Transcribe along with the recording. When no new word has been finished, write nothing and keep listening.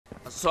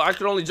So I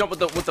can only jump with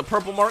the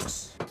purple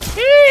marks.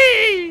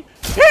 Hey!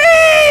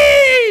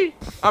 Hey!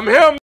 I'm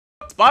him.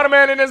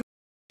 Spider-Man in his.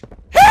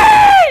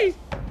 Hey!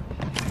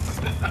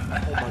 Oh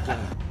my god.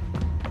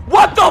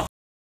 What the f?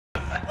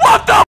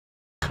 What the f?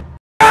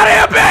 Out of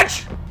here,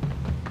 bitch!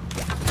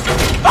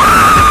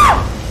 Ah!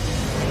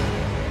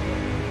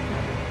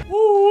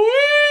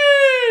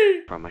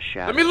 Woo-wee! From a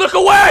shadow. Let me look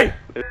away!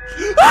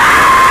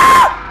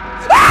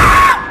 Ah!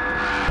 Ah!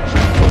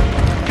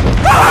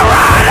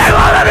 Run! They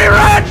won't let me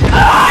run!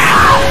 Ah!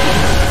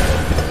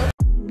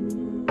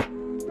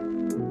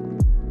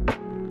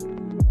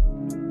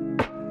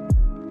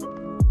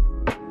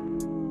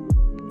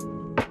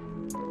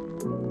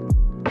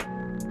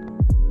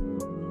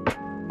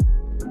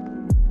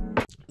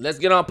 Let's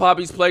get on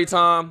Poppy's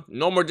playtime.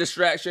 No more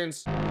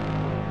distractions.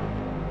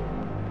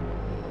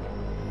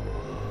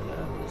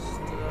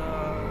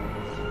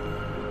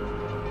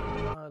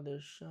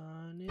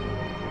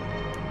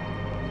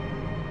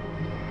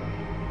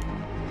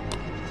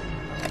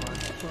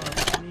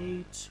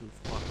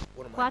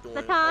 What's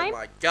the time? Oh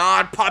my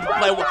god, Poppy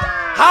play.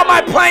 How am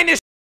I playing this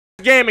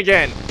game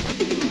again?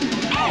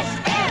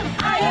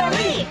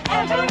 S-M-I-R-E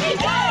every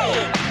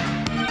day.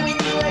 When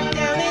you are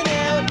down and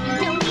out,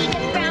 don't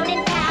even frown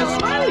and pout.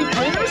 Smiley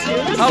players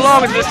here. How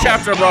long is this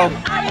chapter, bro?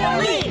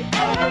 I-R-E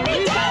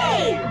every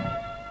day.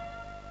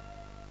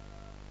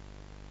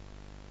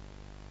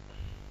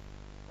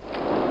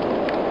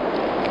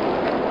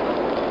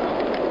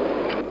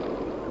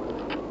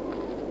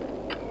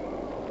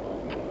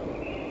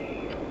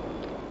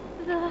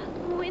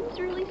 The wind's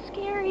really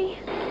scary.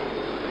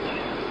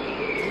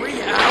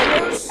 3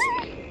 hours?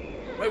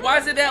 Wait, why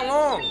is it that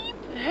long?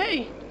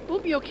 Hey, we'll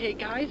be okay,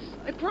 guys.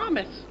 I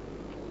promise.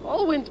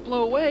 All winds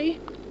blow away.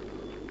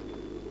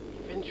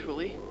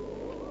 Eventually.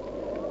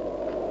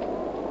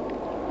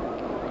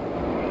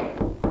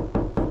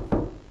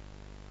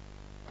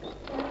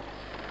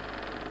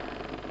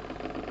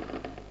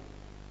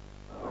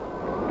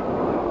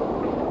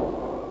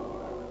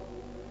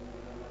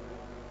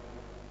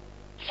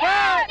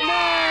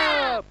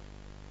 Catnap!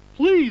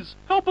 Please,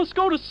 help us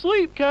go to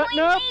sleep, Catnap!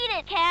 We need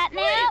it, Catnap.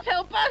 Please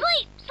help us!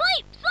 Sleep,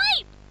 sleep,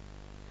 sleep.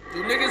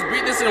 Do niggas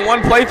beat this in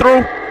one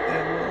playthrough?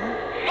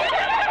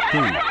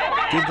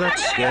 Did that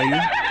scare you?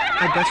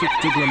 I bet it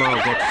did. Lamar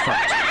get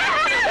fucked.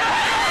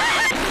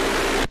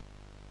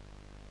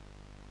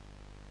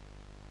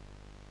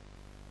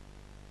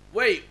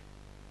 Wait.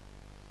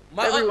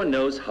 Everyone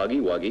knows Huggy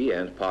Wuggy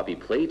and Poppy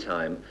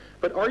Playtime,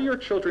 but are your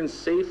children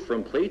safe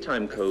from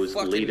Playtime Co.'s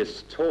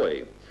latest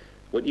toy?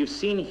 What you've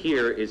seen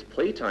here is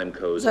Playtime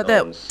Co.'s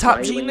own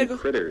Top G Smiling nigga?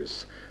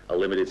 Critters, a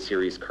limited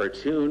series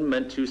cartoon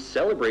meant to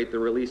celebrate the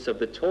release of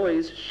the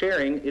toys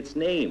sharing its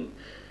name.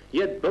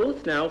 Yet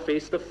both now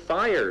face the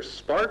fire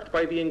sparked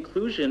by the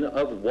inclusion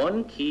of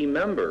one key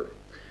member.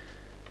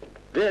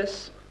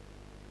 This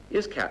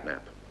is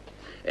Catnap.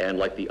 And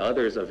like the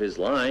others of his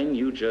line,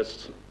 you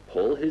just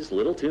pull his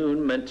little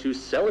tune meant to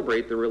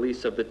celebrate the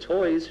release of the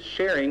toys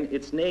sharing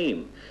its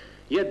name.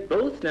 Yet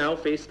both now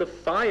face the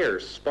fire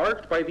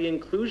sparked by the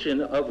inclusion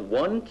of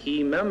one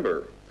key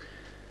member.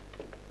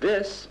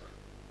 This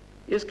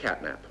is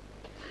Catnap.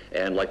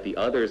 And like the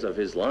others of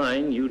his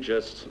line, you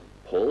just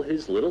pull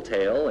his little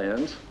tail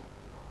and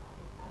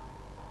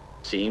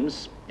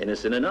seems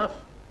innocent enough.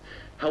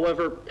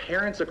 However,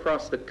 parents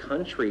across the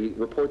country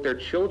report their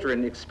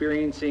children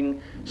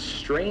experiencing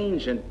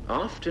strange and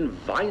often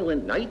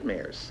violent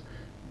nightmares.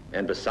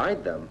 And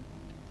beside them,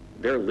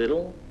 their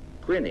little,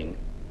 grinning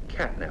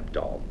Catnap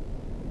doll.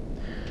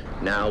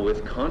 Now,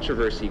 with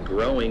controversy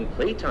growing,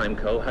 Playtime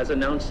Co. has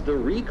announced the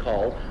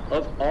recall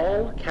of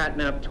all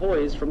Catnap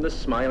toys from the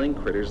Smiling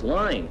Critters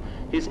line.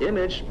 His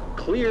image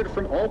cleared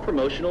from all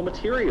promotional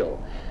material.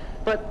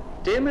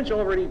 But damage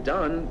already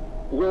done,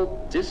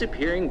 will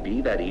disappearing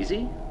be that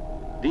easy?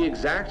 The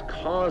exact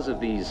cause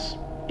of these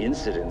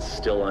incidents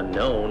still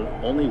unknown.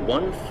 Only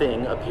one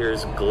thing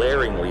appears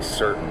glaringly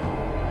certain.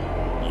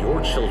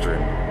 Your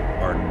children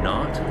are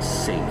not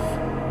safe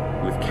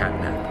with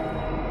Catnap.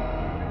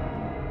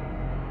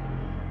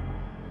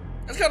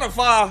 That's kind of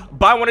far.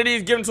 Buy one of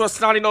these, give them to a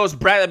snotty-nosed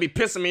brat that'd be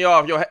pissing me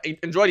off. Yo,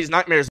 enjoy these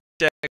nightmares.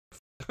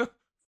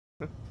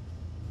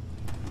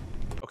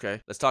 Okay,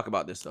 let's talk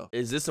about this though.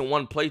 Is this in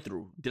one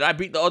playthrough? Did I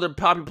beat the other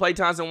Poppy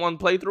Playtimes in one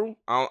playthrough?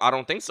 I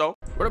don't think so.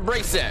 Where the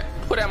brakes at?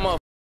 Put that motherfucker.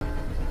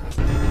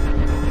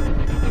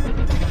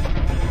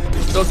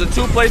 So it's a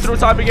 2 playthrough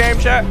type of game,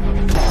 chat?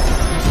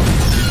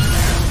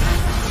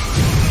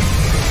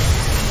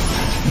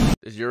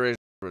 Is YourRAGE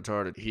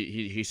retarded?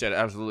 He said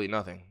absolutely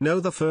nothing. No,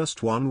 the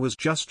first one was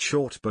just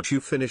short, but you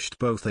finished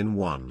both in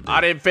one. I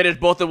didn't finish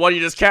both in one,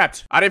 you just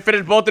capped. I didn't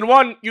finish both in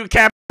one, you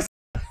capped.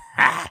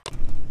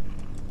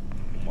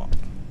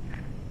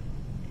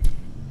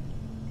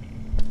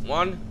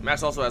 One,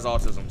 Max also has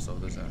autism, so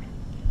there's that.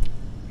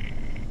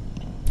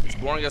 It's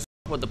boring as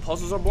but the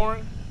puzzles are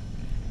boring?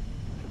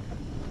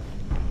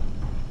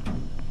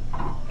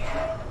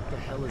 What the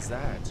hell is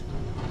that?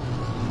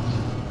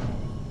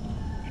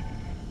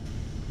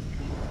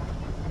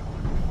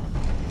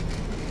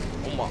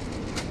 Oh my.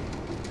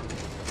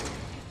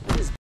 What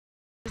is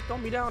throw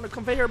me down the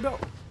conveyor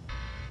belt.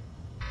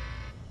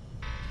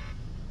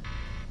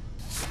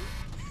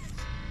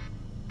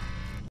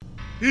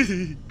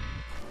 Wait,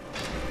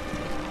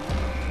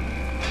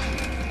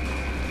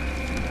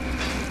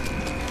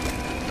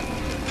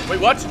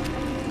 what?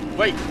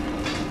 Wait.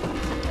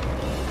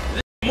 Is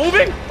it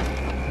moving?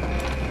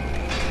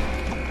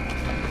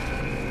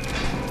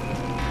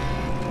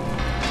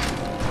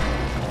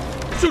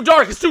 It's too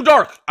dark. It's too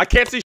dark. I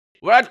can't see.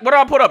 What do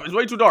I put up? It's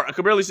way too dark. I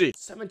can barely see.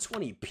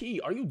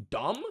 720p. Are you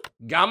dumb?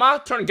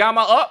 Gamma? Turn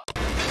gamma up?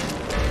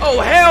 Oh,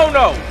 hell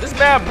no. This is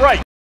bad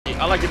bright.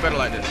 I like it better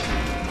like this.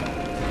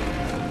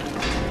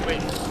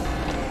 Wait.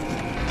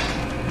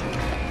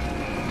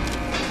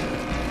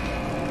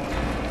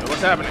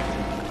 What's happening?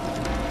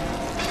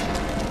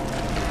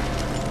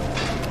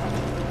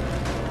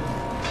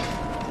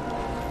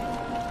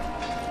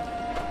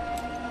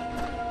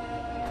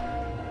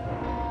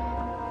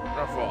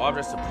 For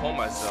objects to pull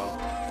myself.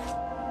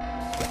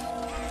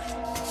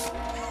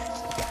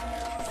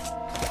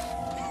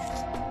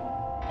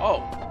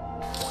 Oh.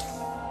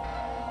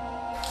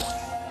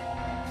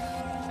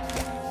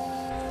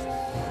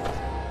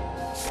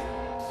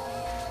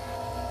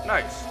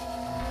 Nice.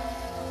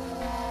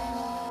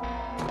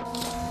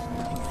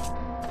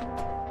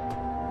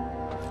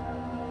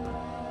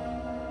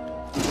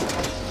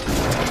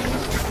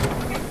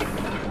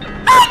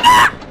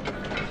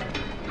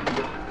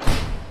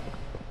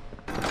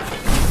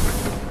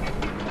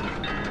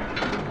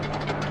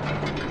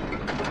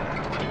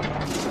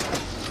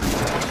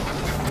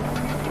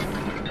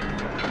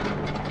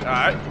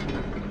 Alright.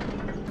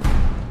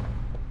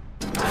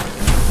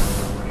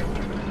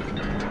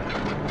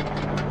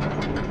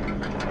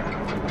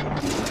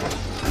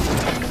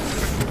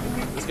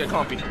 Let's get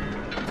comfy.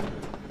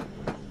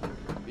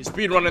 He's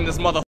speedrunning this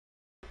mother.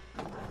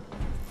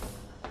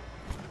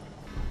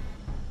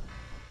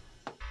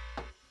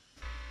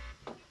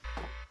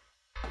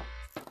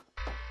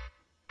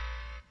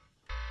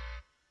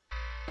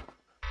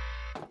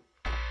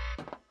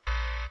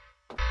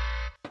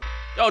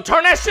 Yo,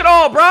 turn that shit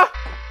off, bruh!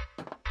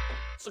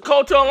 It's a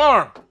code to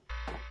alarm.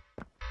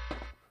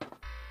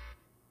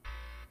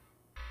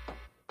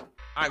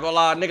 I ain't gonna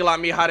lie, nigga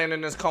like me hiding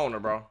in this corner,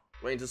 bro.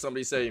 Waiting till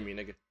somebody save me,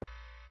 nigga.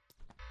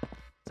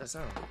 What's that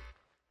sound?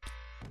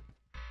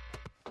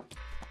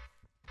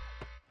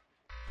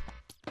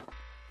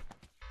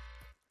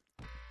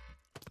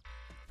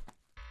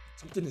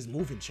 Something is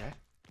moving, chat.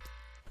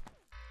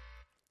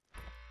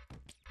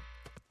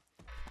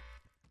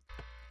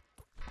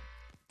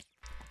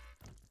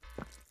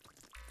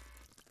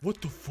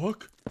 What the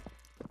fuck?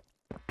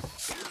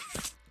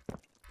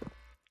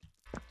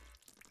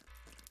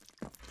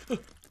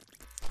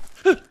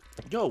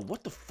 Yo,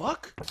 what the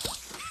fuck?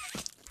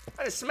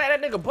 I just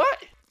smacked that nigga butt.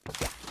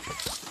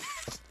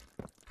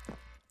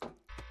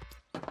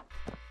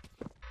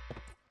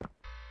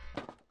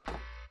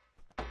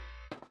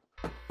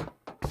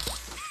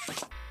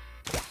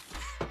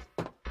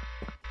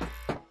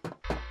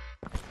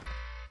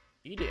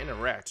 E to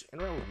interact.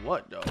 Interact with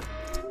what, though?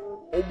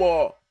 Oh,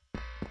 boy.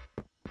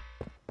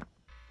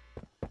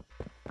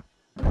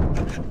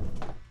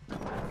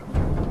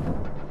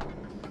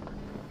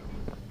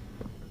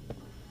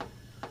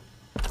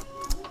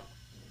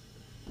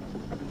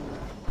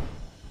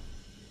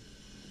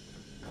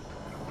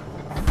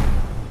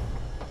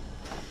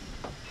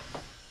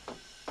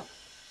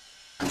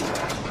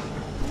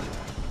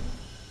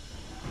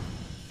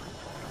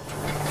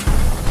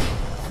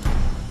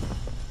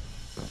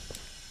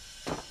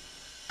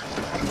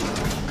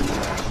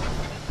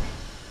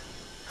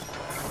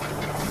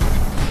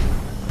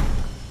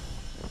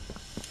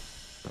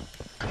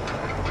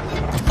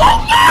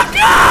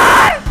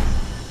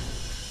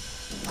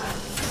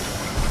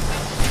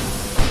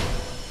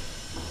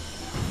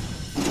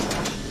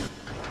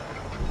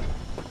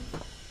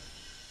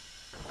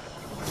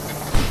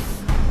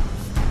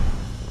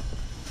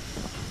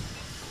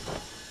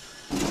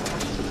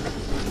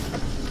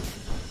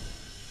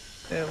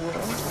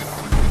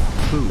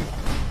 Who?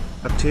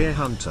 A tier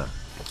hunter.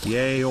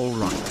 Yay,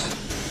 alright.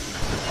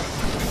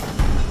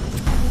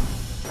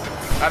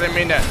 I didn't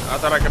mean that. I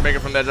thought I could make it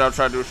from that job,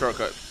 try to do a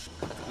shortcut.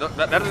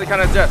 That is the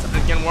kind of death. I'm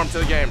just getting warm to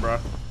the game, bro.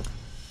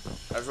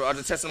 I'm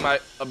just testing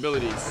my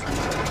abilities.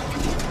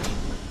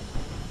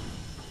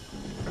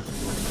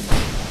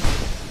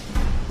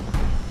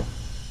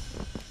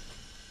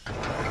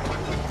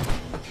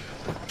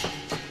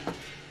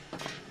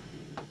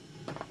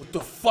 What the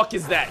fuck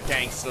is that,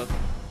 gangster?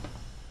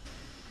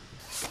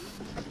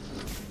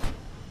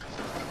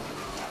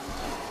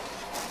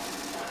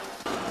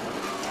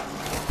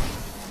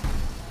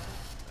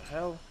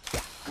 Hell.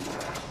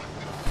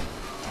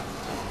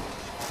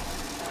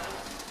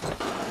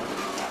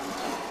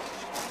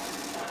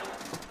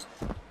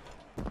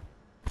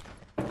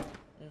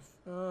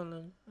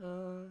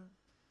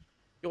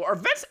 Yo, are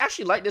vents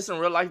actually like this in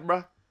real life,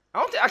 bro? I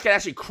don't think I can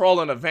actually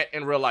crawl in a vent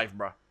in real life,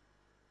 bro.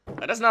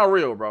 Like, that's not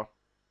real, bro.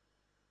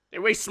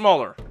 They're way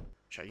smaller.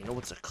 Chat, you know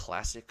what's a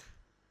classic?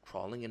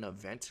 Crawling in a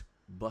vent,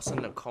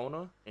 busting the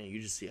corner, and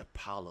you just see a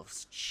pile of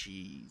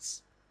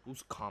cheese.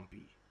 Who's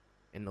compy?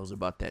 and knows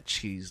about that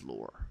cheese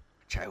lore.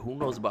 Chat, who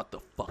knows about the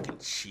fucking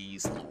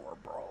cheese lore,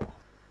 bro?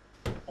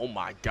 Oh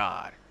my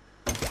god.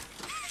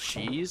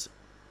 Cheese?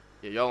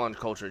 Yeah, y'all on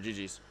culture,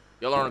 GG's.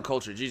 Y'all are on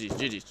culture,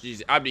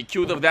 GG's. I'd be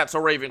cute of That's So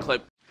Raven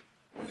clip.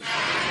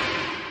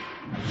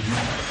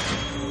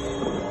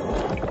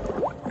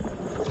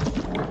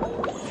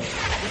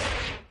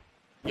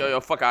 Yo,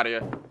 fuck out of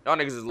here. Y'all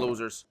niggas is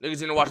losers.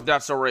 Niggas need to watch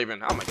That's So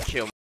Raven. I'ma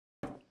kill.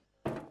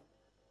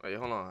 Wait,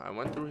 hold on. I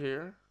went through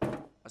here.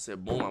 I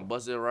said boom, I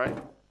busted it right.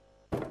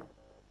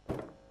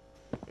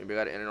 Maybe I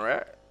gotta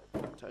interact.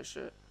 Type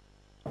shit.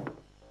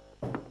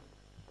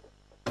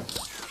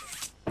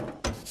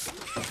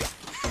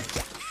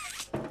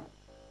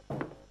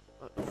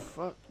 What the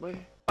fuck, boy?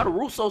 Why the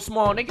roof so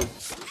small, nigga?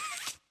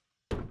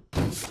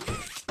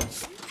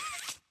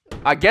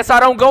 I guess I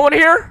don't go in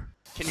here?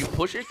 Can you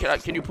push it?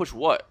 Can you push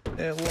what?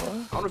 I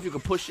don't know if you can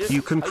push it.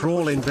 You can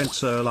crawl in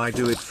vents, Earl. I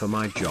do it for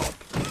my job.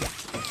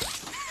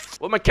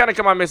 What mechanic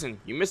am I missing?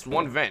 You missed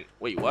one vent.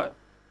 Wait, what?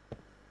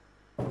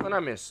 What I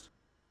missed?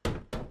 Oh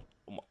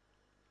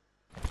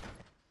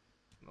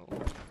no.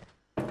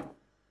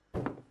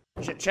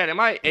 Chat, am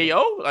I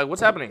AO? Like,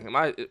 what's happening? Am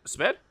I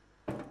sped?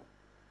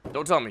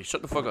 Don't tell me.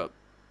 Shut the fuck up.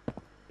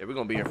 Yeah, we're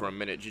gonna be here for a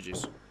minute.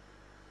 GG's.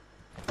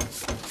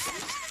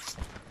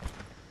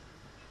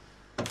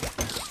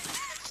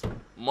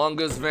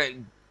 Mungus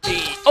vent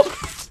D.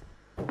 Oh!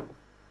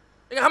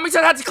 How many times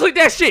I had to click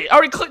that shit? I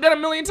already clicked that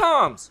 1,000,000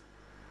 times.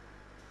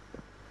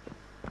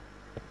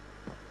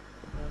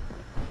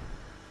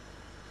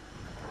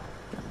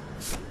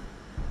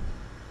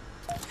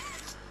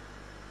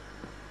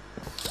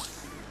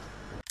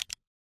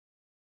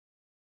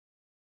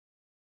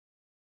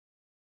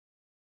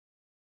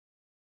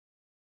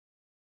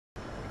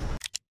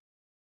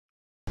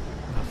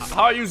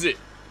 How I use it?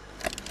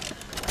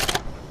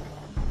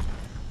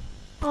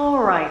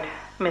 All right,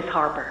 Miss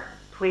Harper.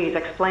 Please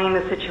explain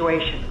the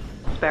situation.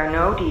 Spare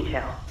no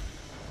detail.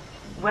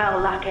 Well,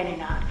 like any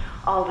night,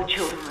 all the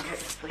children were getting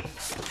sleep.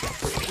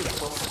 With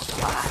peaceful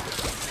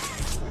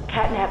class.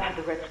 Catnap had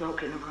the red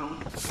smoke in the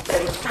room.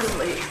 Then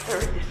suddenly there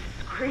was this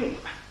scream.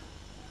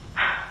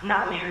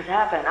 Nightmares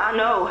happen, I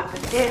know,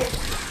 but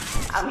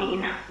this, I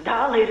mean,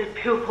 dilated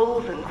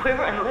pupils and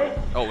quivering lips.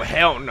 Oh,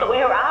 hell no. The way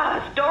her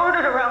eyes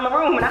darted around the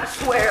room, and I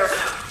swear,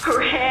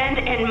 her hand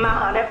in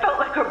mine, it felt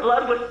like her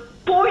blood was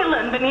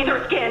boiling beneath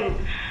her skin.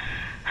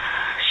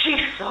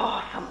 She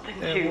saw something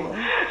too.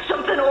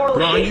 Something oral.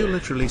 Brian, you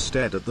literally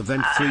stared at the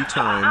vent 3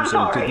 times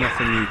and did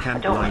nothing. You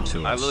can't lie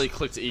to I us. literally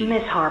clicked E.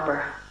 Miss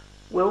Harper,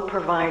 we'll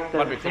provide the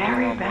Might be clicking the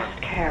very wrong best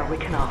one. care we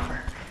can offer.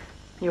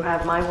 You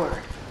have my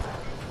word.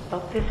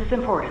 But this is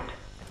important.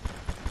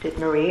 Did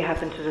Marie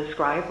happen to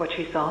describe what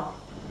she saw?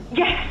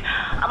 Yes,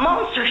 a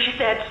monster, she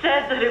said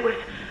that it was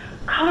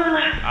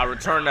colorless. I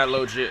returned that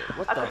legit.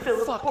 What I the could feel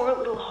the fuck? poor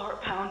little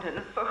heart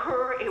pounding. For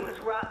her, it was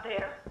right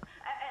there.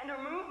 And her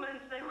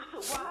movements, they were so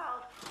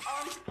wild.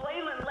 Arms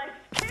flailing, legs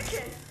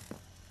kicking.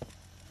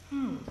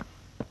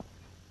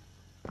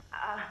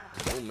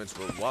 Movements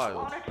were I wild.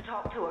 wanted to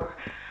talk to her,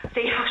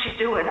 see how she's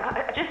doing.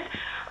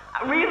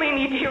 I really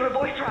need to hear her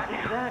voice right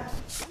now. That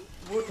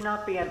would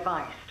not be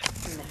advised,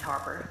 Miss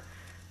Harper.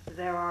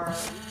 There are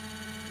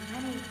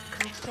many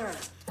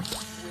concerns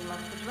we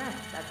must address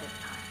at this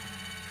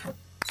time.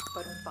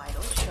 But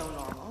vitals show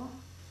normal,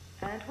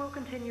 and we'll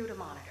continue to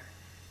monitor.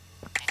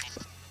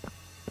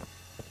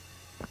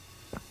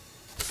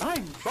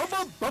 I'm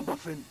Bubba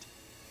Bubbaphant.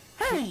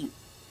 Hey,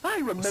 I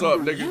remember What's up,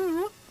 nigga?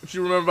 you. What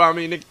you remember about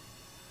me, nigga?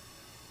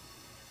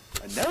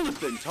 An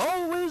elephant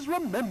always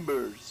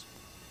remembers.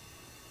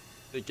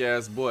 Thick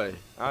ass boy.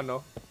 I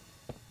know.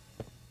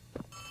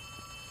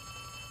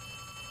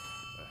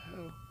 The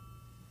hell?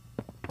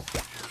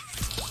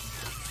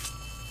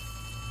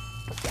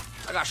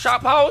 I got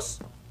shot powers.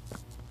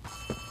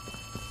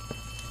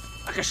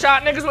 I can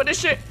shot niggas with this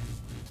shit.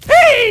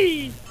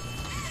 Hey!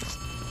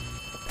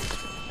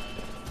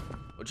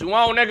 What you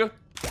want, nigga?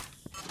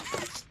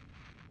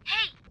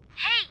 Hey,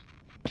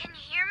 can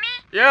you hear me?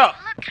 Yeah.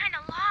 You look kind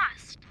of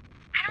lost.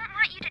 I don't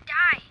want you to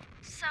die,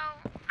 so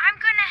I'm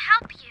gonna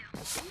help you.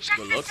 Check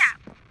Good this looks.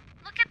 out.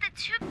 Look at the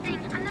tube thing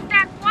on the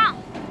back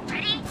wall.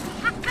 Ready?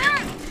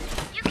 Boom!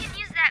 You can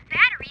use that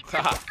battery to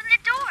open the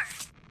door.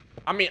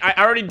 I mean, I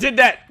already did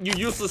that. You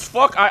useless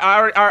fuck.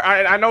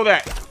 I know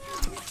that.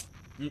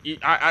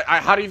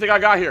 How do you think I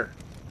got here?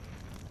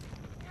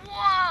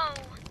 Whoa!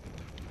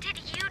 Did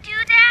you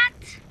do that?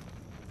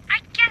 I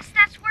guess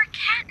that's where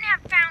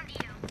Catnap found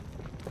you.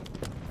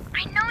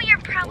 I know you're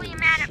probably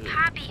mad at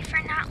Poppy for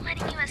not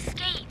letting you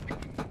escape,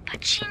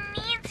 but she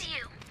needs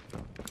you.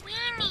 We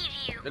need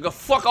you. Nigga,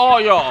 fuck all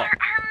y'all. For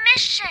our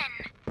mission.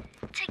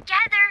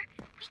 Together,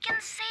 we can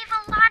save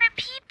a lot of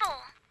people,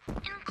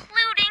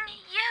 including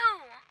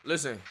you.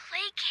 Listen.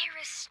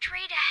 Playcare is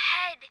straight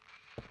ahead.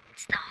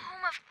 It's the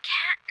home of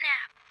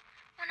Catnap,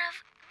 one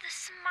of the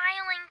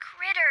smiling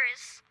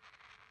critters.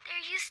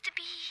 There used to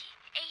be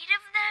 8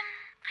 of them,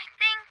 I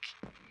think.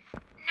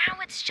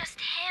 Now it's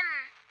just him.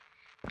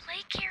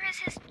 Playcare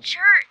is his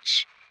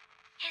church,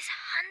 his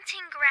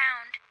hunting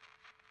ground,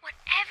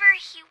 whatever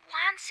he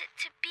wants it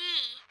to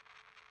be.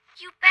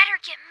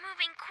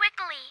 moving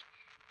quickly.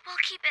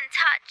 We'll keep in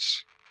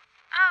touch.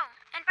 Oh,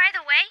 and by the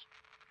way,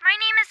 my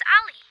name is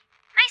Ali.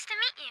 Nice to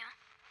meet you.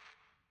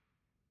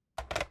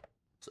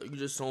 So you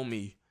just told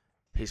me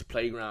his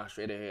playground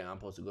straight ahead. I'm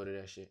supposed to go to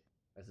that shit.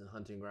 That's his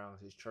hunting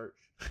grounds, his church.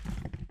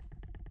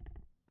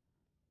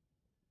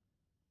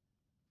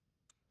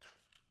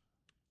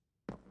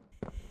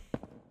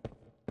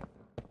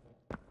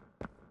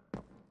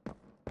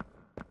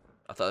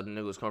 I thought the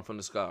niggas come from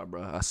the sky,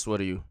 bro. I swear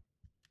to you.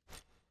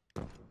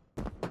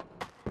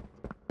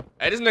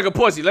 Hey, this nigga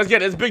pussy. Let's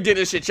get it. Let's big dick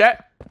this shit,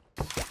 chat.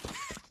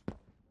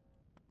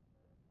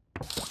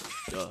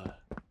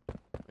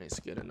 Ain't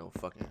scared of no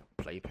fucking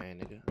playpen,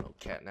 nigga. No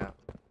catnap.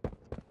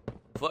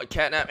 Fuck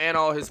catnap and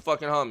all his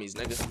fucking homies,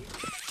 nigga.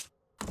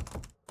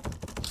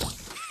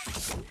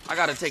 I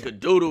gotta take a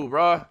doo-doo,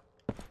 bro.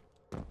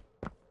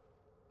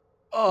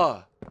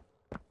 Oh,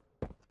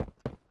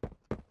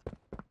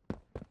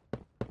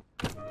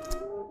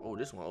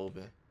 this one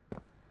open.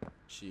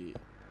 Shit.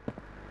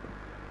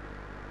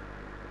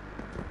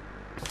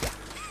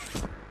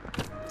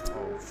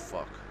 Oh,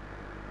 fuck.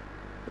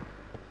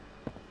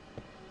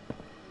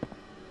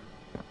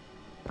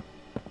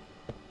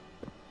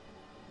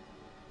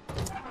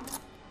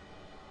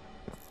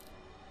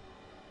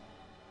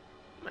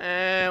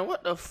 Man,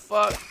 what the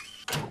fuck?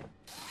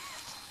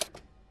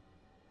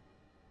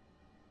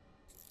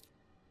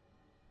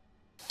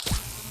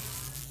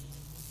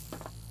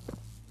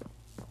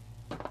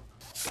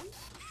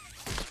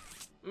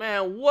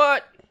 Man,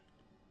 what?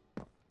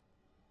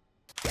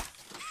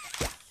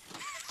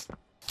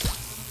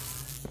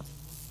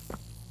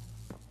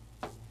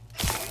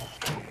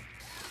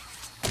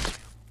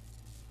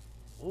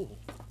 Oh.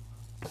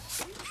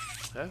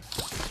 Okay.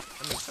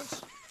 That makes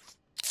sense.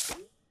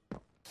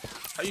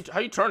 How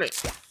you turn it?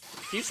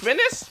 Can you spin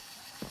this?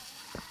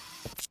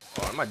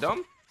 Oh, am I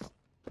dumb?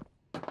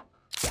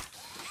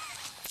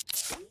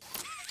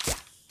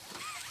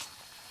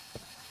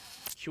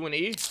 Q and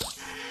E?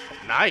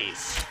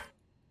 Nice.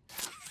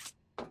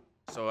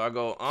 So I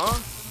go,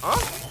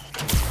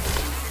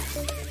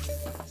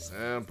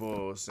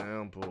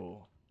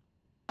 Simple.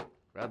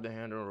 Grab the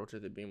handle and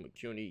rotate the beam with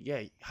Q and E.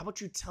 Yeah, how about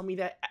you tell me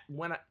that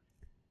when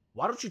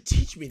why don't you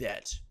teach me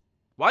that?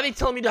 Why are they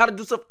telling me how to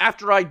do stuff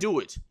after I do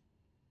it?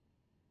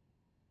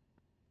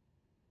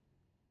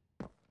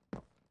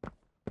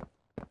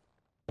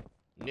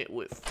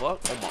 Nitwit, fuck.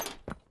 Oh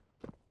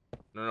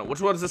my. No.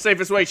 Which one is the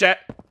safest way, chat?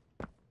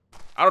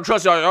 I don't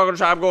trust y'all. Y'all gonna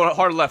try. I'm going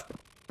hard left.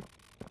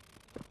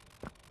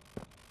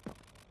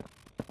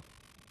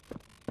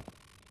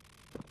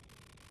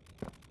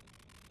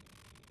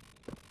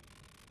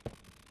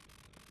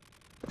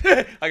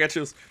 I got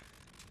chills.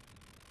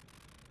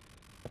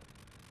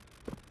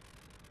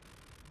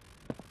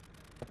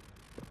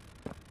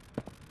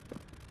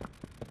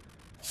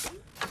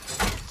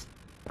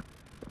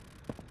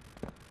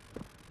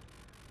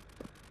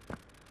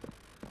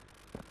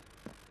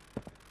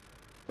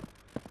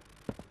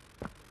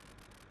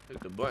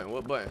 Click the button.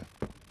 What button?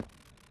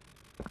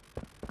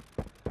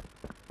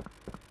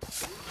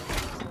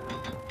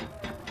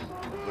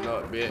 Open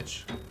up,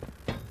 bitch.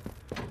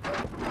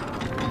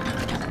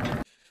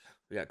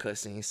 We got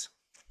cutscenes.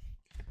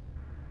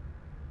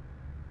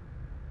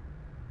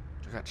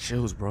 I got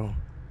chills, bro.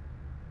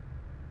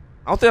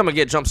 I don't think I'm gonna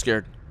get jump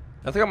scared.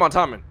 I think I'm on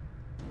timing.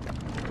 I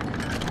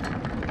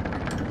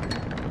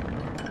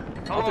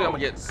don't think I'm gonna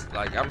get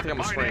like. I don't think I'm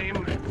gonna scream.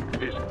 My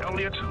name is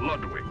Elliot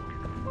Ludwig.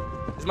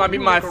 This might be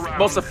my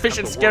most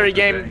efficient scary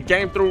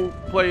game through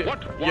play.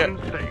 What one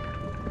thing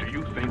do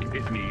you think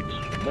it needs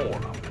more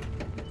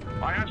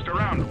of? I asked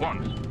around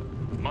once.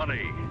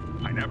 Money.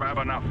 I never have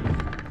enough.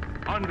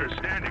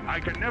 Understanding, I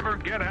can never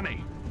get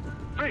any.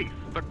 Faith,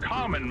 the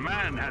common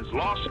man has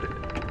lost it.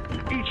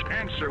 Each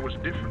answer was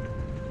different,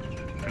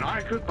 and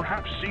I could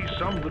perhaps see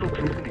some little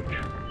truth in each.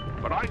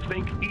 But I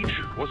think each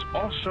was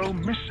also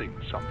missing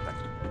something.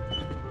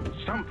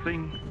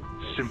 Something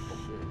simple.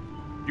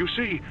 You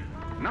see,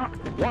 not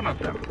one of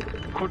them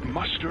could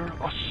muster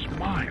a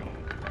smile.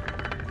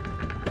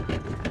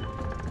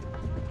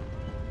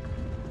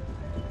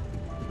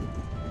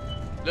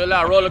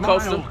 Little roller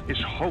coaster. A smile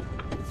is hope.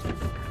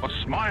 A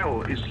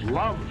smile is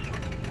love.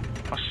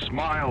 A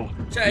smile.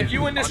 Chat, if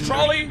you in this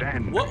trolley,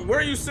 where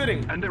are you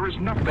sitting? And there is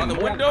nothing on the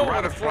more window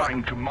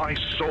gratifying to my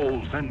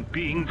soul than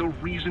being the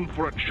reason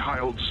for a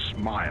child's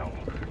smile.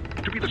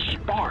 To be the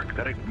spark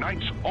that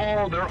ignites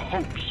all their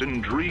hopes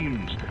and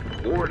dreams.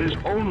 For it is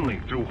only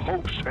through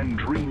hopes and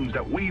dreams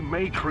that we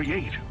may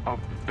create a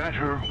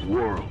better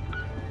world.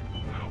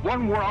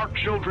 One where our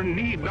children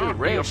need not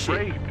be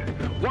afraid.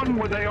 One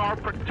where they are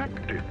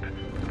protected.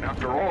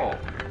 After all,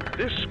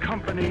 this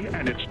company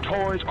and its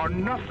toys are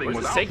nothing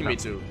without them. Taking me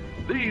to?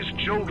 These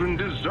children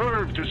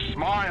deserve to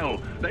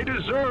smile. They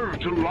deserve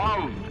to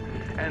love.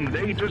 And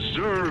they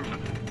deserve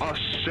a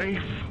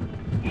safe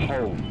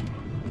home.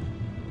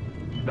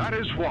 That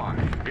is why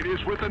it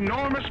is with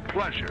enormous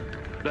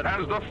pleasure that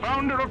as the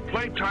founder of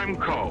Playtime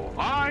Co.,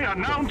 I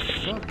announce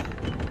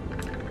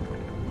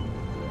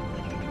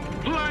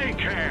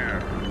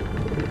Playcare,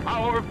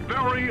 our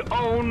very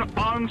own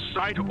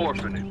on-site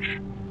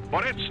orphanage.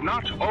 But it's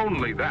not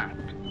only that.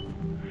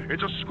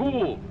 It's a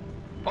school,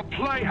 a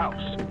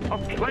playhouse, a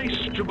place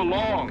to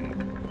belong.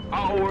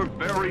 Our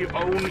very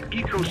own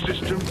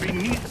ecosystem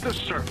beneath the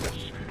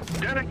surface,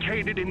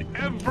 dedicated in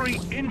every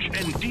inch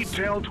and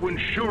detail to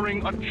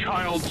ensuring a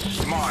child's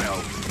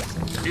smile.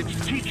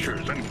 Its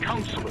teachers and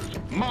counselors,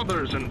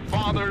 mothers and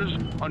fathers,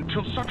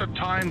 until such a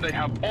time they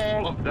have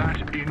all of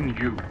that in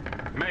you.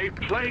 May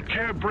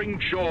Playcare bring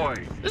joy,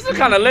 this is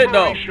kind of lit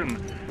though,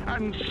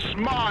 and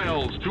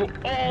smiles to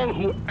all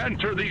who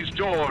enter these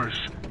doors.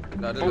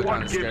 No, this For is what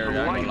kind of gives scary,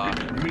 I ain't gonna life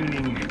lie. its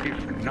meaning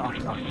if not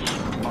a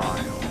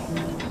smile?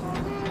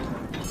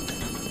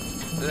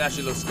 This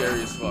actually looks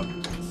scary as fuck.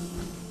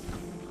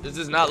 This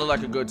does not look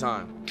like a good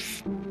time.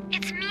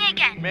 It's me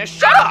again. Man,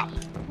 shut up!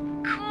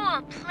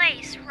 Cool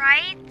place,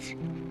 right?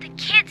 The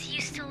kids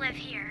used to live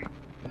here.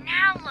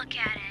 Now look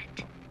at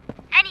it.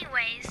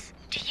 Anyways,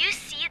 do you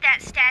see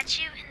that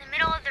statue in the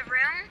middle of the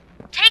room?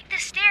 Take the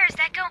stairs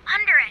that go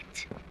under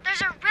it.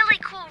 There's a really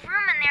cool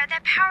room in there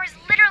that powers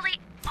literally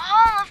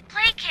all of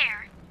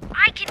Playcare.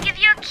 I could give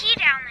you a key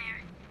down there.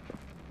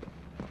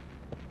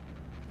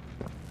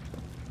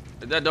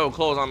 If that door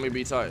close on me,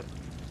 be tight.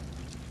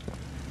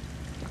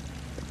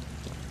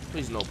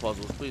 Please no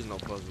puzzles. Please no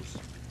puzzles.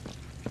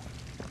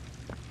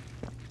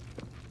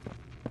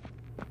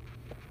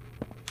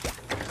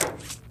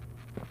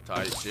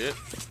 Tight shit.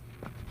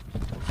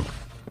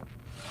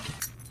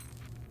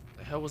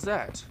 The hell was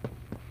that?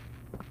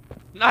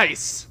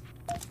 Nice.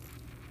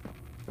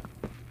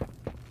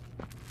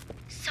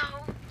 So,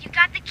 you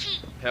got the key.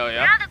 Hell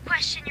yeah. Now the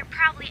question you're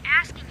probably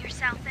asking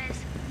yourself is,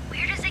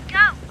 where does it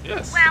go?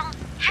 Yes. Well,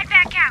 head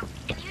back out,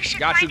 and you should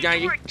Got you, find a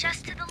gangy. door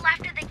just to the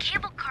left of the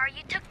cable car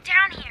you took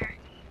down here.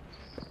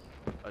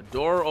 A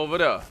door over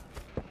there.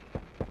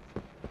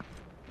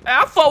 Hey,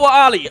 I fuck with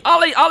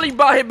Ollie. Ollie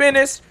about his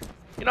business.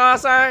 You know what I'm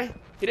saying?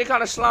 He did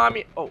kind of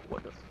slimy. Oh,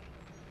 what the?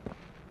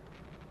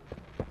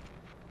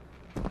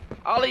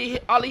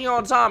 Ollie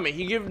on timing.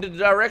 He give the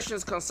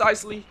directions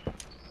concisely.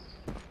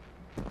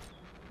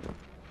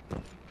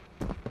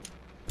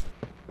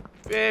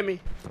 Feel me?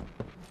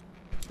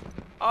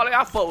 Ollie,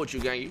 I fuck with you,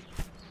 gang.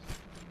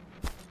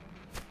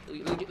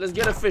 Let's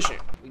get efficient.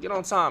 We get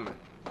on timing.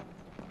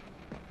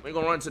 We ain't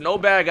gonna run into no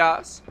bad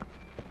guys.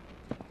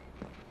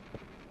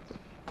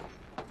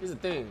 Here's the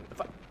thing.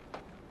 If I...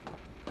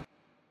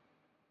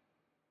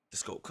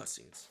 Let's go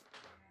cutscenes.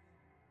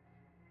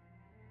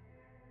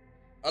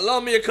 Allow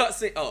me a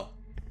cutscene. Oh.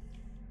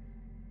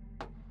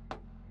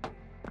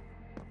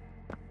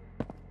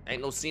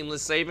 Ain't no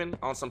seamless saving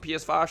on some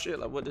PS5 shit?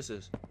 Like what this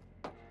is?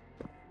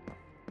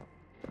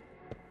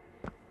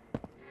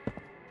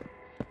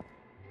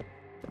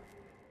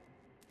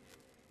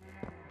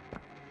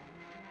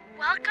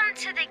 Welcome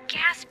to the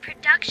gas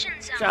production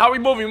zone. So how we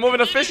moving? Moving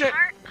The efficient?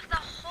 heart of the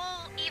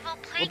whole evil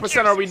Playcare What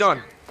percent are we system.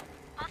 done?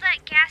 All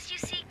that gas you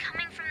see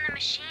coming from the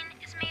machine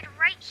is made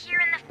right here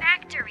in the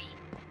factory.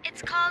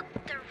 It's called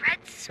the red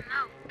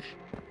smoke.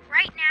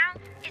 Right now,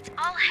 it's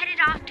all headed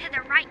off to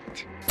the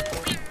right.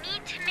 We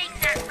need to make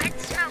that red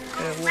smoke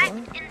go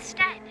left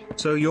instead.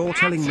 So you're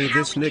telling me That's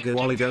this how we nigga can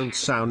Wally get don't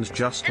sound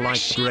just The like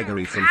machine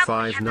Gregory will from probably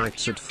Five have a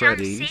Nights few at dumb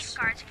Freddy's?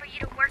 safeguards for you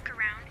to work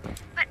around,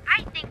 but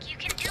I think you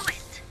can do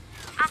it.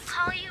 I'll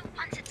call you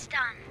once it's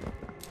done.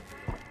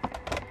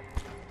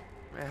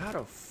 Man, how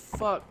the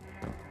fuck?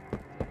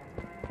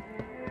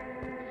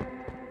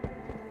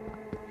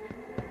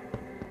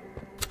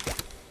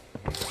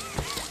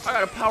 I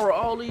gotta power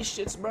all these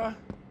shits, bruh.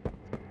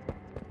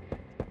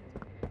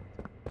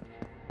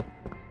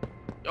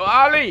 Yo,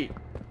 Ali!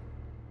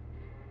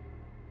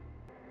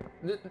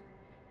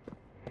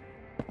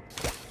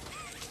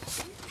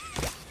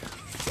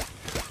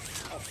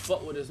 I'll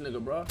fuck with this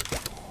nigga, bruh.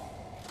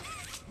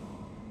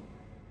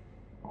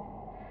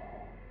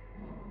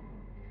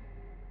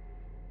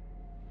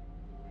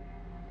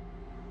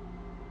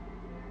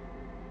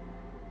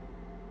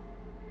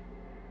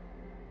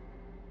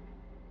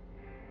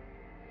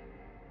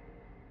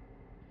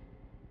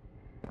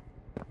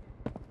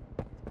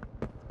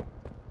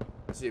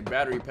 I see a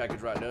battery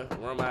package right there.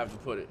 Where am I have to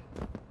put it?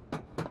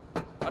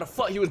 How the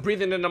fuck he was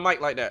breathing in the mic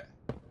like that?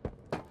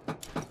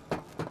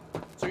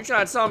 So you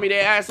trying to tell me they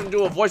asked him to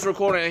do a voice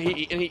recording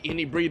and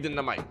he breathed in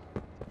the mic?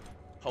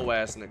 Hoe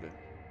ass nigga.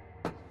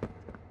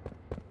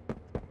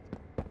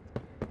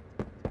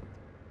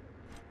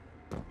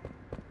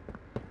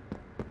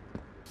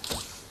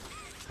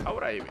 How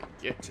would I even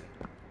get to?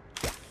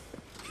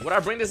 Would I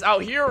bring this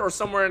out here or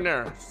somewhere in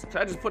there?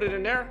 Can I just put it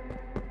in there?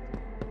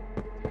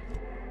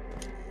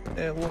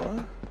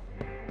 What?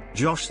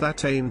 Josh,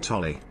 that ain't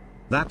Ollie.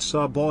 That's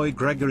our boy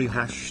Gregory.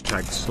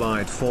 Hashtag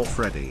slide for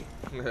Freddy.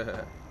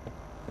 Fuck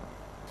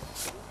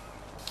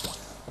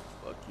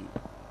you.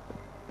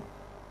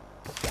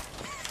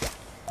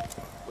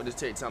 What does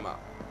take time out?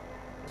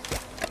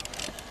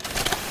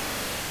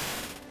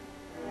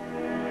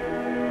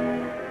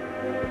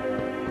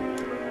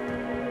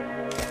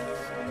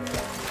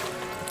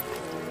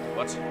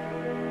 What?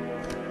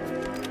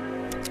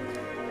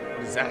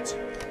 What is that?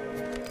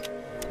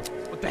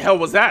 What the hell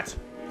was that?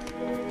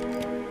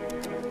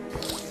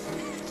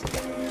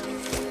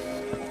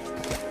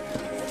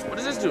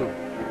 do?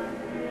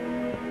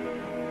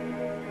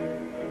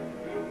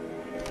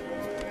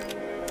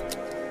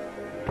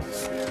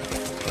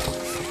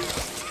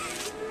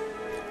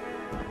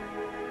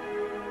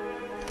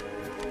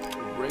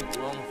 Break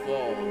long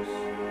falls.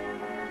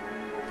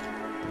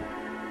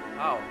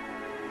 How?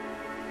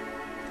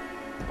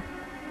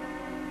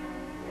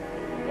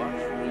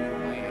 Watch where you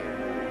land.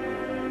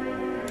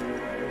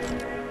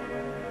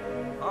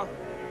 Huh?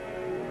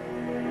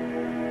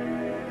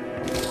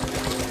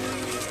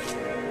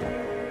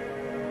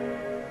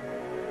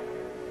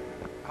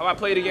 How about I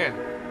play it again?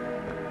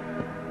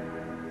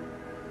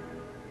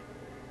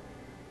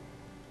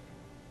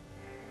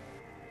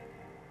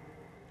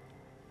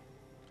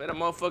 Play that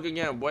motherfucker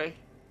again, boy.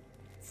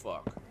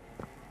 Fuck.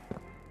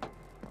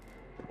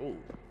 Oh.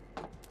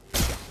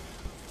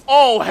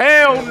 Oh,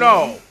 hell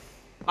no!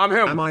 I'm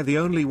him. Am I the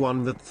only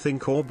one that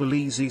think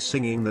Orbelizi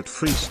singing that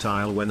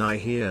freestyle when I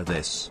hear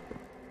this?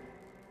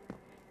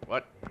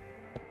 What?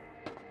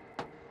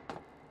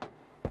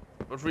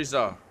 What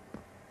freestyle?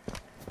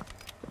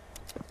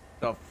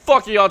 The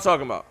fuck are y'all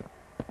talking about?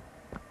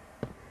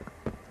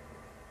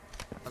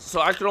 So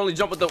I could only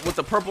jump with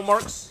the purple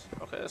marks?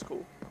 Okay, that's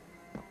cool.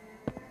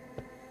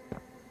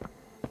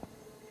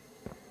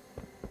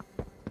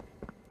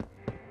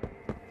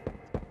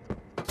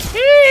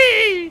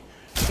 Hey!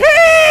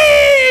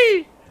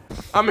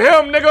 I'm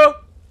him, nigga.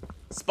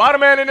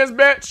 Spider-Man in this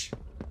bitch.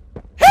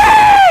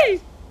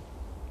 Hey!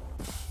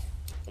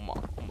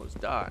 Almost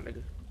died,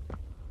 nigga.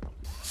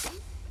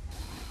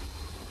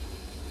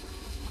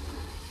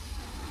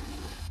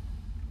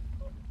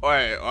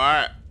 Wait,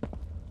 alright.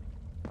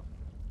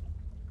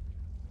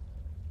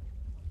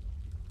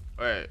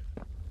 Wait.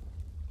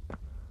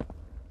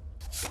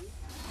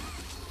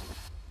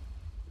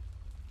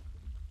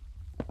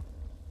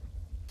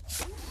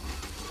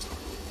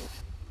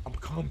 I'm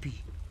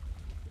comfy.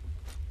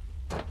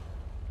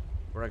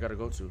 Where I gotta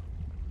go to?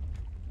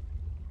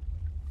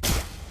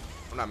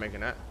 I'm not making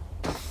that.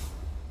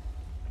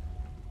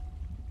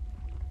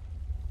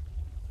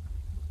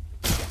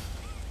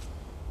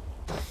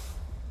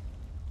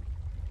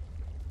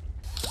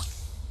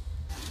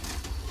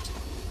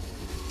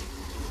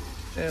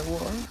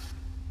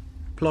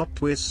 Plot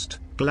twist,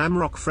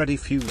 Glamrock Freddy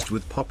fused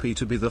with Poppy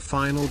to be the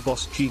final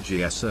boss.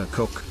 GGS are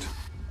cooked.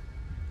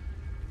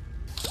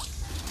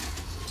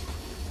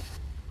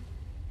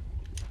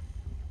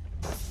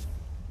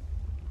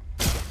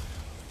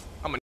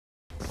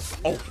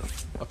 Oh,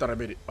 I thought I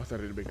made it. I thought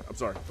I didn't make it. I'm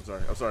sorry. I'm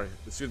sorry. I'm sorry.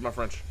 Excuse my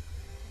French.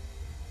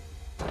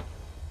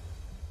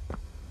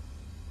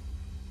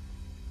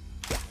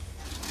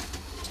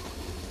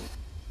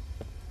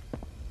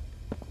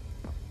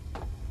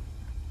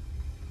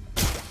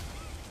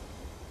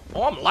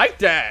 Oh, I'm like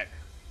that.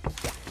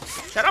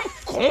 Chat, I'm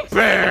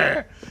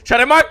compe. Chat,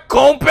 am I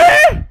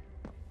compe?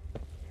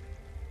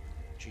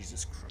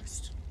 Jesus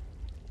Christ.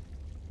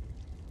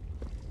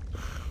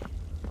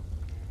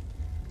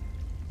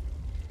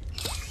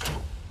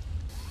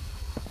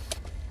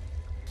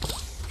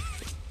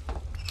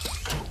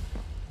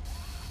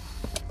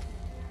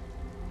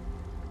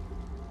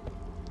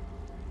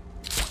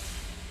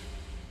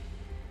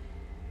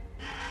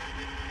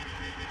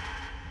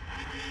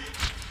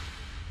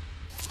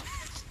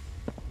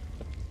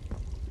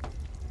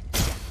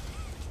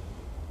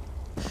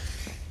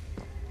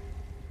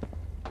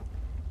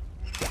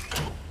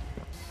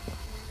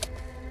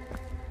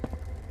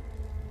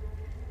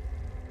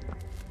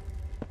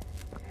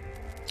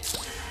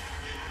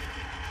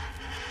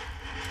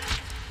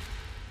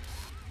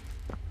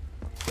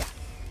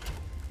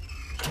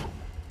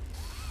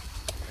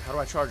 How do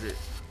I charge it?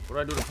 What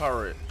do I do to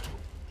power it?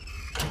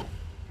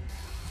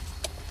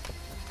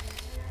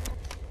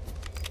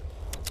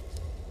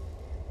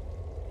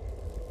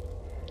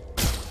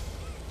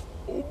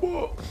 Oh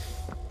boy.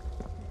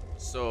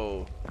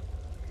 So,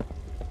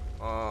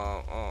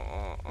 how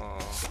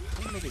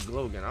do I make it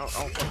glow again? I don't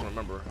fucking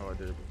remember how I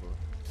did it before.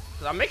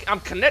 Cause I'm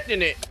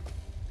connecting it.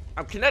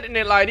 I'm connecting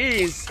it like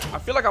these. I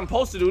feel like I'm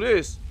supposed to do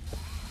this.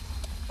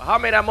 But how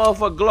made that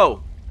motherfucker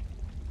glow?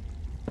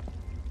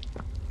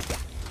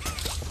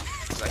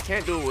 I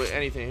can't do it with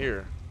anything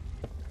here.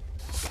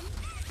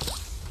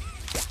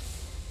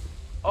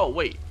 Oh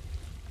wait,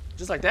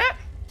 just like that?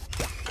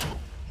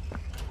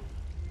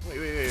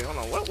 Wait, hold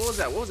on. What was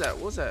that? What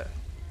was that?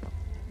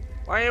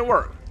 Why ain't it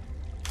work?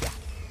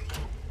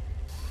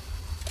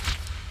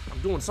 I'm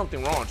doing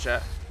something wrong,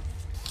 chat.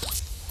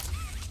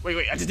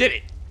 Wait, I just did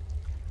it.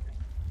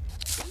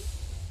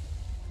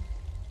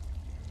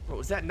 Bro,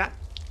 is that not?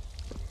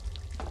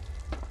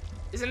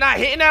 Is it not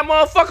hitting that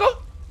motherfucker?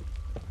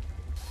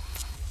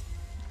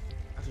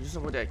 Do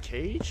something with that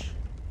cage?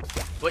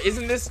 But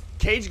isn't this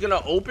cage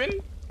gonna open?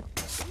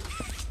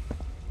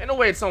 Ain't no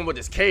way it's something with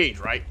this cage,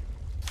 right?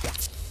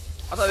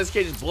 I thought this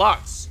cage is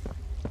blocked.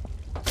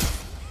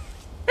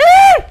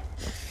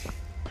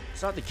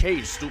 It's not the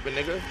cage, stupid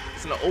nigga.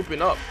 It's gonna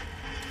open up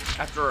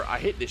after I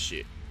hit this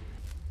shit.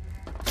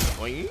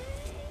 Boing.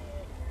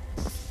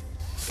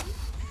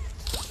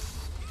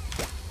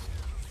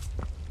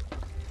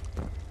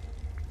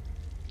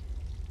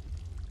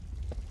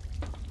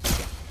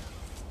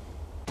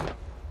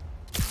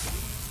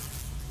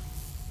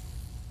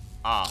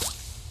 Ah.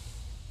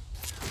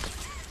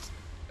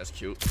 That's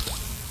cute.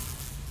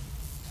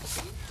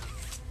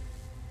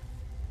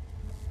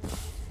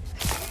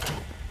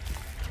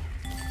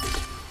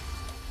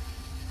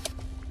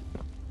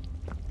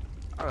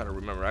 I gotta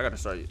remember, I gotta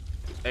start.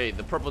 Hey,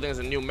 the purple thing is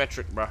a new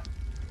metric, bro.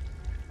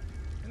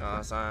 You know what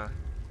I'm saying?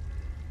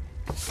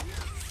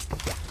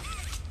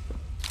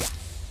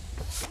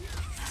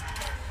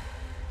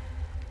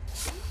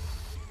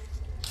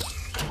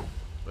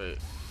 Wait.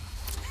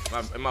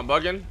 Am I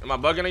bugging? Am I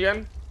bugging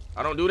again?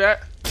 I don't do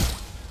that?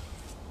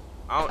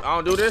 I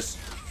don't do this?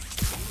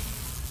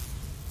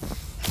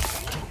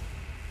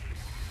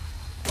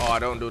 Oh, I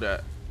don't do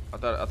that. I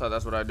thought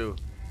that's what I do.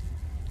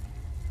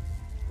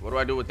 What do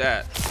I do with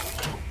that?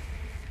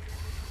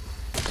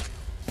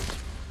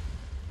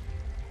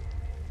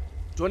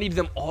 Do I need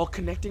them all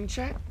connecting,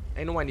 chat?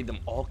 I know I need them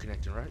all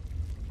connecting, right?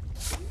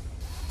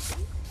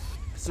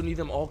 I still need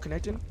them all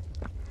connecting?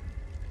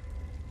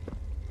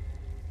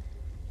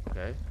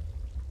 Okay.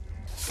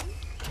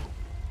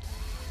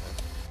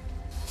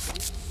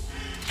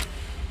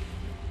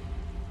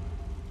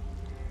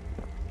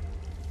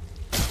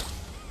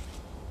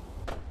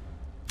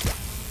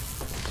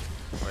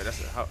 Wait,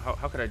 that's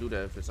how could I do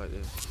that if it's like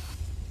this?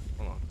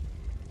 Hold on.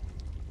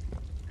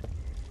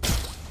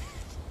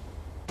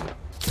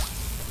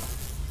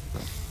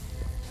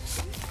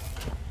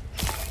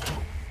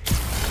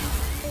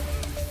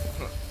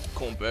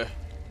 Compe.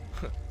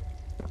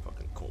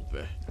 Fucking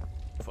compe.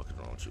 Fucking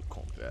wrong with you,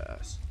 compe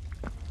ass.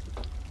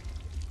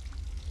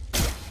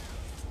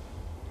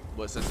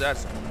 But since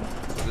that's so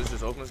this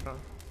just opens now?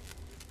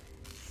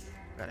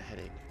 Got a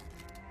headache.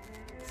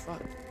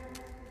 Fuck.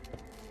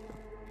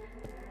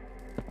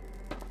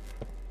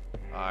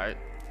 Alright.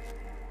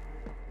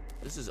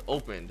 This is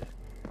opened.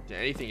 Did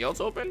anything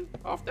else open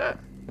off that?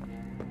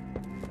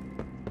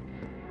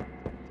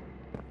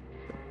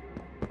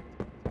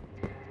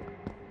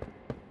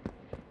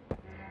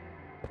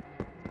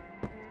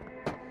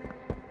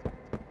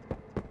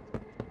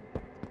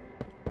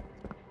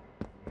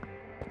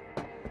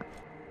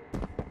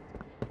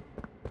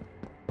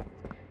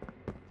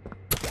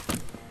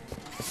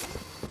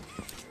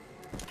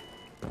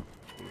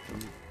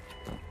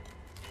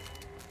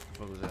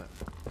 What was that?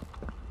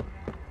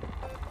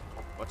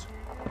 What?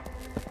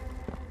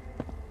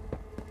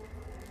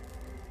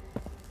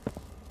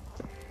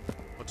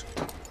 What?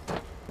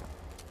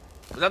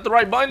 Is that the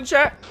right button,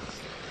 chat?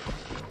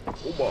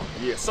 Oh boy,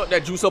 yeah, suck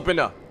that juice up in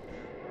there.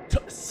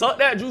 Suck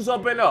that juice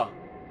up in there.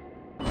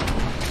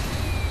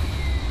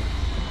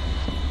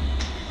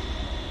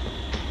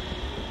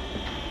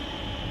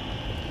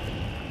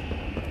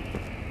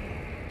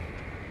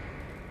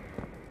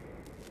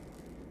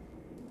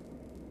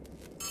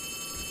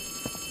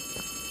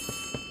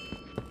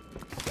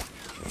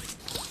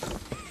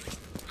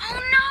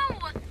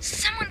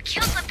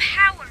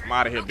 I'm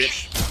out of here,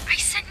 bitch. I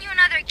sent you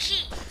another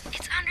key.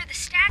 It's under the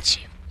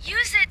statue.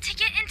 Use it to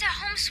get into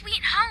Home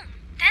Sweet Home.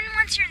 Then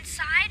once you're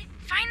inside,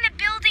 find the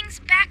building's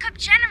backup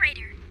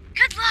generator.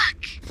 Good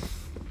luck.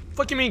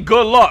 Fuck you mean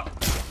good luck?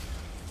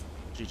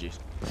 GG's.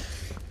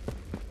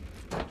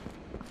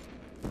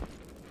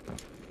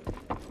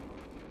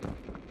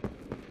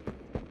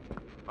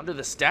 Under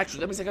the statue?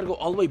 That means I gotta go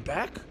all the way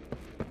back?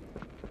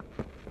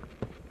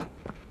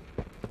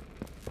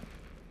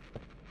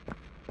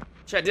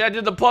 Chat, did I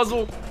do the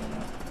puzzle?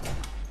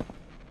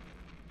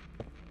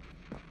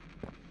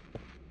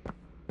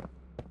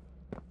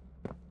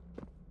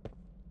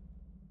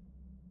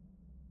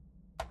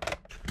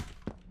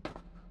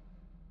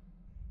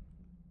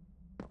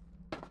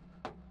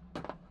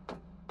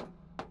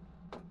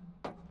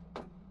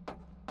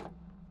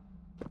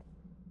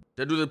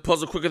 Did I do the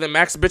puzzle quicker than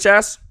Max, bitch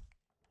ass?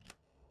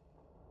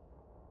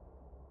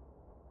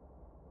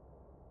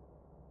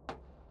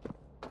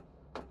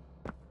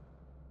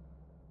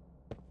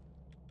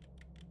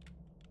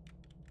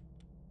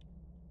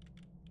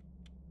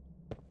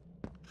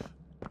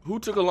 Who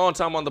took a long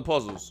time on the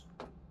puzzles?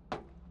 Oh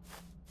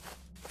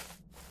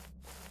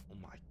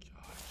my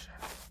god,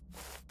 chat.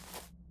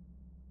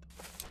 What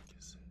the fuck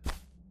is it?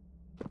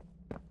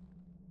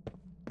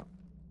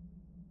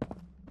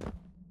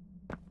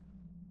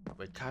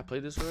 Wait, can I play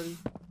this already?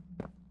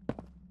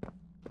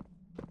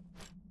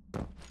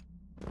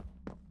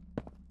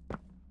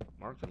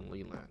 Mark and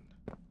Leland.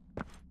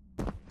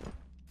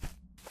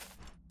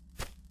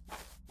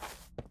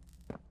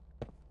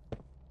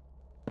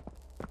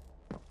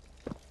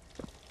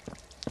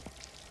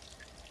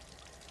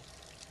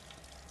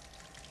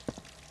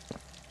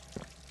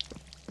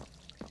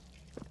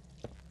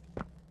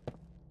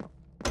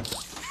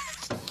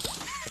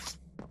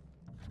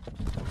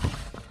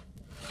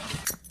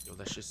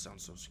 That shit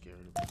sounds so scary.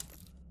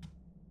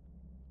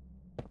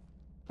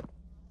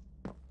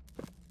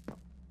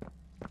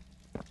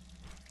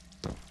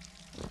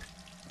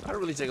 I didn't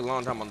really take a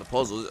long time on the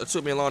puzzle. It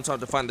took me a long time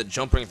to find the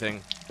jumping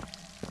thing.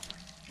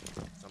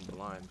 I'm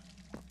blind.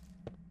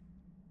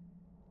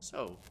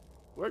 So,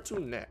 where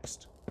to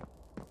next?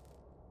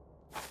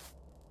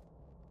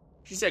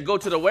 She said go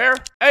to the where?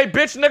 Hey,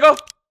 bitch, nigga!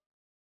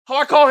 How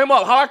I call him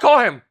up? How I call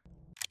him?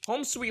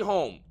 Home Sweet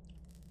Home.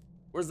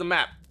 Where's the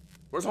map?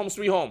 Where's Home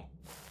Sweet Home?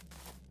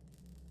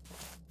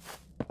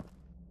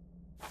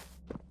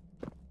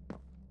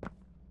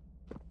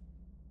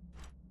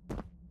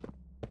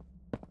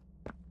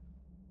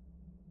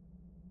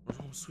 Where's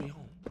Home Sweet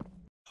Home?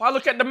 Oh, I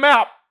look at the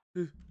map.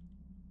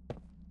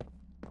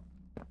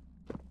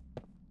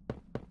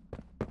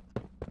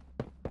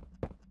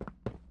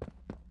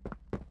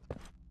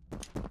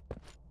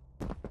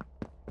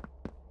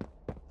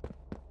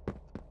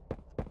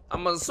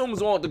 I'm assuming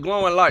it's one with the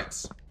glowing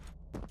lights.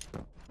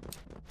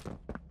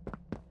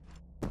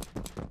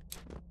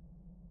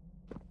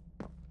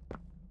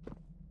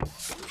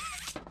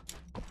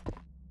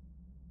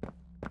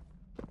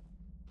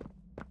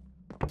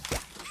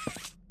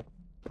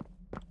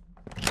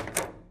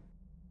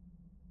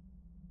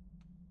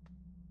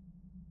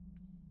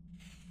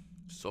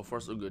 So far,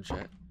 so good,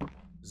 chat.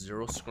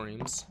 0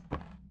 screams.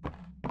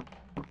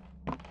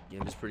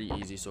 Game is pretty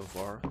easy so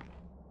far.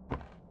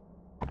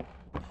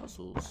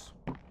 Puzzles.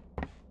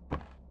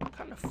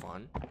 Kind of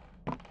fun.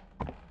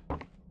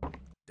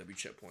 W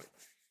checkpoint.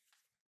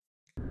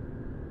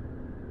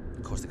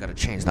 Of course, they gotta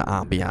change the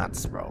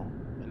ambiance, bro.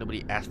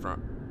 Nobody asked for.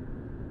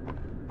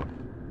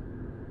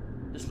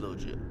 This little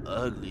shit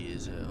ugly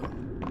as hell.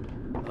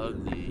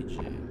 Ugly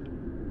shit.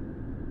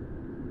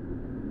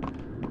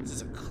 Is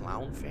this a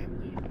clown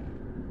family?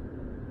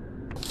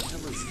 What the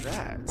hell is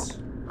that?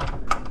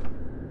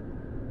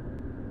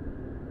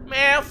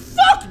 Man,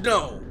 fuck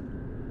no!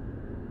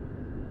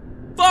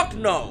 Fuck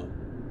no!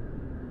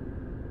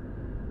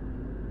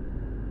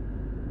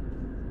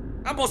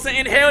 I'm supposed to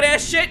inhale that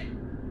shit?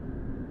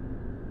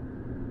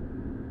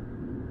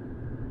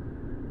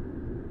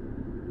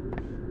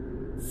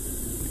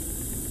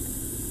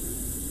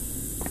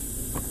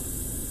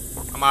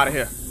 I'm out of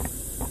here.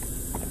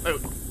 Wait,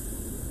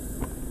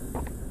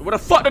 where the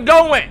fuck the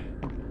door went?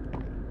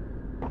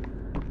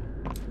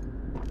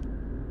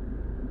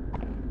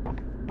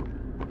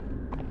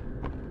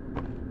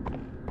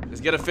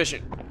 Let's get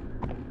efficient.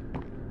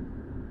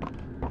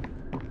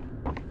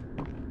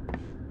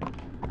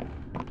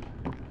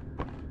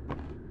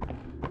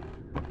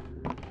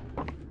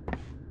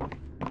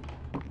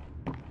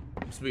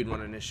 I'm speed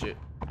running this shit.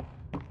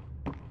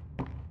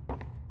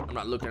 I'm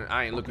not looking.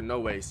 I ain't looking no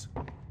ways.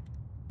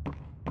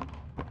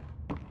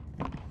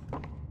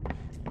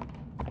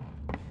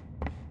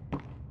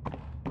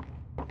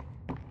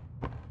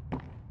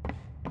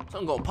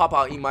 Something gonna pop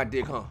out, eat my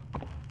dick, huh?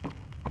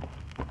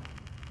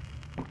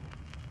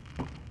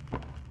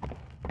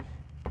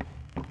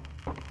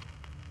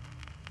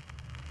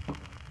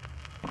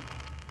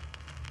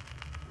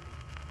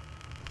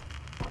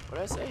 What'd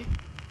I say?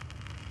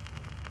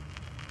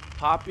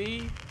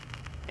 Poppy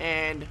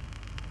and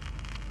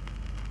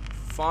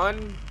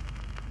fun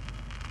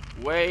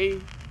way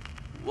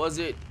was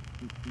it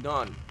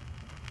done?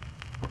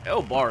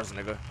 L bars,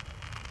 nigga.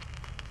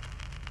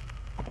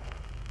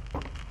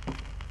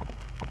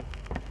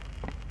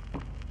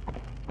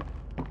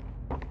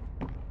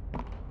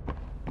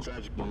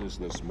 Tragic news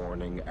this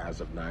morning. As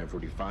of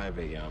 9:45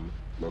 a.m.,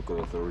 local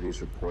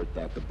authorities report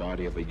that the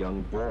body of a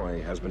young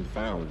boy has been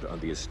found on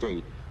the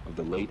estate of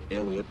the late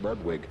Elliot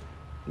Ludwig,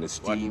 an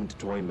esteemed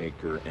toy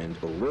maker and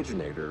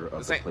originator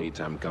of the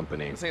Playtime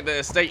company. This ain't the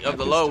estate of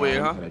the Ludwig,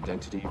 huh? An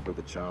identity for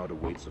the child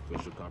awaits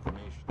official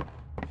confirmation.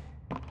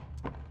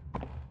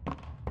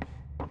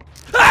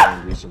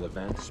 In recent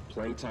events,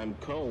 Playtime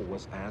Co.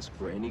 was asked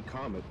for any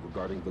comment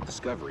regarding the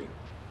discovery.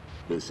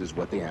 This is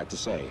what they had to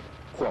say.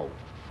 Quote,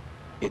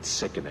 "It's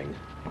sickening.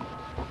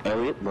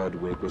 Elliot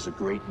Ludwig was a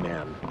great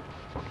man,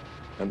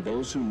 and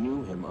those who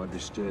knew him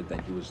understood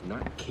that he was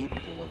not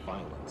capable of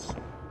violence.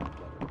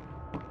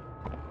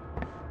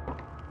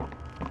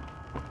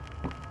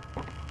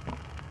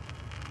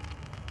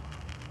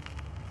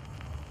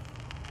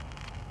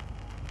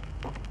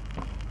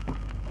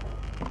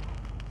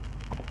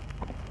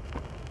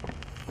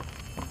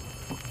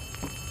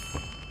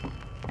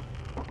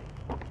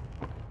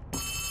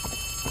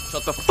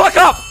 Shut the fuck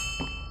up!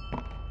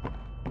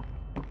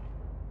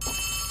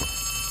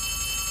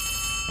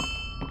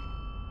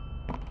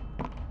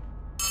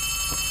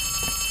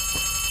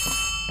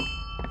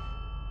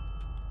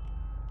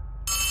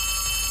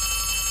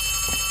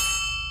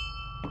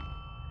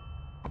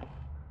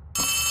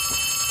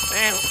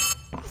 Man,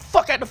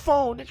 fuck at the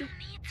phone, nigga. You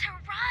need to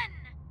run.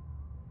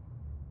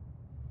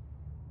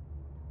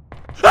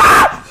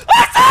 Ah!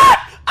 I saw it!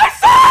 I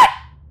saw it!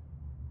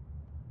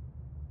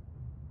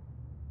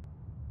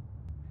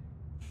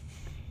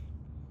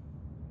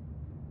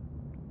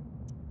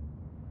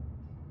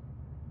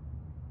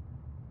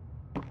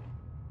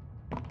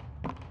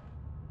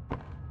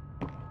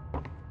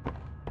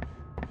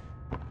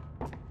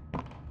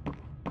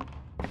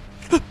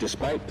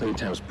 Despite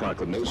Playtime's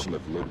proclamation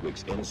of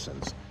Ludwig's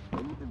innocence,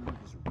 many believe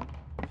his...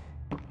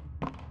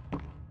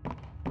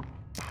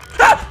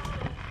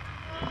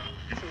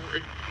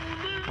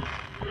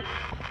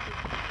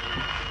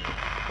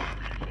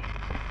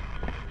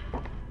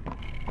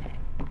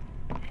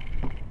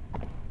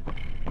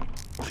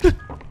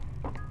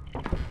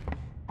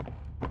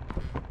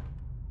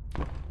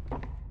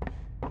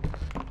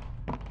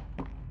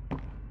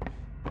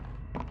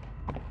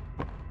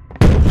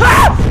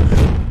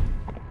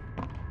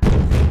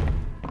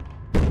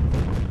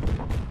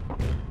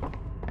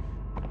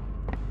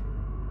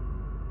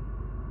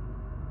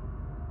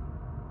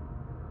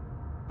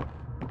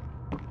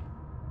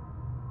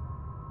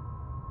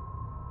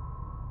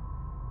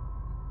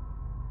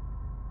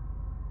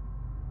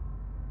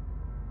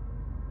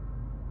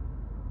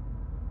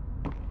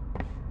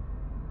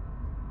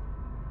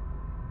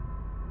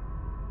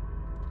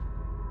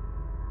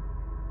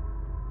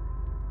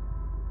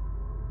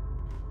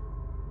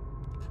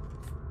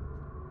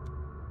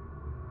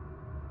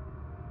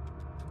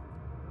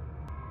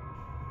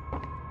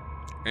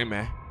 Hey,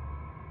 man.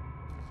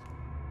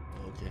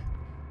 Okay.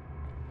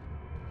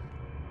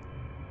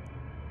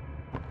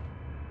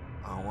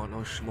 I don't want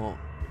no smoke.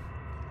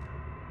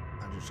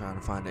 I'm just trying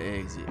to find the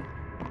exit.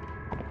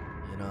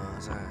 You know what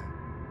I'm saying?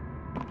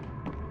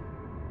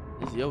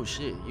 It's your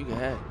shit. You can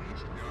have it.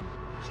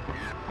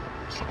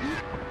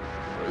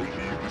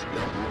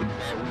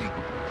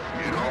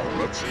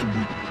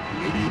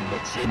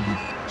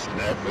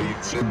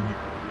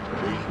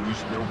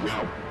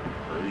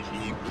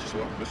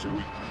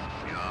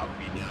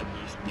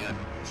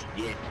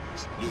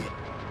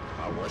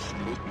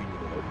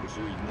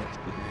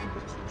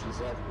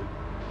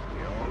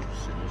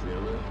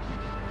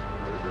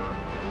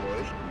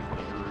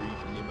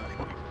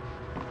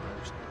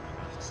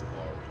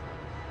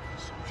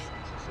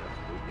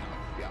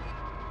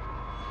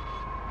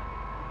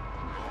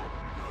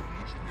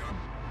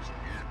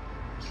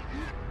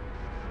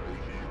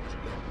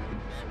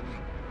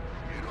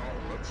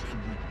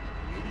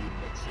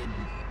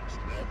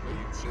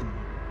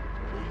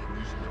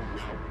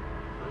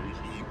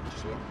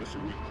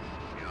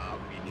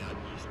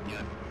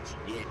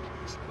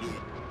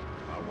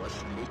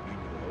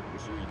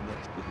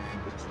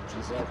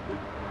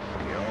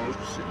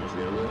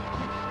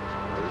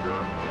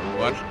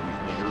 What?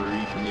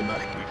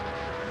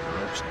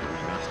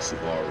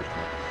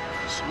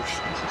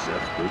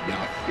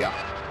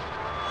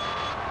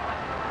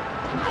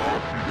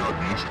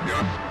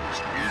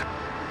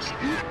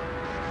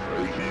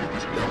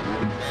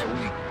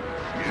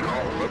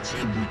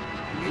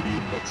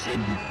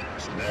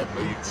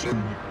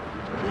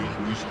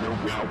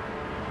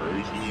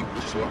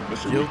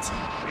 Guilty.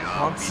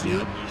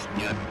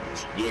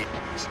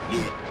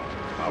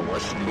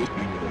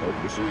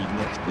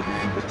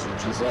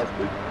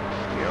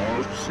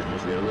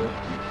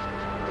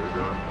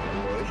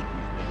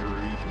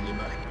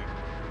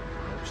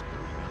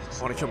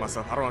 I want to kill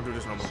myself. I don't want to do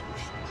this no more.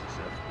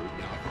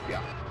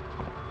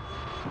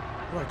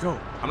 Where do I go?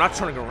 I'm not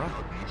turning around.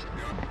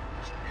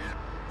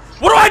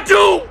 What do I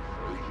do?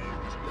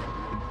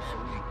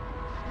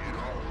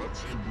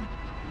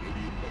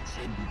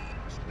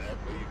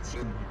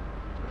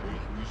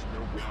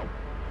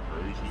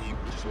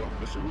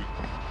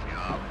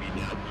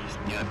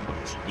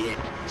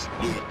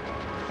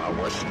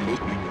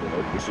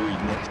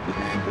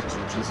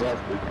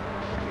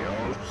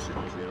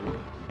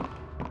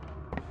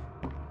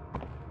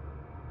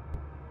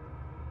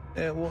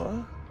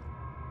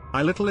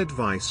 A little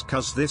advice,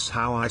 cause this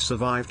how I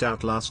survived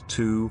Outlast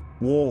 2,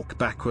 walk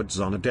backwards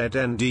on a dead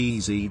end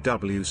easy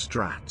W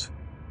strat.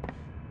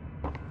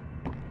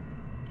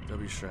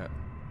 W strat.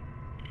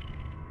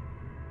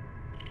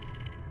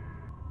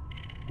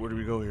 Where do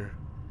we go here?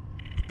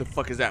 What the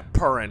fuck is that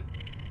purring?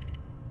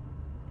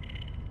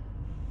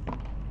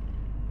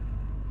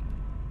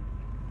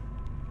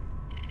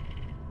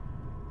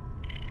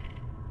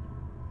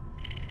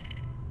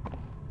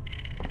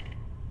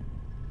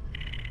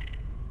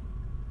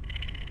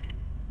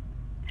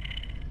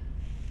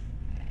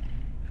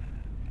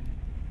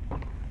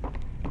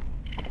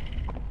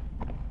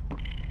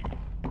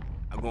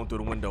 I'm going through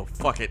the window.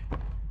 Fuck it. I'm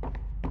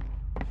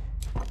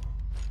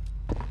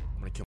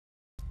gonna kill.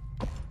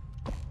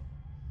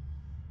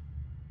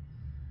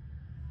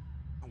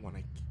 I wanna.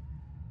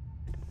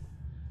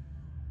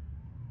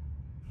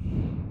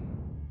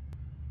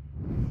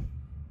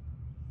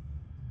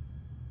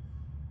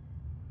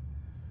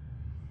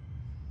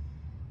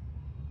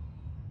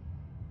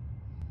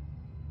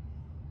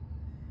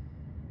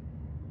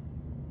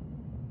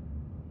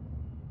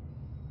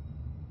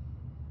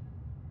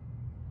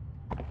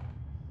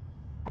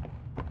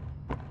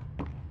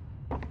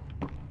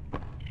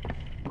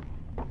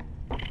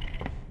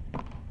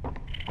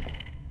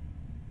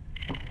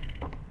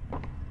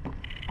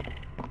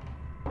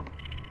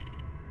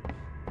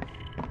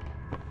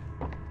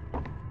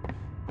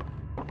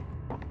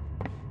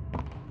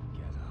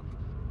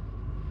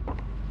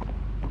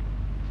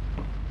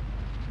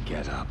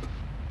 Get up.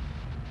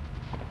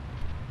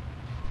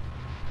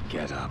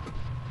 Get up.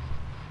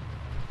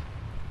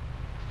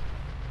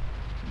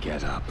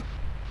 Get up.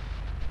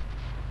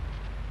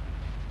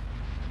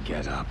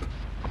 Get up.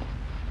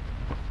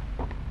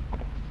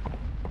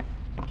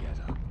 Get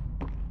up.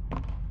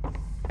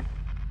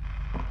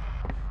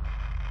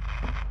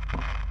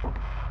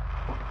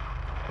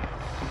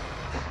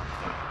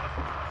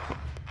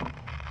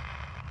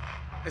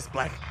 It's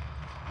black.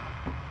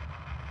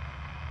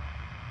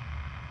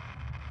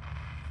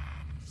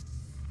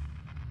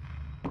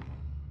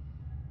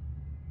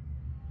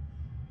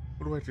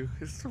 What do I do?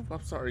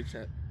 I'm sorry,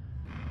 chat.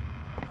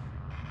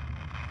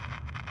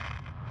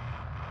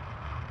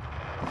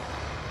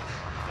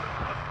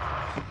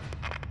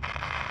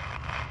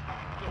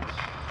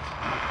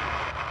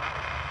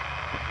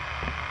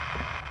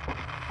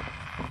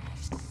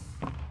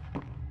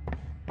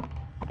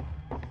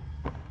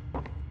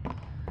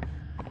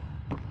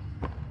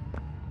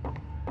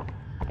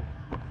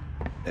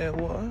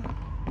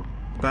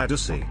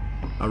 Badassy.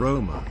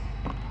 Aroma.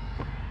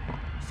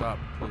 Stop,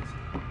 please.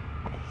 Oh,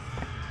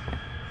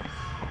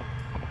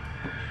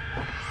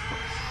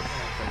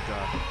 thank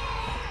God.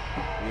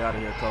 We out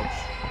of here, coach.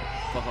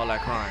 Fuck all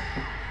that crying.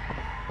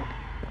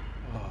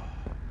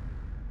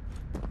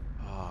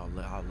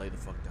 I'll lay the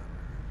fuck down.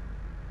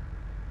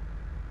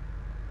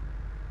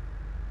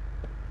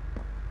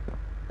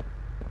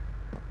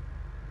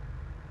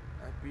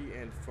 Happy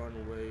and fun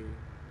way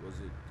was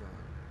it done?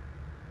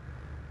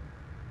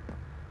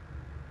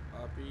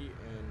 Happy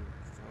and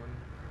fun?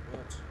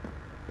 What?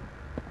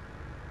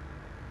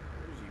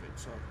 What is he even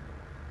talking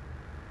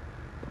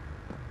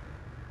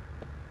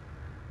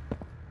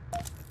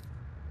about?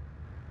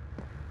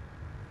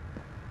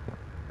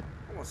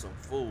 I want some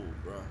food,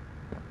 bruh.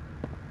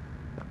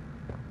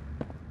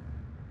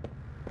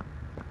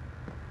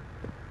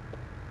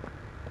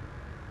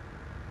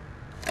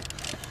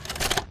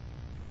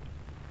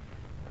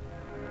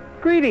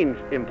 Greetings,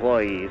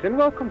 employees, and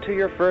welcome to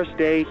your first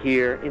day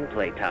here in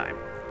Playtime.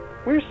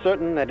 We're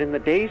certain that in the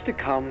days to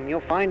come,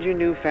 you'll find your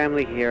new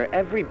family here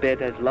every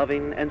bit as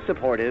loving and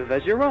supportive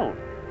as your own.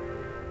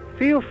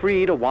 Feel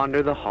free to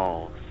wander the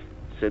halls,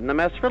 sit in the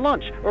mess for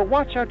lunch, or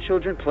watch our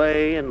children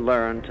play and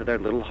learn to their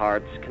little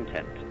hearts'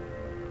 content.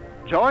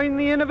 Join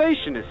the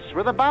innovationists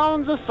where the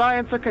bounds of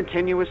science are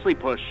continuously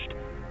pushed,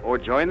 or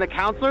join the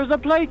counselors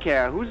of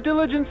Playcare whose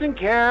diligence and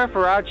care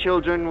for our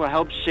children will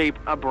help shape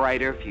a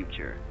brighter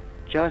future.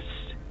 Just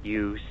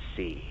you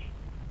see.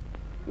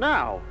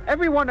 Now,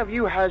 every one of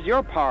you has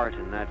your part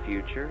in that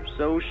future,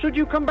 so should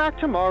you come back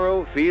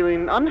tomorrow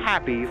feeling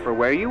unhappy for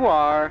where you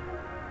are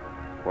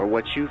or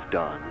what you've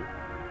done,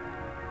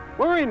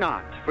 worry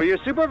not, for your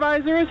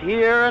supervisor is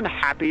here and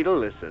happy to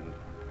listen.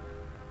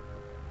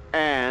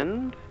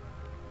 And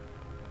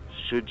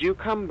should you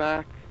come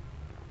back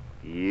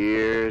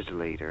years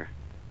later,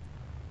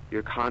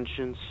 your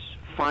conscience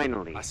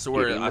finally, I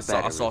swear, I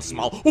saw a review.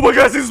 smile. Oh my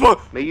God, I see a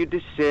smile! May you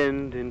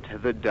descend into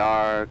the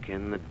dark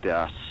and the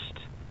dust,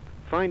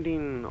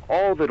 finding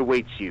all that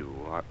awaits you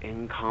are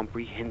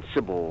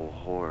incomprehensible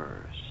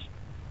horrors,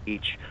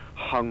 each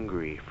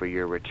hungry for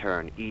your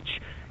return, each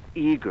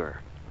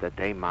eager that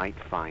they might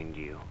find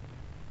you.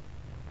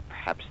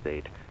 Perhaps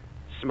they'd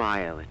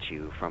smile at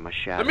you from a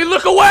shadow. Let me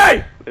look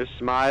away! Their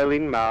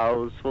smiling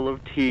mouths full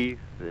of teeth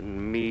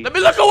and meat. Let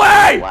me look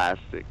away!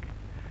 Plastic.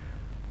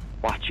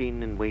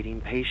 Watching and waiting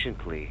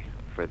patiently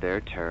for their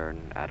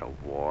turn at a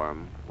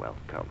warm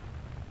welcome.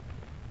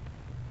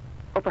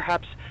 Or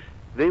perhaps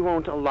they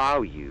won't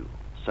allow you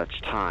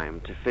such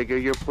time to figure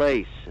your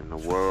place in the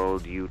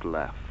world you'd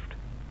left.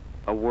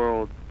 A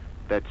world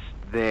that's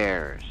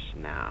theirs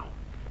now.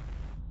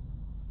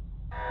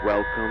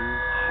 Welcome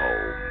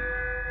home.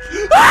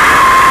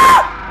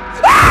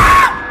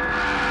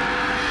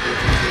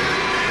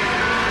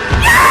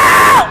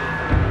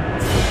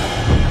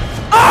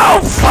 Oh,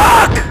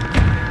 fuck!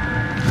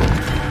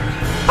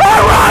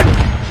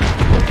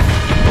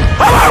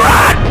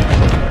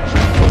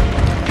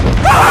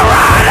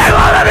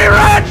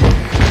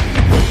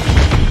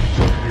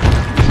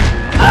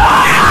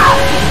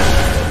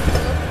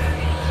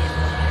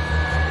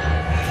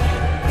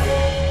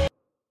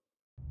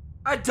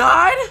 I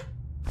died?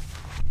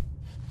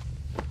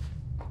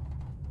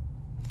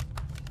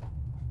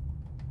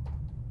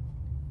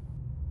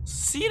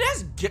 See,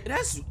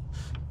 that's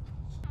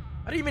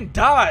I didn't even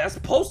die. That's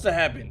supposed to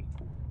happen.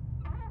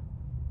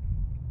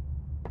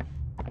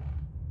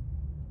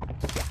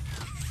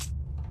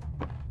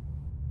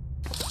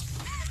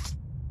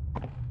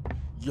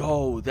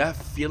 Yo, that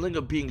feeling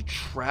of being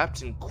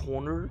trapped and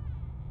cornered.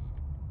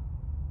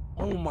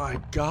 Oh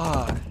my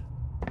God.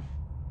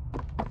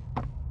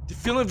 The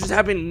feeling of just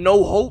having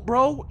no hope,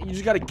 bro. You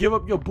just gotta give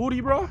up your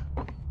booty, bro.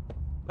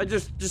 Like,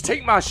 just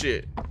take my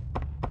shit.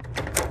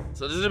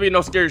 So there's gonna be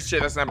no scary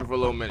shit that's happening for a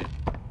little minute.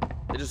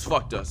 It just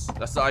fucked us.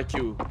 That's the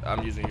IQ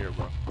I'm using here,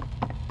 bro.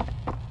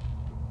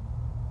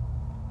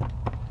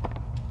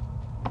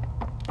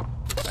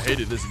 I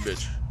hated this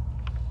bitch.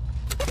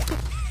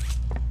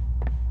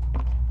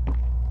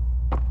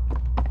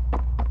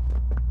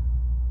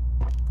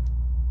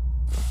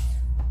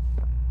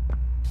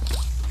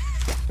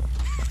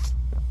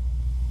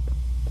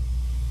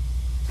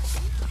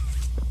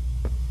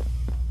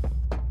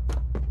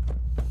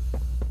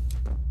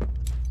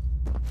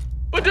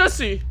 What does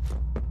he?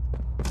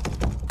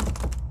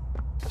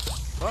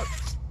 What?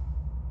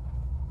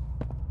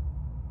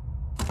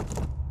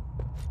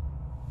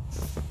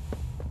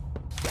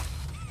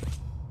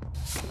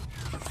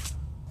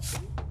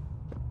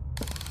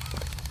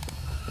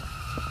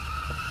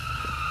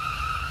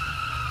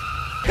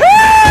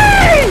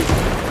 Hey!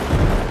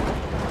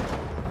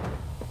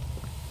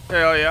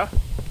 Hell yeah.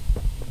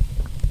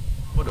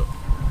 What up?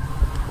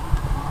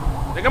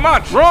 Nigga, am I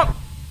drunk?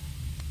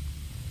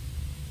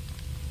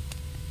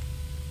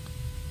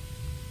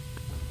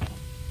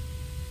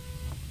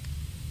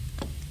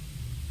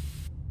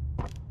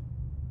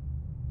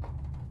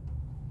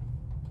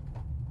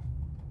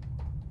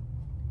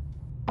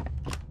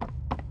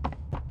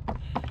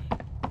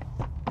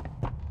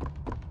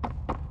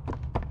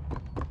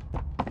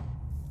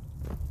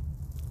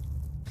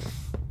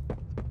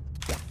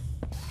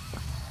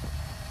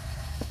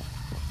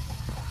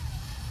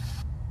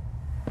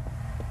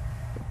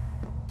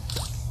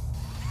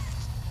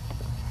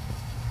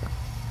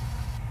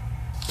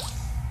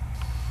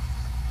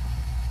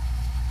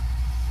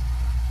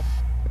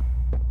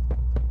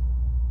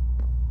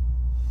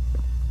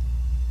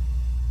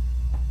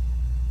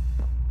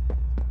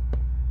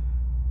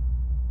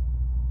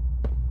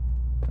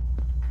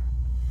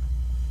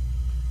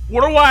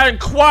 What do I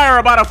inquire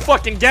about a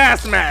fucking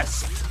gas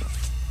mask?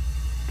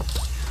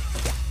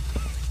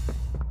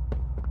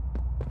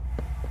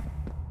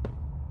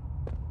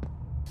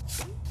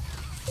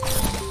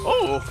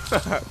 Oh.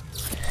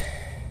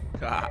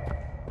 God.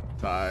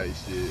 Tight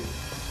shit.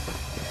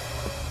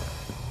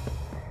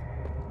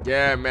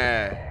 Yeah,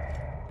 man.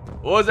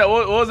 What was that?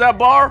 What was that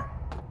bar?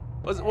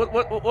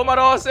 What my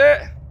dog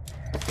said?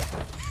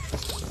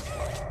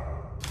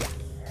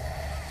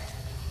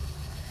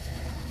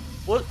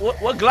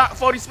 What Glock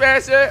 40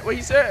 Spaz said? What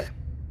he said?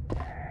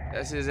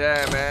 That's his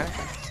ass, man.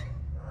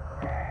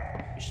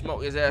 You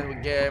smoke his ass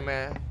with gas,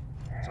 man.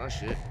 Some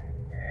shit.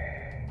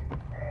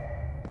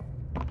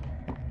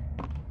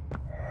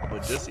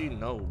 But just so you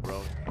know,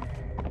 bro.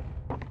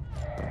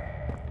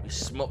 We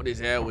smoked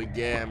his ass with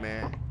gas,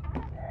 man.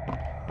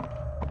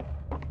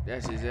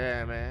 That's his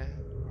ass, man.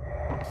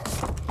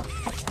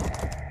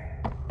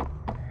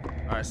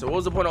 Alright, so what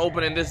was the point of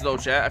opening this though,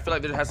 chat? I feel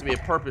like there has to be a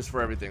purpose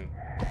for everything.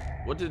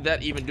 What did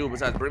that even do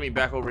besides bring me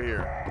back over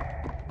here?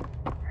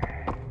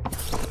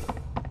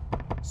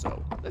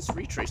 So, let's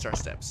retrace our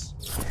steps.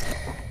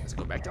 Let's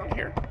go back down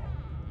here.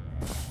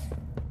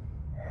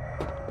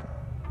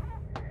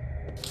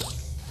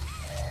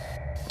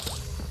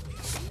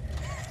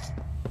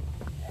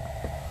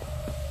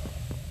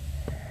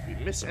 Did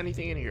we miss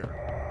anything in here?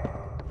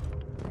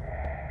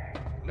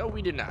 No,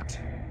 we did not.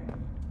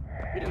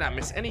 We did not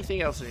miss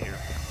anything else in here.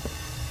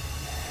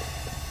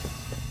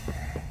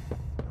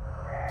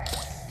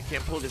 You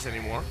can't pull this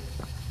anymore.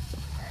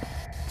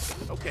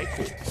 Okay,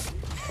 cool.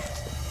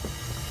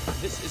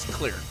 This is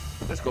clear.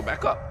 Let's go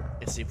back up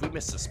and see if we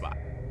missed a spot.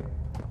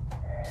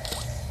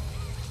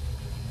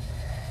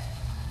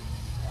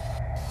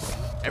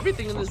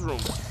 Everything in this room.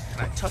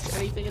 Can I touch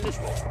anything in this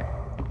room?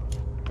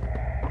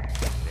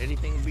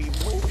 Anything be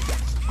moved?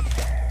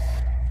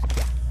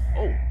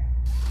 Oh.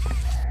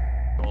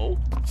 Oh.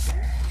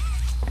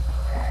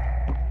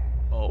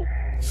 Oh.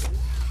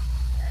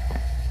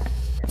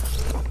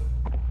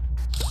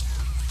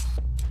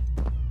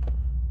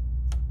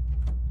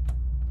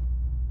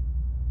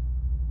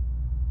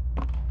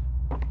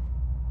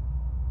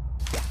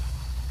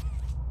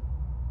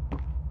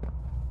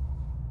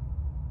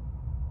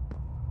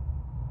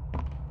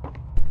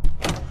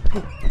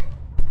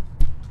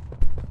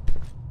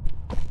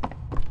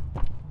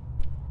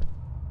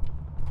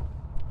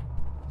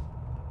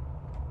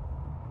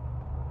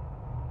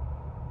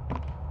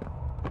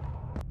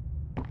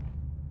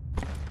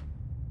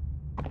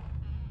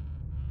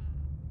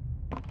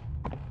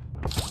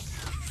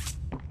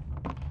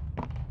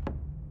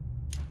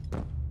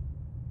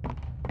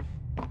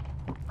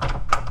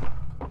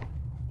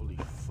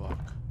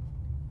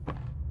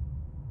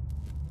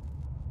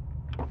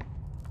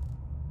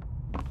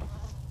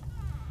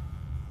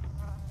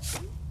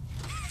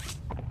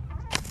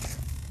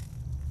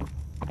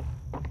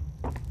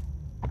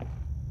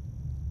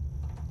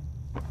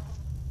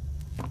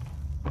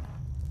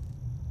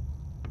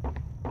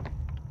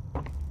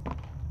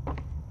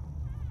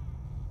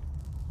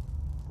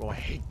 Bro, I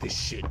hate this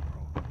shit, bro.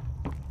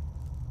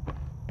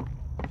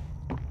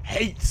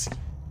 Hates.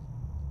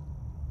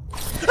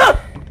 Ah!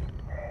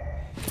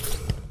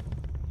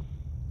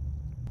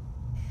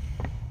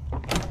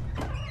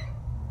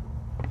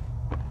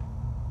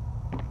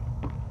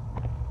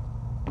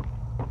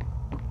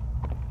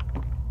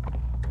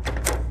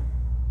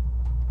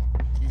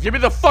 Give me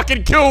the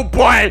fucking kill,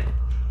 boy!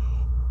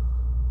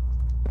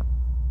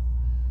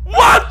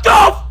 What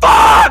the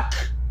fuck?!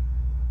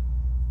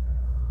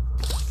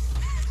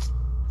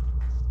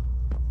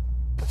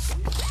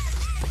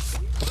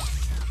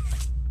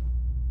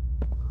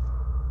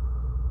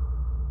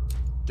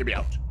 Get me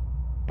out.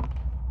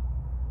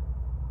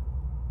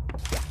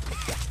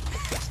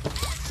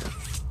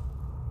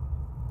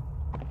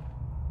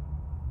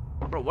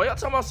 Bro, why y'all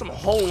talking about some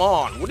hold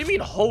on? What do you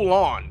mean hold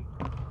on?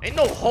 Ain't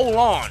no hold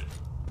on.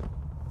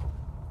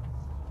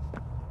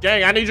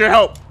 Gang, I need your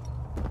help.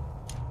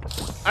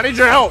 I need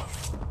your help.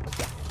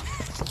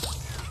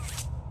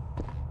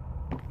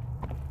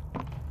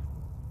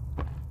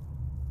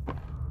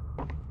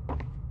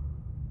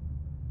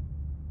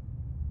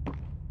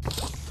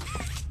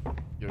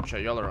 Yo,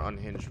 chat, y'all are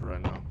unhinged right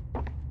now.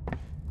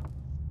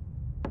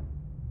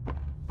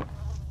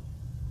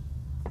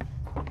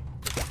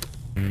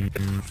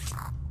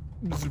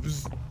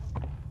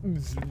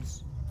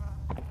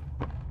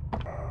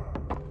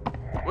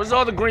 Where's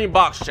all the green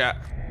box, chat?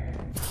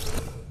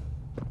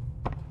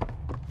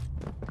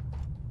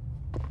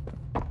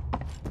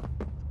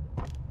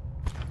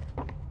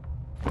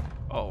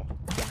 Oh.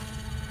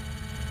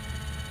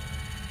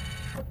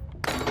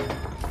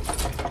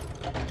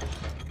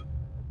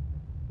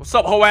 What's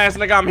up, hoe ass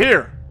nigga? I'm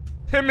here.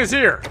 Him is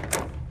here.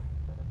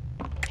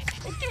 Hey,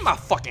 give me my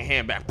fucking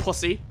hand back,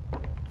 pussy.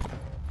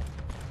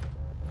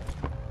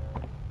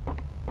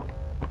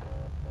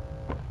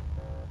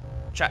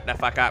 Shut the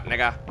fuck up,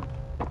 nigga.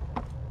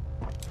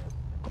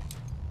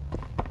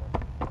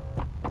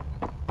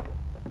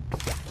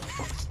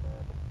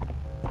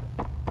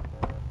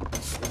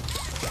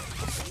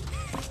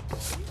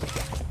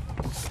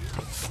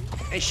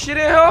 Ain't shit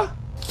in here?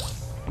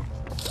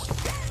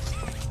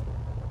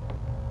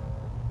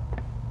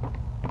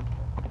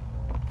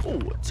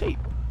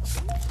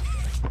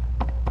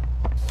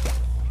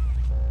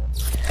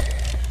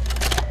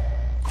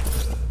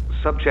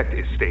 Subject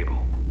is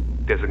stable.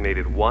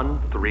 Designated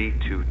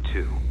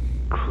 1322.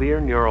 Clear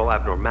neural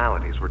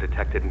abnormalities were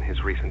detected in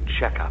his recent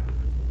checkup.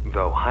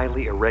 Though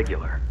highly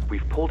irregular,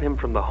 we've pulled him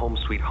from the home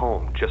sweet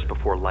home just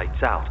before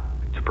lights out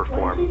to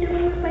perform... What is he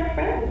doing with my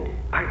friend?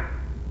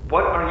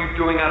 What are you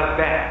doing out of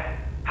bed?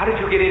 How did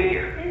you get in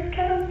here? Is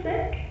Kevin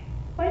sick?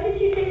 Why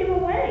did you take him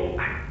away?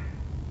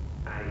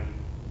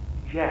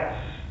 Yes.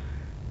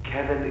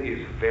 Kevin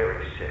is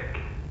very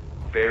sick.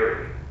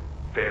 Very,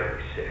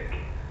 very sick.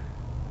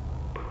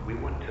 But we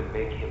want to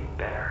make him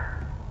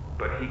better.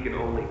 But he can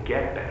only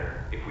get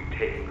better if we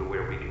take him to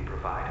where we can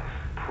provide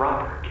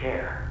proper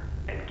care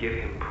and give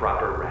him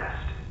proper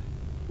rest.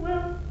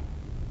 Well,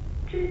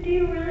 do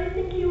you really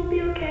think he will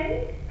be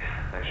okay?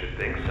 I should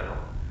think so.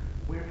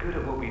 We're good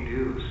at what we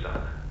do,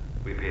 son.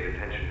 We paid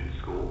attention in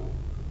school,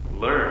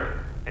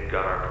 learned, and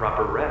got our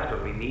proper rest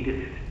when we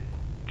needed it.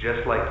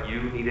 Just like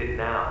you need it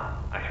now,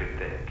 I should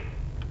think.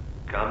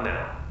 Come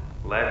now,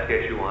 let's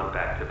get you on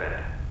back to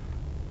bed.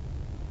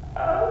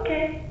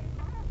 Okay.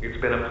 It's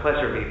been a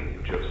pleasure meeting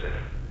you, Joseph.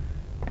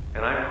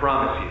 And I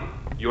promise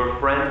you, your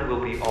friend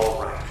will be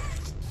all right.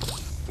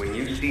 When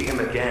you see him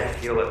again,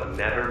 he'll have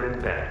never been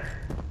better.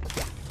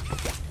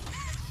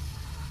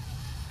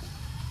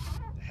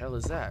 The hell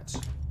is that?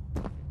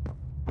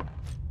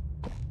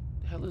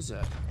 The hell is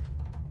that?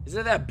 Is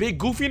that big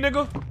goofy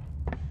nigga?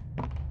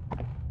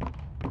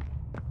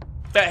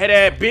 Fat head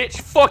ass bitch,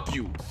 fuck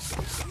you.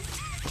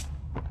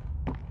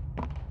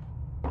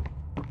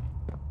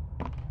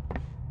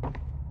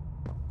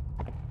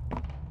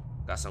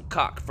 Got some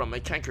cock from a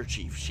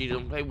handkerchief. She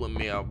don't play with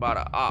me about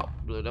a op.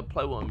 Don't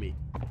play with me.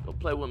 Don't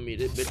play with me.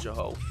 This bitch a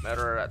hoe. Met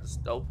her at the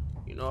stove.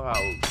 You know how.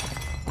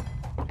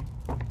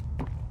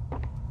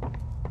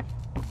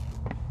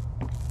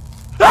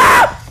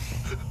 Ah!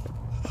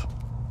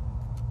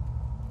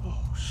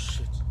 Oh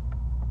shit.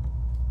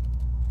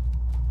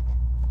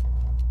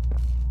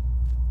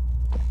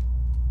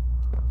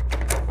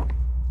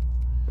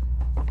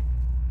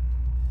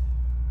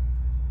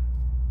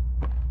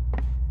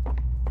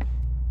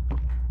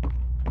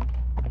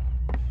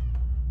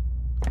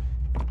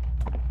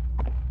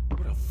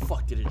 Where the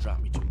fuck did it drop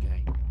me to,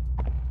 gang?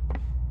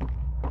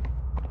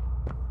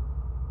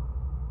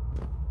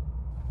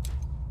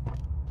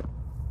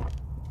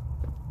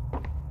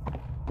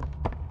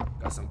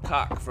 Got some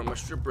cock from a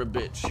stripper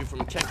bitch. She from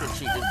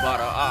Kentucky just bought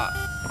her op.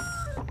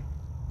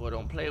 Boy,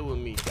 don't play with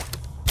me.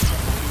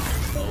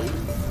 Oh,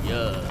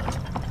 yeah.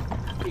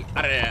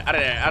 Out of there, out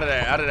of there, out of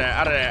there, out of there,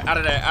 out of there, out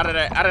of there, out of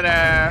there, out of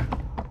there.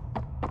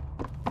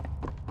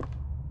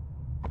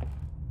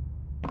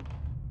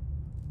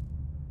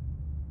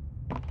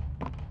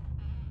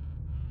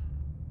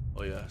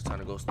 Oh yeah, it's time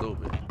to go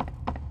stupid.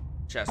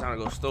 Chat, it's time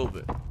to go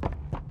stupid.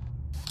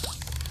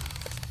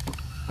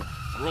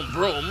 Vroom,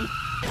 vroom.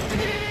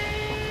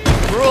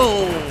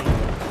 Vroom.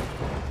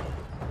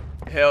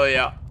 Hell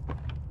yeah.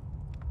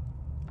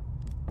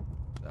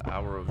 The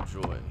hour of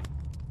joy.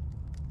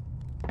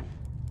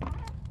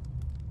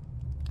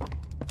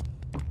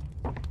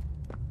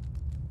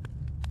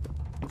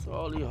 What's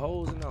all these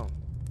holes in them?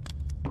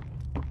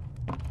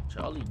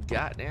 All these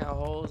goddamn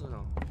holes in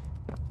them.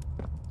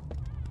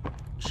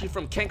 Is she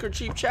from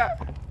Kenkerchief, chat?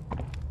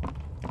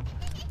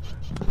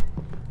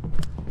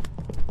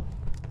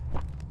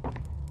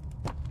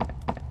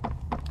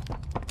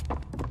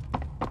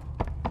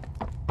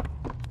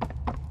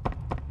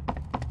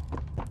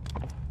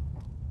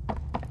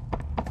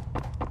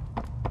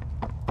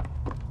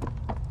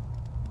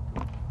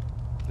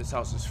 This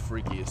house is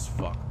freaky as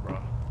fuck, bro.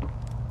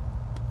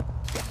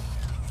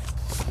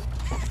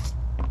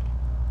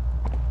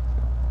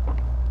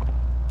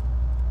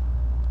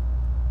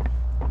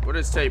 Where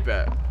is tape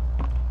at?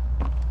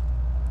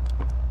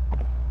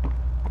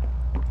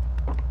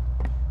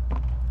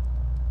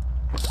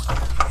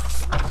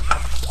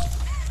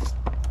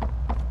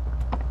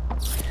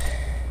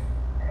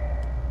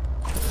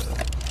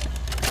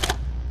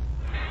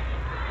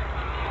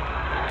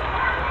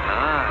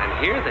 And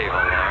here they all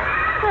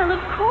are. Well,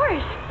 of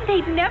course.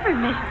 They'd never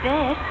miss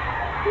this.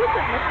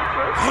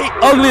 I hate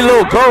ugly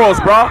little girls,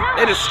 bro.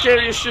 They're the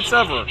scariest shits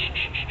ever.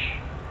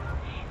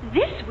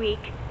 This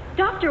week,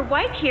 Dr.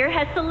 White here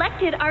has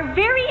selected our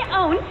very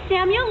own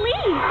Samuel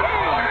Lee.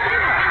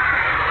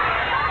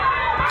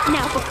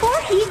 Now,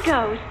 before he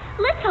goes,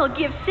 let's all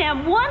give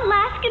Sam one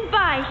last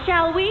goodbye,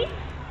 shall we?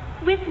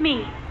 With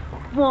me.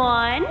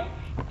 1,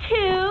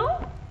 2,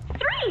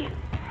 3.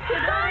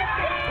 Goodbye,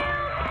 Sam!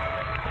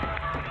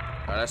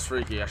 Oh, that's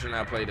freaky. I should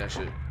not play that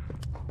shit.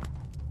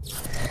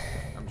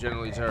 I'm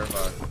genuinely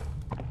terrified.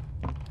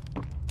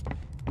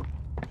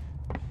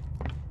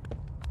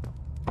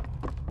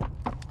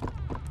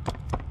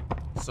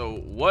 So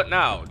what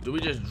now? Do we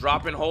just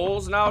drop in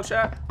holes now,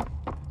 chat?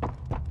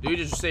 Do we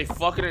just say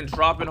fuck it and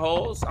drop in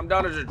holes? I'm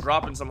down to just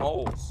drop in some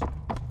holes. Hold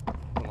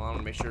on, I want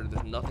to make sure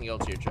there's nothing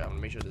else here, chat. I want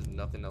to make sure there's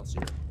nothing else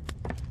here.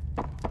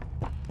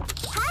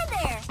 Hi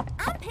there,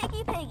 I'm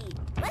Piggy Piggy.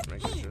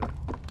 Let's eat. Sure.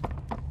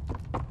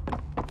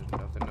 There's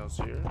nothing else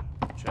here.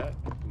 Chat,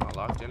 am I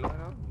locked in right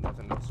now?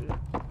 Nothing else here.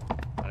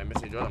 I didn't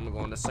miss any. I'm gonna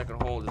go in the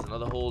second hole. There's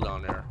another hole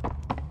down there.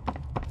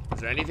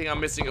 there anything I'm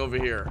missing over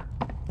here?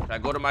 Can I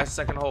go to my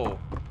second hole?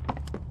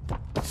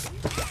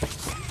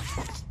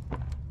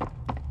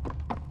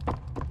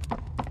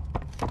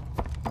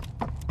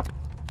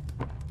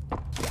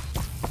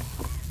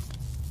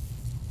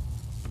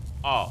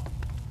 Oh.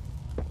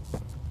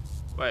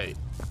 Wait.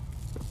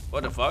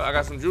 What the fuck? I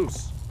got some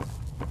juice.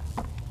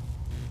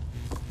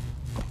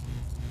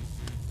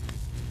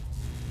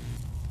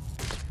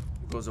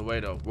 It goes away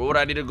though. Where would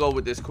I need to go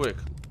with this quick?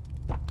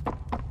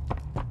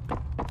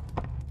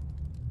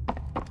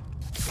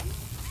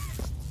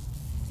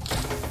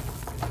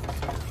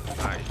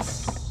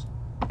 Nice.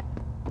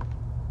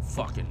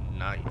 Fucking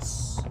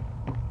nice.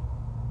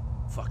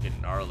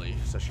 Fucking gnarly.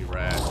 Such a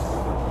rad.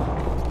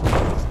 What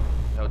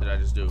the hell did I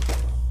just do?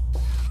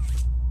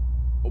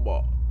 Oh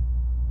boy.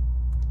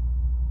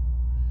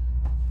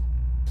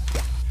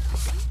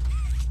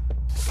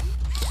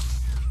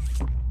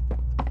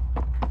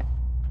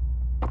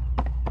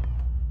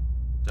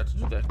 Do I have to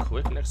do that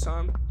quick next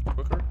time?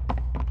 Quicker?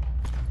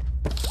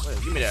 Wait,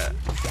 give me that.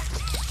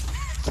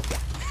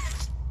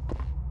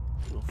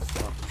 Oh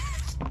fuck.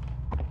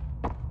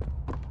 I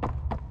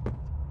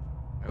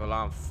ain't gonna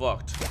lie, I'm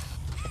fucked.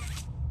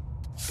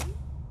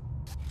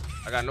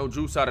 I got no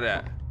juice out of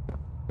that.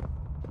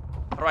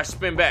 How do I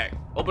spin back?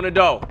 Open the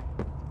door.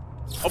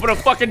 Open the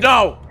fucking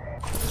door.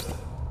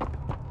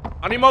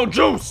 I need more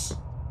juice.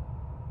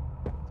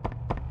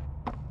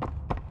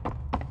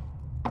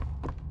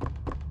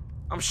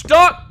 I'm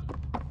stuck.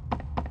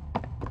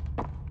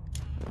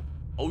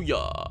 Oh yeah.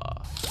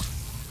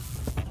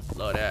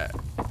 Love that.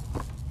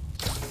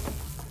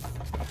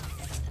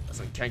 That's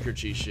some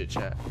handkerchief shit,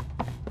 chat.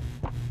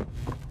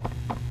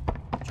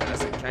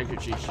 That's some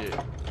handkerchief shit.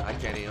 I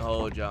can't even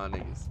hold y'all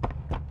niggas.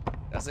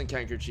 That's some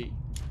handkerchief.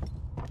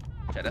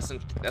 Chat, that's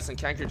some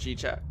handkerchief,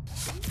 chat.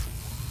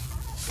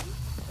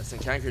 That's some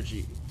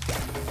handkerchief.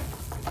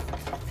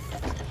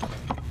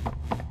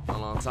 A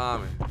long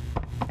time.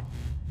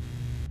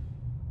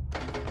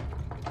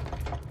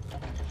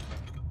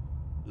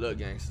 Look,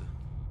 gangster.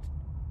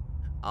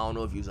 I don't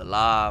know if you's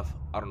alive.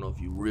 I don't know if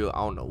you real. I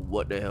don't know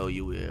what the hell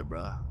you is,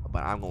 bruh.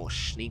 But I'm gonna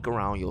sneak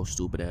around your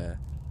stupid ass.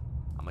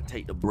 I'm gonna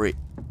take the brick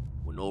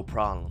with no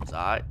problems,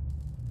 alright?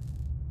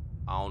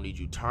 I don't need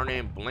you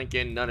turning,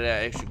 blinking, none of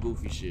that extra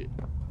goofy shit.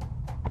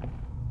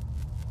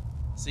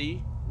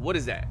 See? What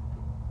is that?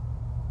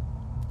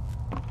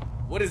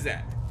 What is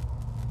that?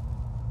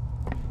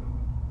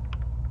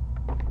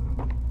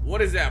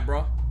 What is that,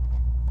 bro?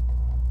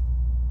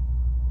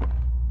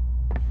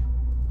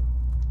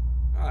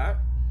 Alright.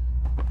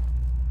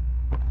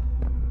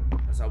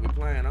 That's how we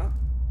playing, huh?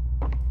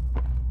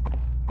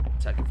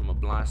 Attacking from a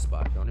blind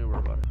spot. Don't even worry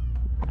about it.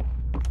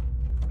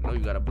 I know you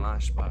got a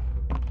blind spot.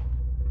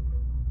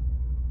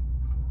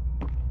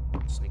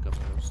 Sneak up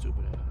on those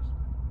stupid ass.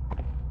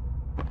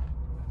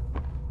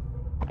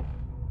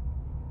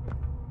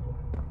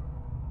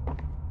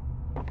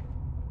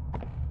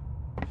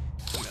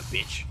 Come here,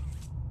 bitch.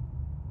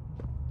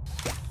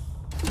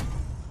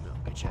 No,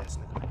 bitch ass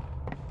nigga.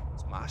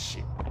 It's my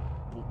shit.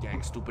 Boot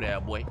gang, stupid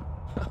ass boy.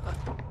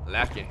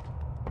 Lacking,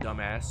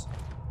 dumbass.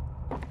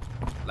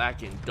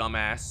 Lacking,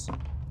 dumbass.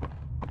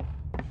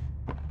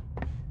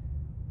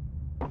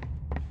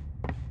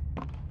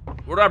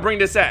 Where do I bring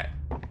this at?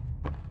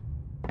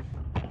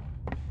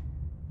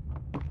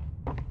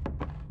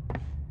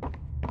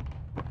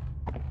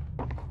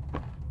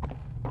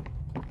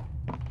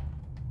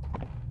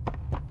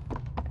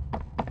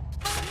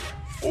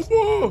 Oh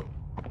boy!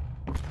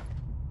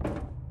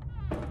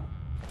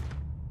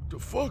 The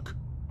fuck?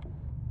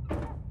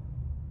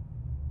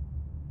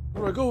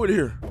 Where do I go with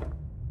here?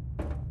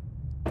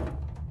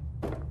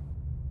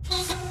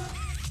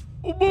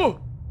 Oh boy!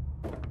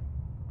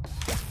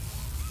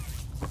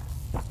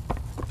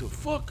 The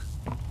fuck?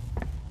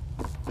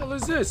 The hell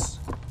is this?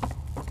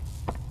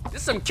 This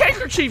is some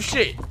handkerchief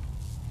shit!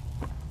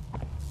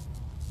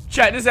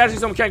 Chat, this is actually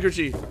some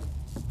handkerchief.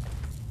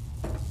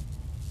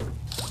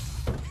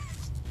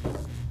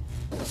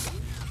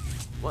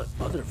 What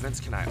other vents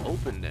can I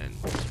open then?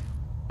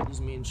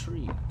 Leaves me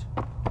intrigued.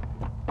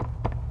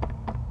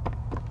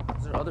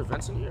 Is there other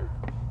vents in here?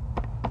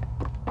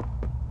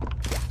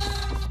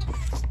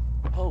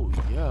 Oh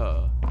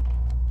yeah.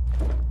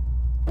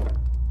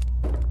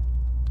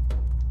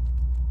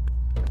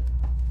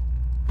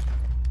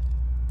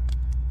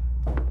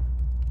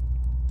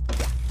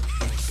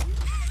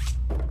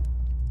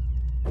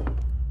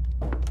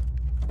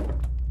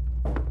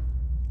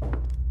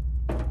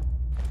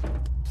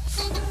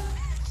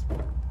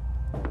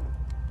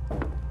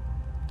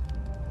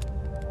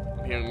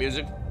 Hearing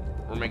music,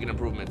 we're making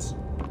improvements.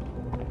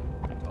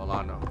 That's all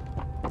I know.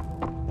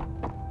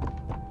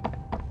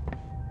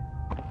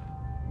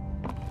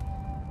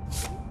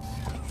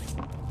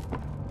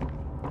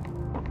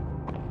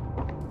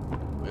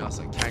 We on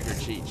some canker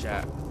cheat,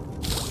 chat.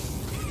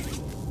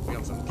 We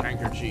on some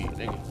canker cheat,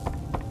 nigga.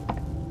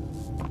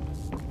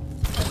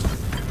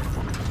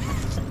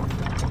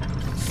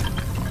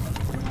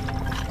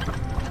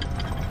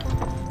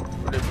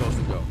 Where they supposed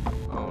to go?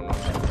 I don't know.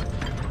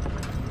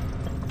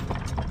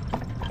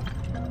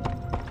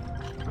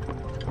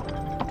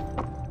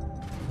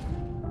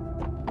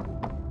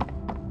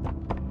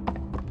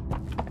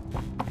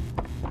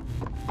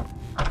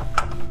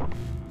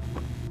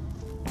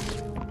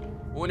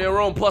 in the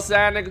room, pussy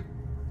ass nigga.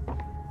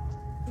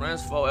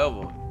 Friends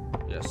forever.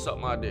 Yeah, suck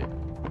my dick.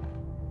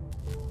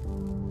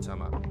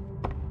 Time out.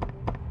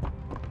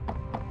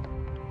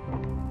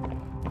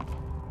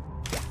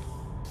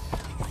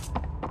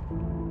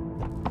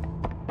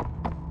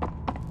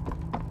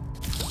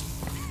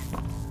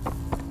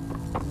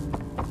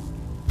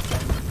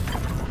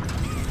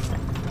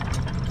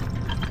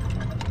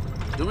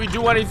 Do we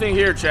do anything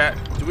here, chat?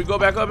 Do we go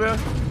back up here?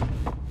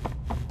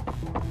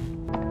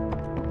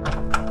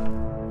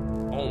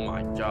 Oh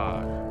my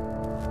god.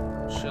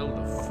 Chill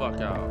the fuck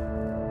out.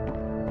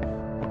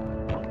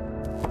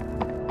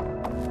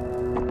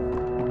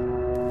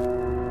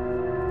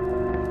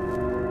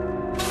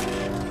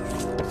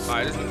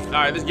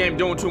 Alright, this game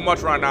doing too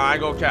much right now. I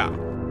ain't gonna cap.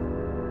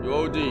 You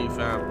OD,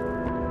 fam.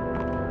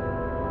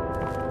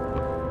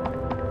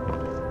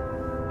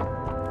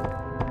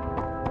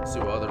 Let's see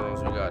what other rooms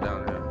we got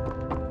down there.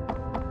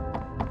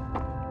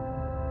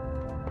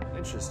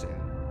 Interesting.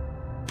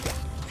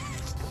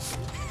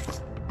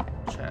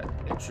 Chat,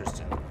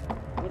 interesting.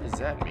 What does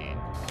that mean?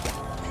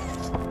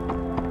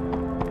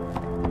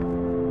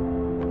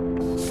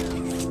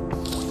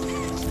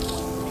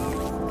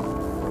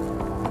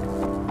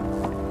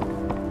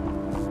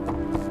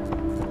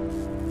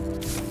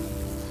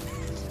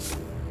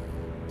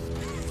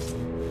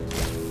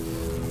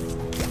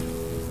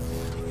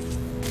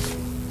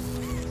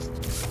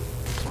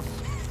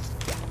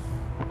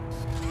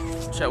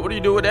 Chat, what do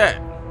you do with that?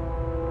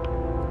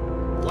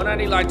 When I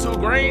need like 2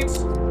 greens?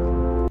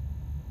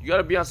 You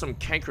gotta be on some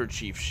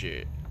handkerchief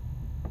shit.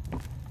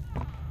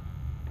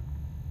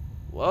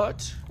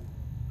 What?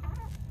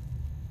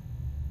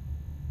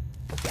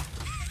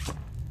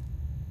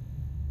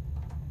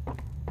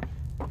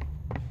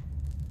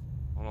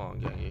 Hold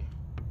on, gangy.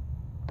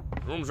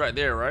 Room's right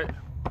there, right?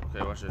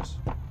 Okay, watch this.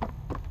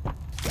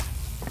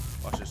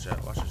 Watch this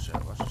chat, watch this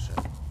chat, watch this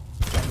chat.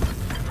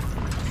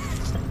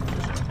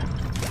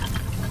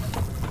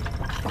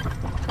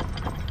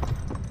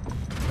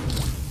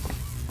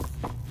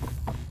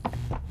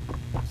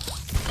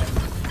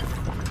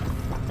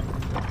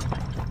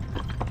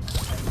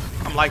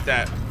 I'm like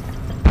that.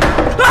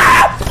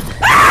 Ah!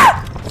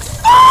 Ah!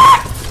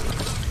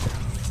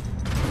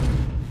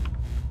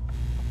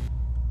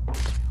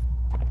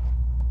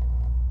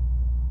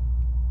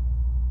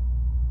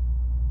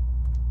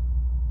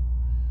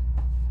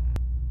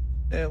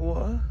 Fuck!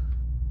 What?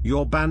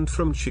 You're banned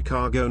from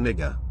Chicago,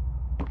 nigga.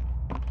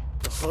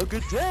 A hug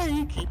a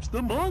day keeps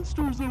the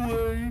monsters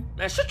away.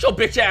 Man, shut your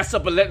bitch ass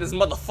up and let this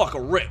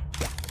motherfucker rip.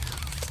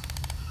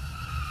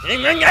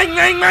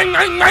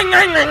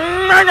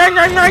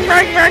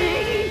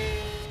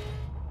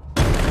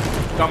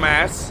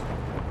 Dumbass.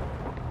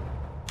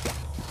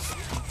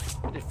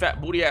 Get the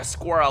fat booty ass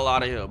squirrel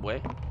out of here,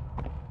 boy.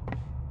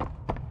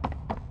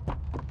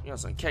 You on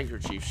some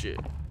handkerchief shit.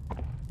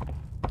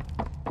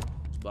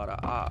 It's about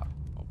a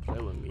don't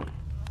play with me.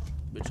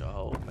 Bitch a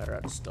hoe. Matter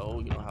at the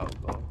stove, you know how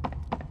it go.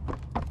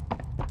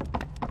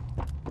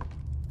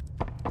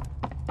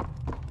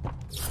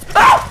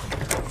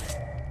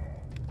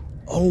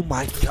 Oh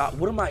my god,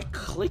 what am I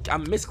clicking?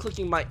 I'm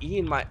misclicking my E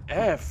and my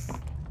F.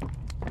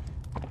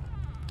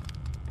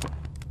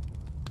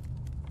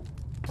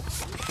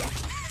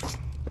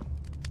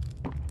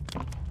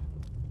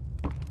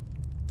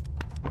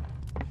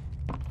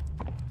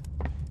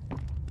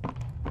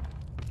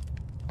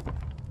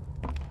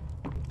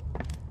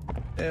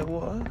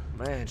 What?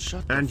 Man,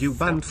 shut the And you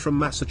fuck. banned from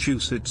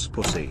Massachusetts,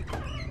 pussy.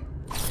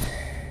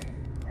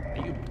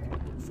 You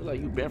feel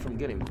like you banned from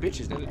getting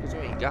bitches, nigga, because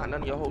you ain't got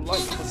none your whole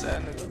life. What's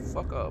that, nigga?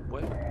 Fuck up,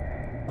 boy.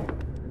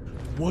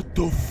 What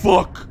the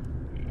fuck?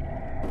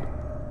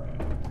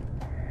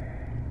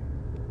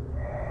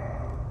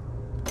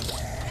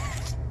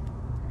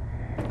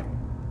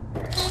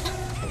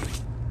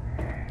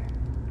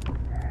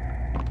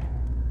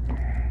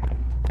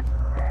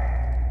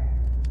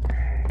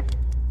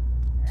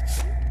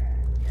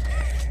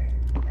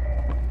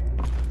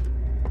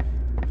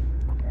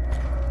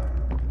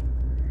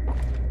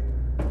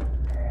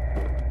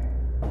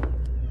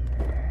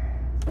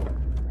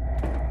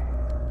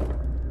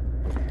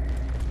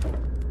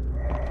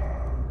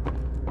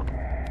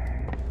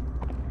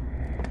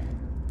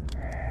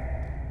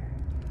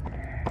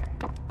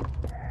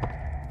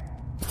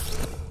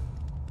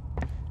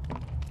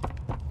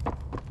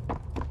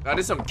 Now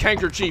this some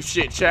handkerchief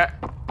shit, chat.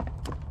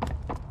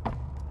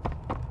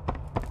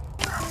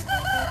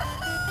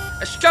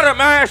 Shut up,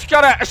 man.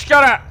 Shut up.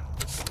 Shut up.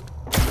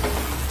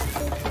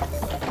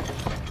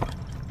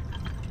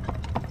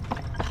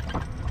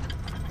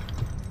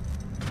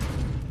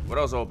 What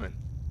else opened?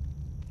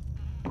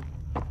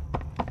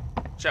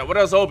 Chat, what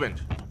else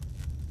opened?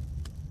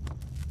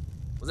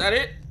 Was that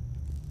it?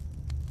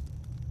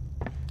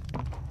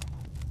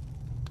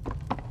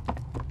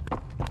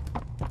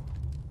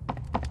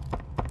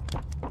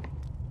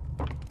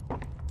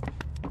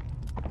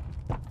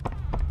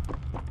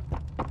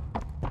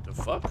 The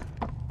fuck?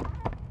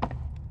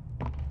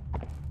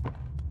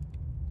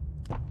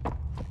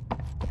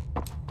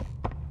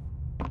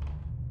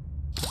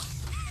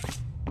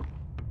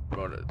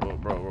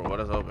 Bro, what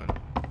is open?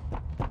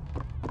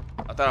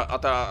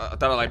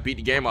 thought I like beat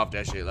the game off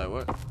that shit. Like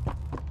what?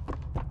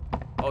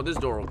 Oh, this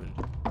door opened.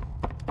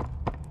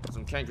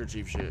 Some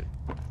handkerchief shit.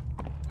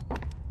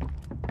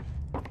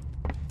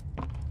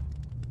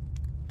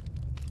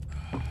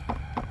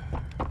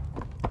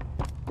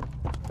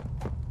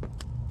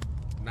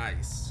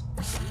 Nice.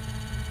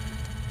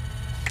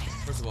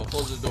 First of all,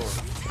 close the door.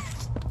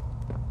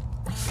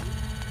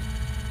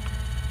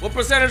 What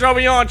percentage are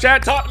we on,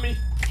 chat? Talk to me.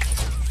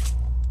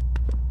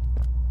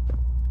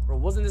 Bro,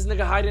 wasn't this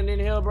nigga hiding in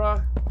here,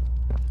 bro?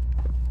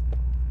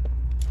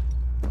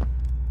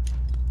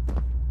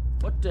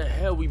 What the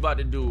hell we about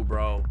to do,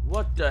 bro?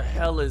 What the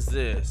hell is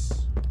this?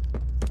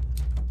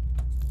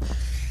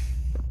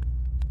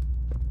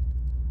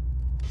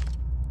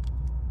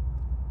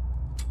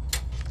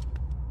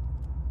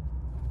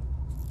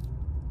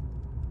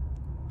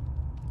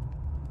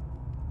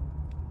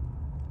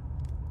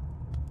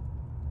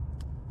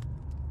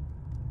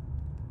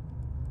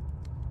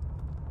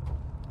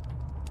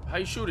 How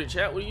you shoot it,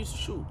 chat? What do you used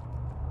to shoot?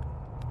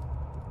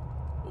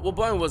 What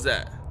button was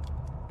that?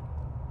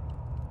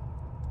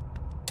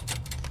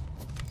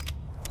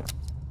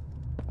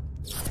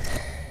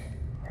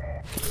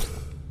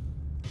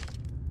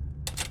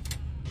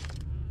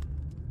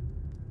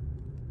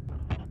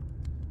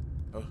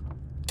 Oh,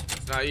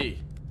 it's not E.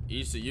 E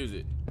used to use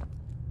it.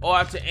 Oh, I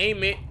have to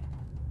aim it,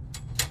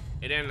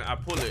 and then I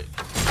pull it.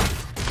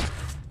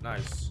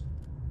 Nice.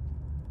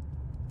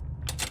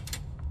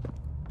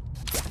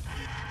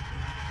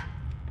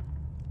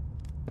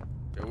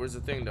 Where's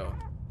the thing though?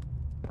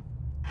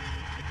 I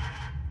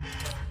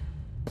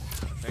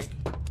think.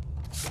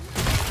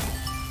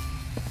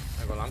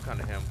 Well, I'm kind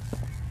of him.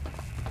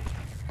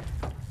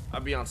 I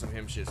be on some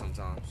him shit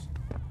sometimes.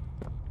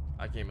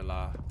 I can't even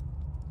lie.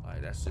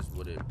 Like that's just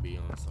what it be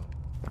on. So.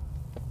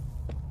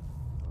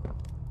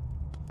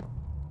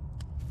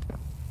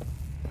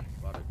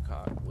 About a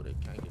cock with a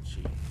can't get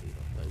cheap. You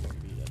don't play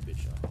with me, that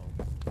bitch a hoe.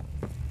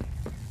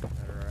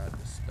 Met her at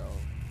the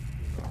stove.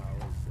 You know how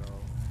it go.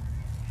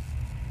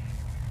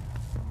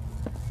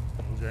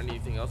 Is there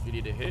anything else we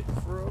need to hit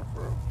for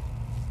real?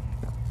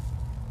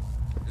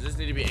 Does this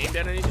need to be aimed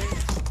at anything?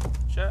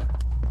 Chat?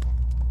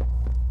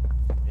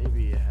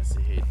 Maybe it has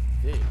to hit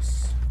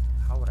this.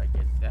 How would I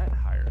get that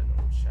higher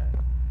though, chat?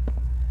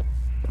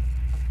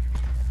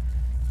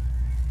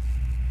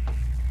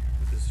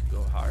 Would this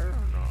go higher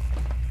or no?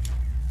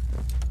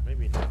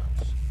 Maybe not.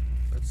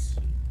 Let's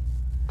see.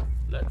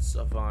 Let's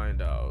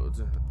find out.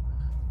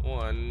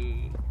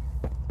 1,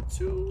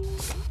 2,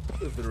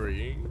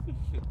 3.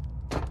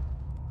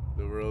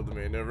 The world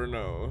may never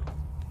know.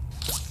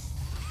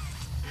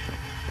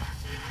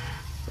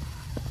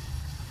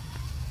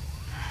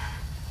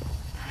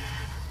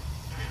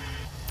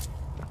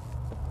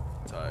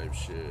 Type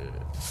shit.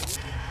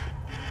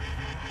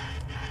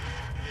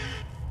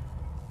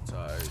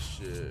 Type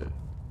shit.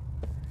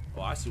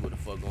 Oh, I see what the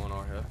fuck going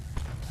on here.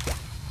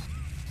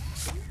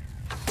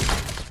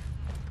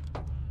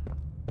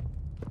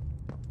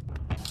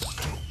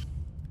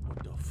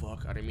 What the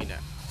fuck? I didn't mean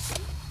that.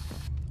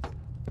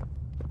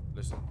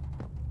 Listen.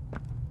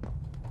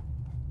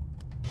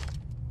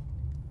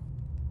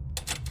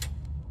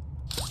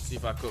 See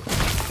if I cook.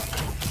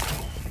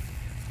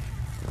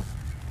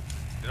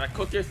 Did I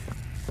cook it?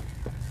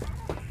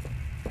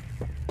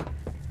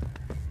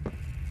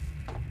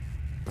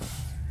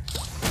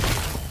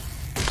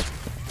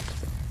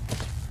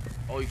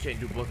 Oh, you can't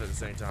do both at the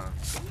same time.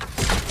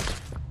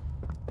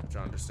 I'm trying to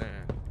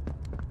understand.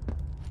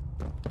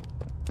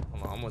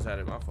 Hold on, I almost had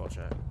it. My fault,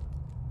 chat.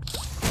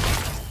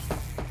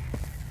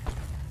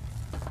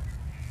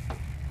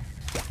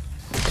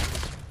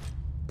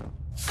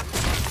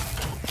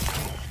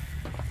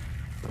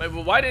 Wait,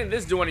 but why didn't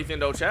this do anything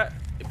though, chat?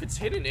 If it's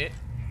hitting it,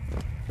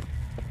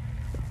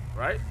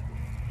 right?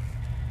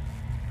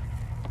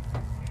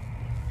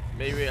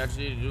 Maybe I just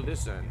need to do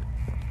this then.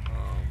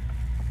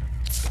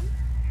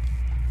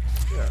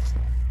 Yeah.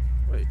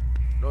 Wait.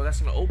 No,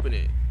 that's gonna open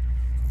it.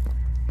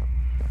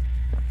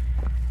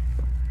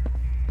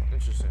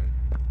 Interesting.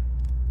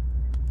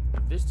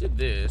 If this did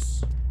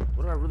this,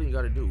 what do I really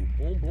gotta do?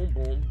 Boom, boom,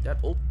 boom. That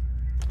open.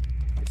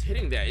 It's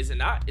hitting that. Is it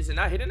not? Is it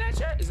not hitting that,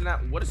 chat? Is it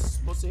not what it's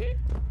supposed to hit?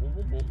 Boom,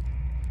 boom, boom.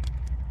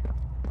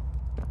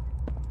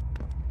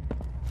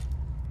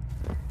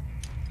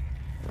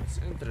 It's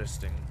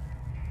interesting.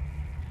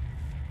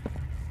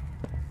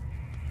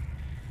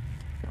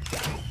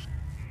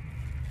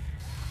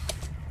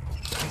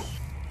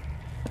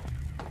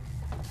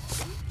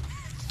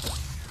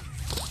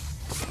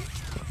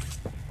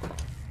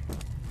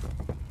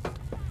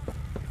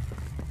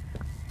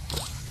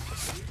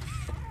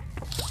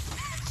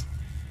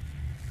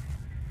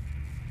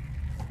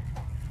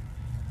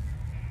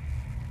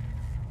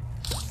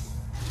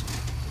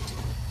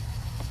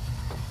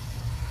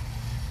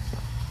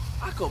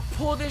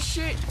 Pull this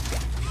shit.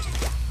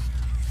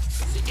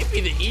 See, it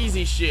be the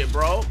easy shit,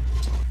 bro.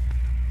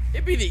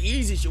 It be the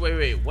easy shit.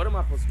 Wait. What am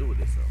I supposed to do with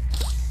this though?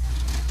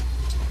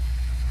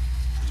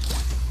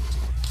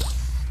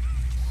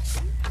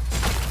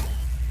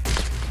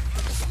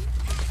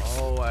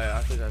 Oh,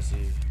 I think I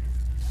see.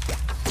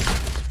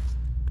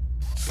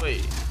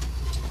 Wait.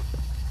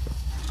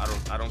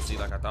 I don't see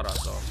like I thought I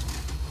saw.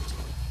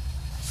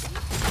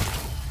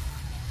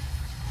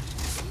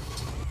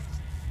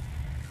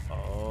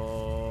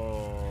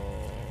 Oh.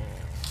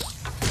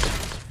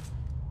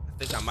 I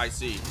think I might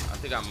see.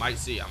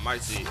 I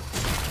might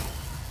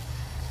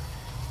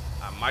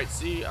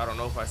see. I don't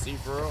know if I see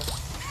for real.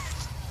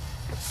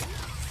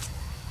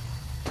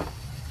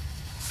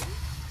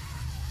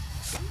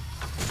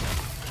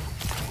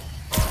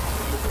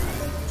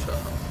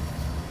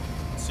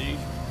 See?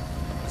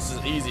 This is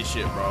easy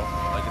shit, bro.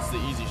 Like, it's the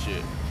easy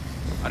shit.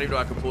 I didn't know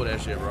I could pull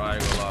that shit, bro. I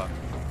ain't gonna lie.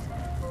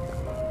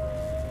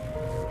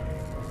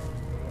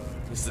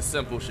 It's the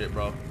simple shit,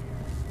 bro.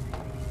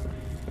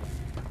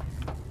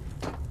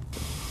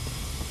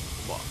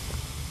 Fuck.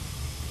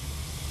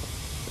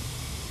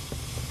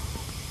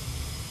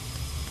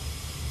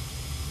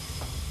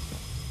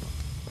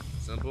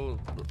 Simple,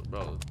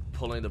 bro.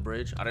 Pulling the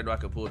bridge. I didn't know I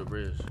could pull the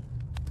bridge.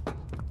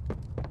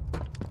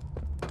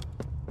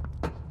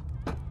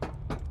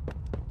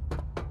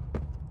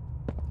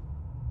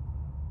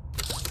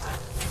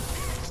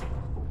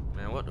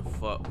 Man, what the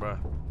fuck, bro?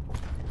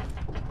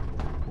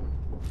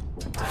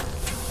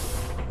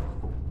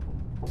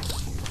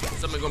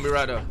 Something gonna be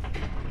right there.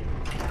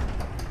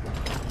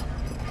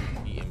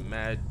 Eating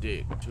mad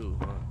dick too,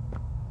 huh?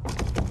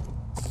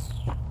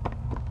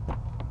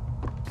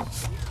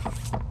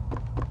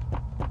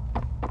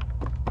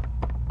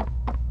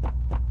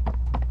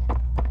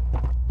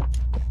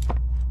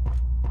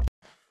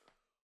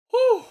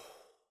 Whew.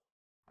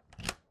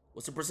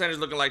 What's the percentage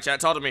looking like, chat?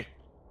 Talk to me.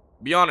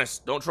 Be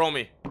honest. Don't troll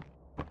me.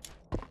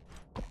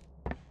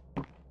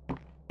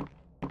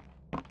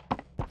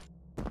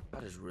 I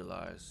just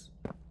realized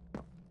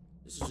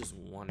this is just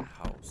one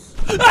house.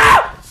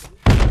 Ah!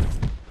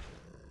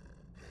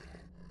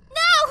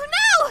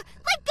 No!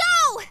 Let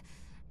go!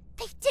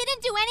 They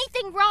didn't do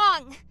anything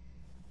wrong.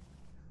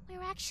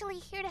 We're actually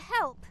here to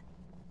help.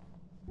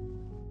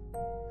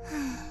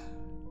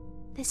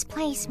 This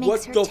place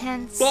makes her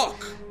tense. What the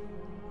fuck?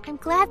 I'm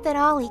glad that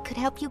Ollie could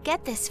help you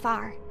get this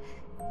far.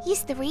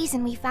 He's the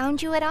reason we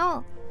found you at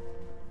all.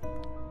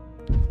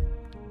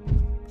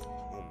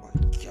 Oh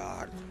my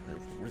god, it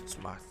rips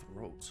my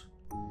throat.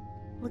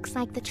 Looks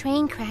like the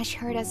train crash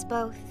hurt us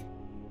both.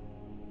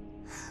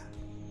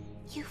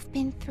 You've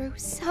been through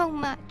so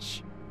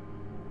much.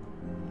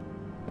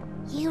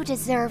 You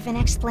deserve an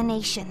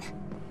explanation.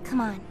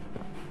 Come on.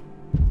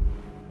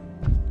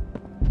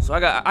 So I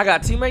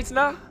got teammates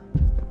now?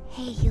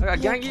 Hey, you'll I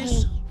got be gangies?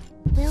 okay.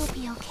 We'll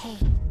be okay.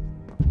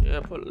 Yeah,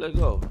 let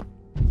go.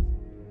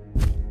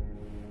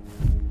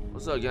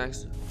 What's up,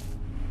 gangster?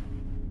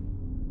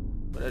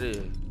 What that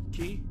is?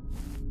 Key?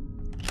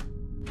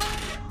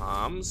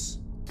 Bombs?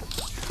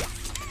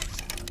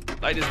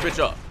 Light this bitch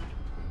up.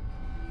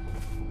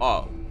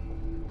 Oh.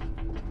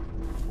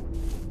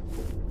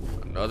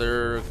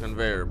 Another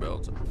conveyor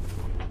belt.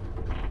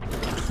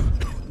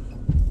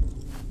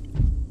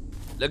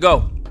 Let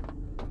go.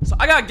 So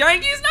I got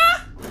gangies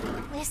now?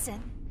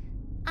 Listen,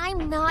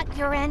 I'm not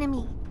your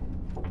enemy.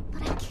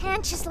 But I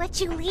can't just let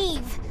you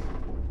leave.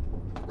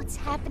 What's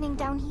happening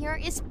down here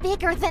is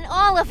bigger than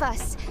all of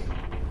us.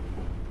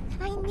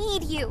 And I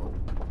need you.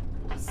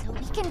 So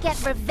we can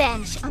get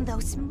revenge on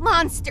those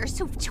monsters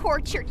who've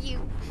tortured you.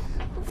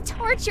 Who've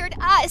tortured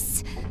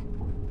us.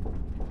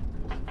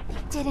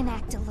 They didn't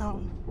act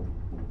alone.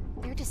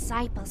 They're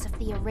disciples of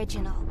the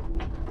original.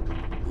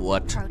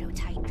 What?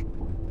 Prototype.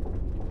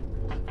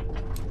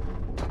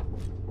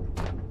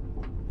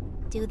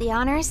 Do the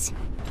honors?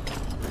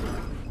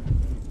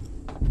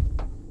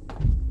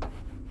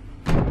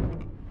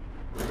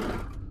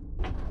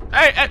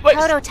 Hey, wait!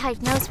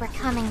 Prototype knows we're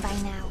coming by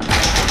now.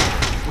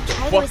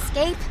 Try to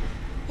escape?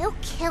 He'll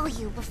kill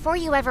you before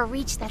you ever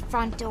reach that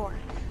front door.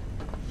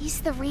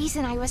 He's the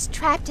reason I was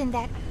trapped in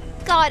that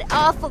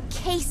god-awful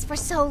case for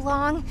so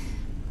long.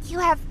 You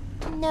have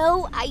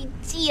no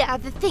idea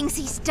the things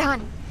he's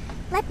done.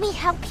 Let me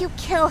help you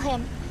kill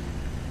him.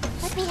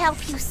 Let me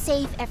help you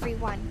save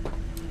everyone.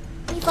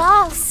 We've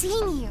all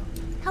seen you,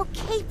 how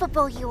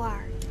capable you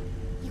are.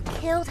 You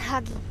killed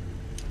Huggy.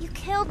 You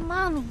killed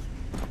Mommy.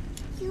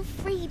 You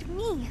freed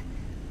me.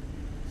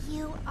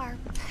 You are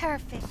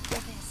perfect for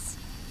this.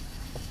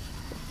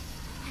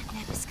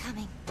 Catnap is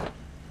coming.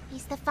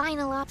 He's the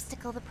final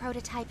obstacle the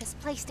prototype has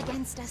placed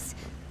against us.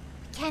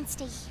 We can't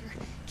stay here.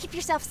 Keep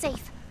yourself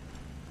safe.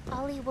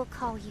 Ollie will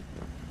call you.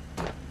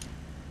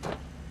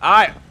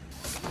 Alright.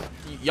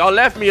 Y'all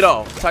left me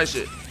though. Type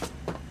shit.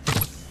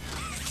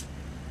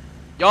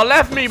 Y'all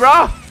left me,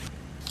 bro.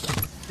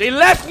 They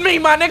left me,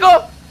 my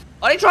nigga.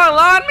 Are they trying to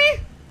lie on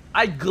me?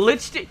 I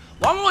glitched it.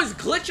 Why am I always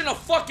glitching a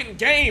fucking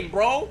game,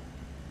 bro?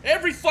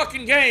 Every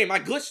fucking game, I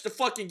glitched the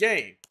fucking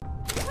game.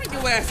 Bring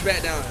your ass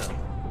back down here.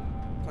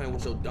 Playing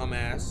with your dumb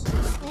ass.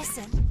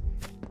 Listen,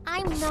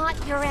 I'm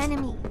not your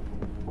enemy.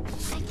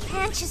 I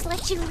can't just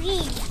let you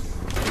leave.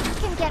 You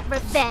can get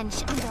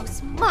revenge on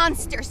those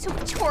monsters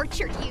who've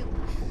tortured you.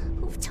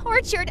 Who've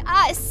tortured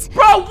us.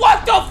 Bro,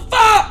 what the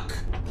fuck?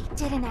 They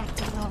didn't act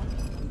alone.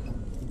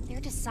 They're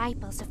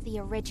disciples of the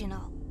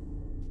original.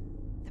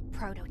 The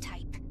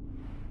prototype.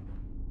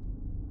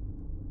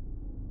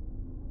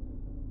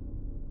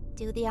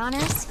 Do the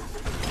honors.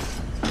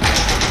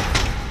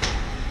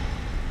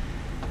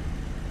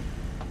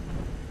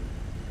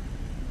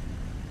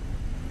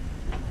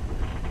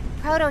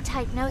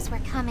 Prototype knows we're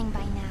coming by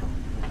now.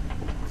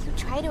 You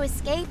try to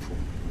escape,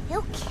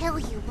 he'll kill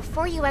you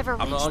before you ever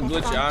reach I'm that unglitch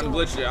it, front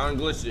door.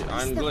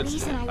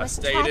 unglitch it. I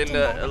stayed trapped in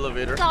the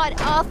elevator.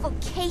 God-awful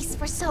case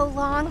for so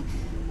long.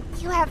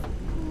 You have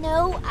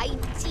no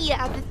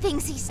idea of the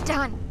things he's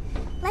done.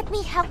 Let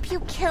me help you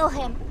kill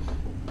him.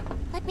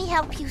 Let me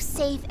help you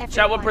save everyone.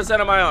 Chat, what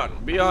percent am I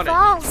on? Be on We've it.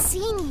 all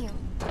seen you.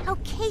 How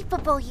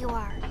capable you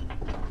are.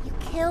 You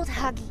killed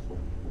Huggy.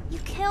 You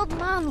killed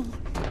Mommy.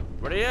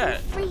 Where they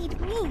at? You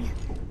freed me.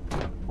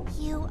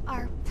 You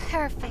are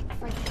perfect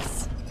for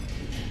this.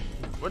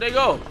 Where'd they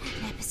go?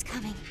 Nep is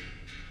coming.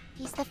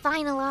 He's the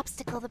final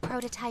obstacle the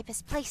prototype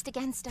has placed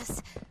against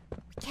us.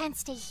 We can't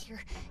stay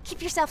here.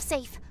 Keep yourself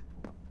safe.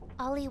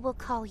 Ollie will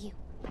call you.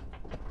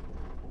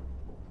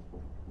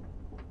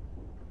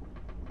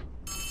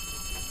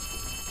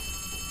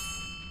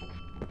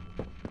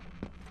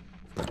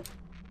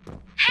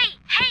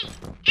 Hey,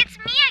 it's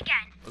me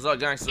again. What's up,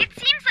 gangster? It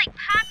seems like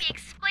Poppy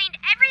explained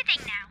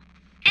everything now,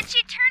 and she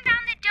turned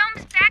on the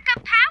dome's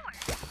backup power.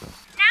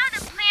 Now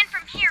the plan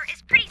from here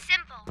is pretty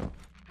simple.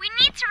 We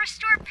need to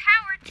restore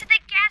power to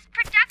the gas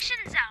production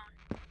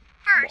zone.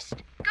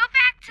 First, go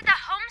back to the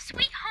Home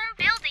Sweet Home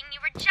building you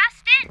were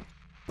just in.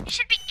 You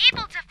should be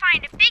able to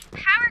find a big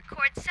power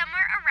cord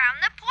somewhere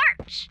around the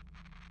porch.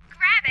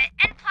 Grab it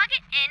and plug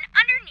it in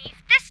underneath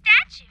the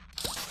statue.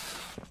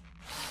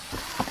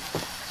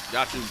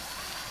 Got you.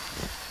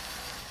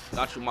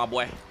 Got you, my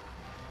boy.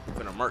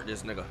 Finna murk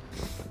this nigga.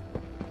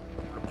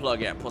 Where the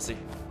plug at, pussy?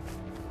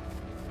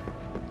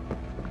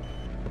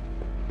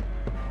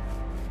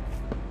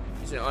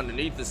 You said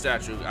underneath the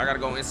statue. I gotta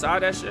go inside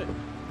that shit?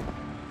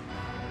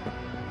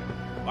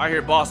 I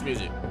hear boss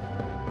music.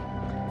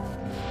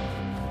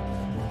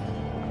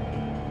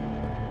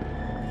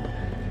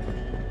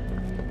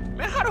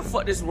 Man, how the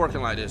fuck this is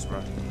working like this,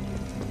 bro?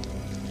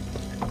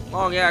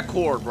 Long ass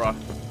cord, bro.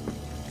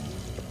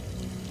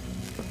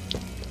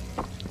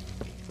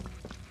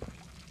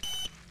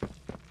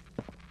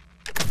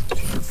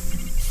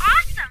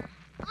 Awesome!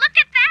 Look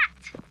at that!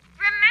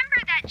 Remember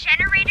that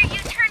generator you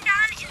turned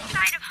on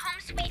inside of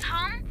Home Sweet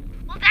Home?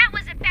 Well, that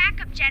was a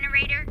backup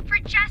generator for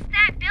just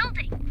that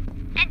building.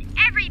 And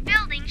every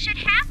building should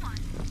have one.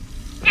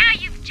 Now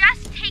you've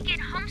just taken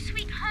Home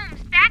Sweet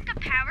Home's backup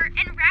power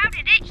and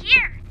routed it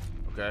here.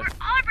 Okay. We're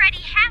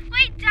already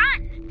halfway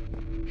done.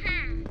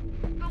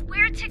 But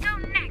where to go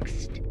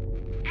next?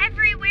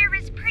 Everywhere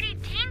is pretty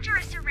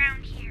dangerous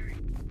around here.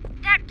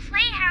 That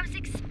playhouse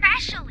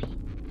especially.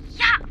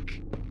 Yuck.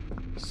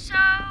 So,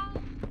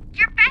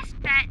 your best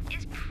bet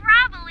is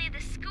probably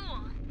the school.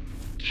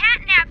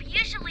 Catnap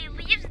usually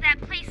leaves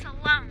that place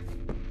alone.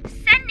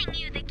 Sending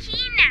you the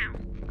key now.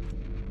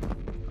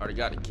 Already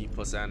got the key,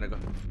 pussy ass nigga.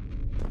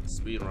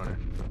 Speed runner.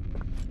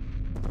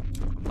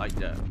 I like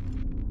that.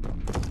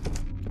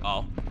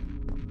 Oh.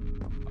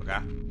 Okay.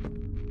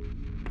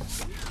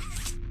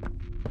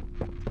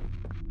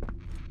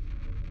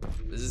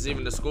 Is this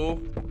even the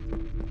school?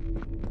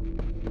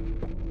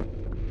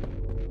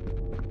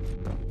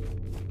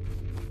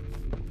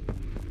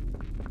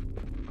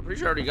 I'm pretty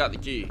sure I already got the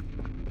key.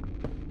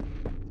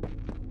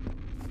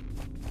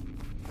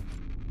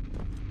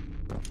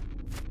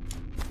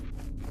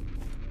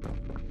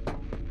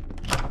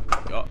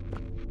 Yup.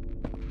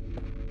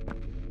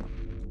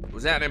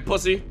 What's happening,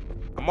 pussy?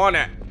 I'm on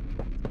that.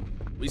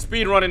 We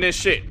speed running this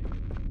shit.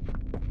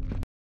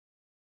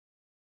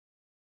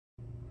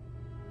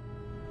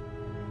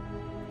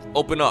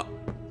 Open up.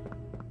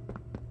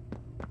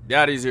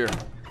 Daddy's here.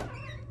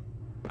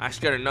 I ain't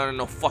scared of none of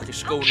no fucking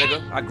school,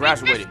 nigga. I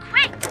graduated.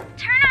 Quick,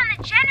 turn on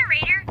the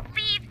generator,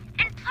 leave,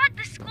 and plug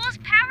the school's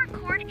power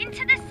cord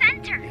into the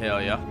center.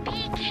 Hell yeah.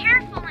 Be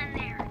careful in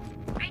there.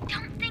 I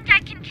don't think I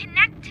can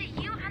connect to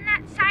you on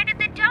that side of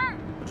the dome.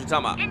 What you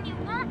talking about? And you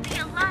won't be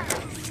alone.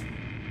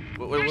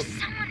 There's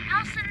someone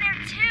else in there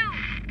too.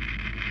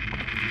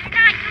 They're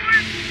not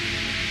yours.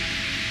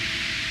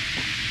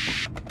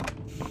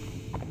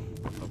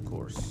 Of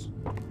course.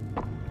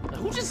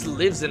 Who just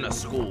lives in a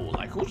school?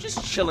 Like, who's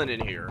just chilling in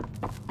here?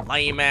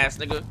 Lame ass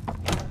nigga.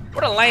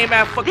 What a lame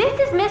ass fucking.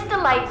 This is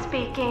Mr. Light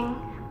speaking.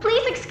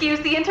 Please excuse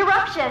the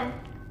interruption.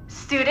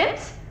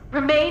 Students,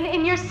 remain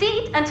in your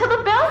seat until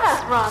the bell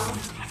has rung.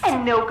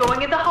 And no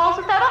going in the halls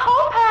without a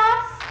hall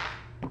pass.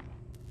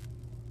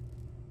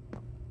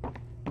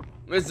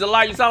 Mr.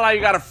 Light, you sound like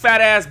you got a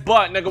fat ass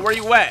butt, nigga. Where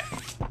you at?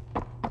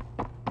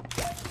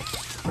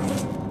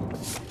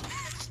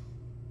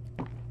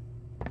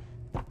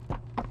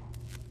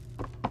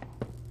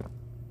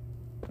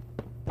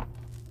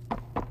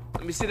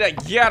 Let me see that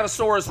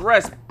Gyarasaurus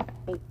Rex.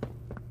 Oh.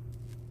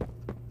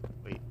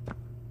 Wait.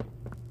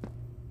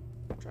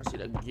 I'm trying to see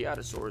that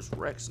Gyarasaurus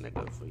Rex,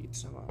 nigga, for you to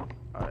sum out.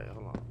 Alright,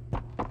 hold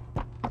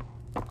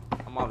on.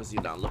 I'm obviously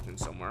not looking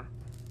somewhere.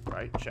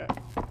 Right? Check.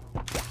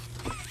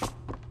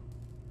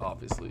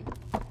 Obviously.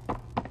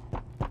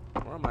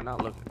 Where am I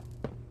not looking?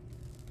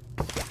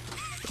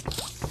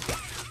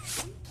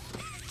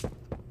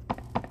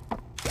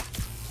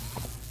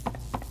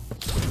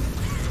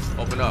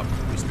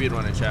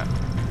 speedrunning, chat.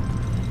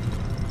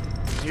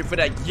 Here for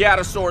that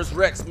Gyarasaurus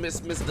Rex, Miss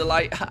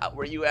Delight.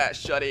 Where you at,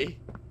 Shuddy?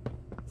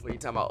 Before you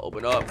talking about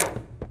open up.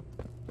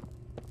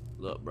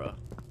 Look, bro.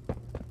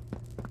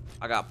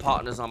 I got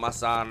partners on my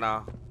side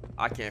now.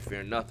 I can't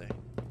fear nothing.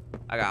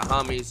 I got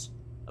homies.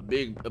 A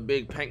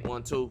big pink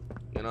one too.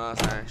 You know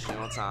what I'm saying? She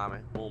on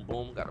timing. Boom,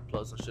 boom. Gotta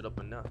plug some shit up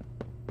in there.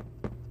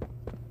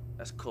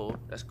 That's cool.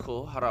 That's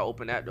cool. How do I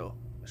open that though?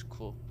 That's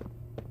cool.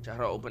 How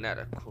do I open that?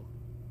 That's cool.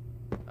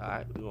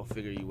 Alright, we gonna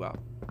figure you out.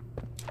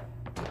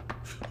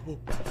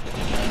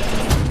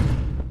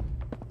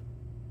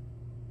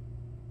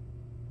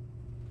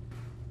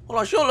 Hold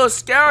on, she don't look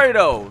scary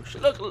though. She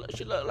look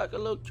like a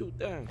little cute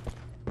thing.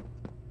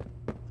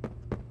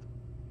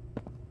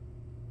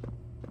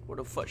 Where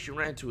the fuck she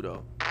ran to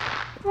though?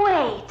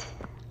 Wait,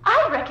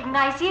 I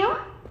recognize you.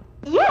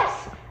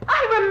 Yes,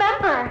 I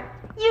remember.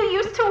 You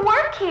used to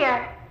work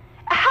here.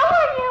 How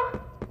are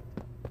you?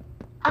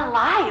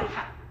 Alive.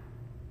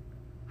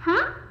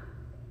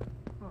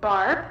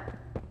 Barb?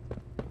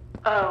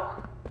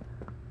 Oh.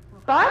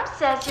 Barb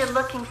says you're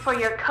looking for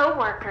your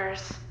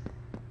co-workers.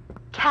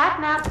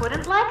 Catnap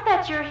wouldn't like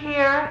that you're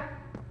here.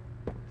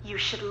 You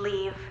should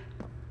leave.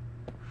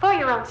 For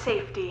your own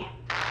safety.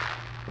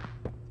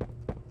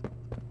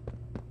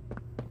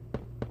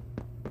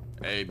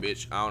 Hey,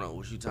 bitch, I don't know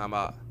what you talking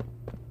about.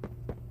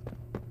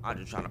 I'm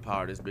just trying to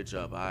power this bitch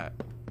up, alright?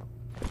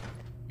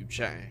 You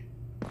chatting.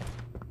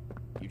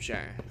 You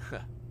chatting.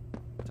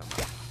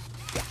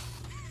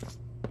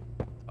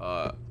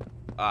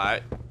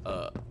 Alright.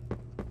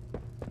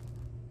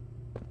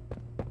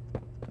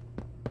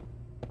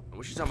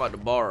 What you talking about the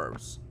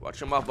barbs? Watch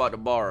your mouth about the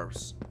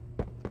barbs.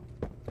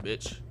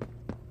 Bitch.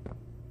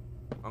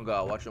 Oh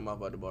God, watch your mouth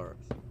about the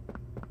barbs.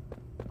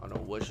 I don't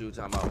know what she was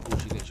talking about, who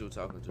she thinks she was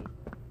talking to.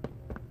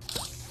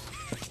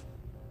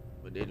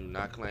 But they do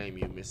not claim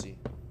you, Missy.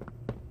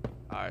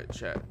 Alright,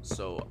 chat.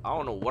 So, I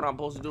don't know what I'm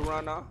supposed to do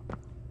right now.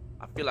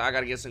 I feel like I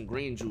gotta get some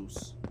green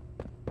juice.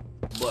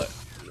 But,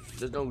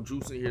 there's no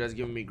juice in here that's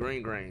giving me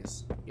green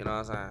grains. You know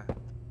what I'm saying?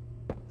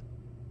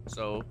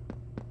 So,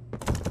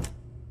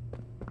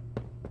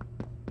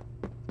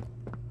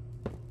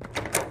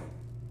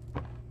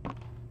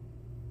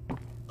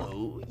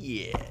 oh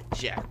yeah,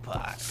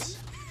 jackpot.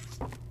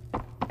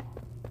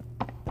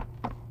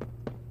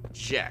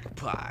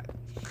 Jackpot.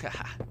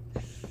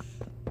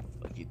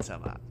 Fuck you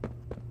talking about?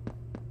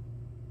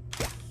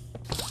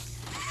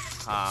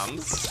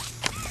 Hams.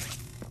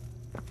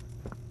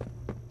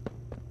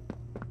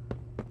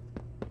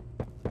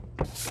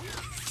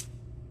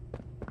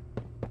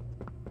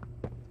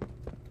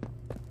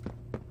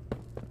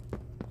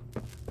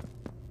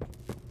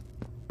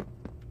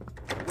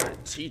 Where the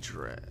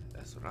teacher at?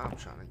 That's what I'm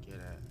trying to get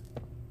at.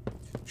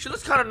 She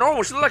looks kind of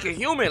normal. She looks like a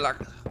human. Like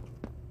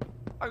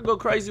I can go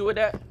crazy with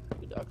that.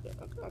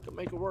 I can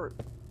make it work.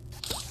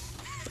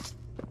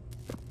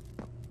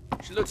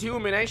 She looks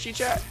human, ain't she,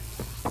 chat?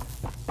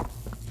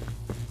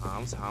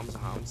 Hums.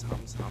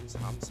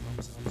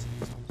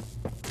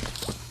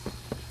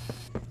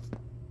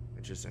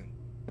 Interesting.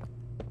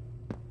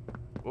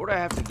 Where would I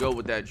have to go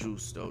with that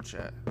juice, though,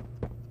 chat?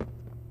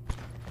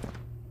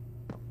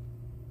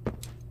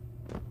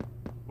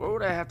 Where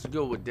would I have to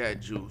go with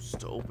that juice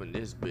to open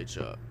this bitch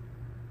up?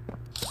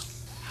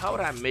 How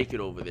would I make it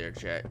over there,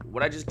 chat?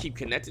 Would I just keep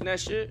connecting that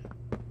shit?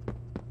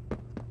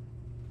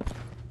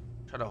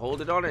 Try to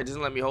hold it on it? It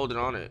doesn't let me hold it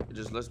on it. It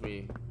just lets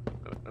me...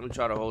 Let me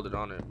try to hold it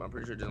on it. But I'm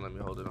pretty sure it doesn't let me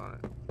hold it on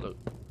it. Look.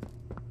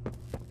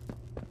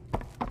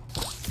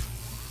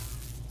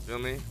 Feel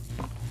me?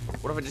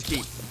 What if I just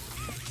keep...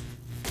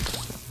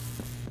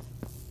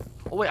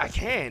 Oh, wait, I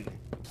can.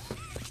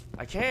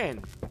 I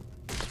can.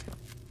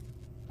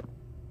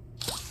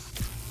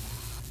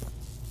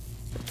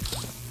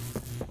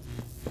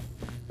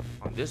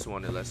 On this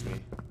one, it lets me.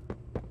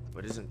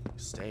 But it doesn't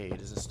stay. It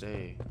doesn't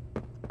stay.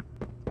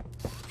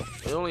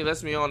 It only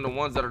lets me on the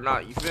ones that are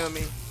not. You feel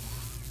me?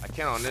 I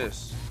can't on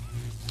this.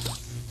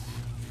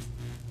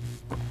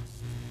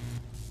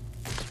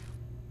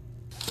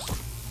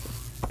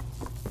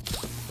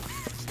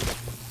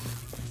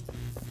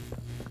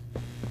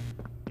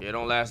 Yeah, it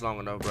don't last long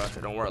enough, bro.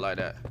 It don't work like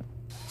that.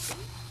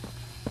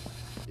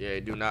 Yeah,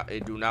 it do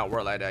not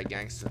work like that,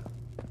 gangster.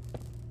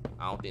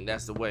 I don't think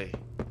that's the way.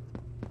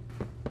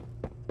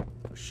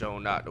 For sure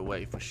not the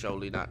way. For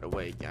surely not the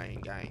way.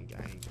 Gang.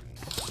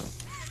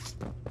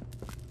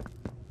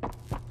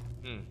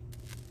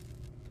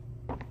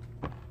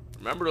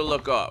 Remember to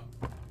look up.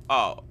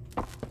 Oh.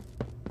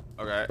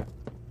 Okay.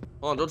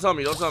 Hold on, don't tell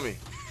me.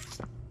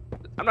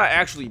 I'm not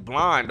actually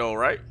blind though,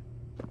 right?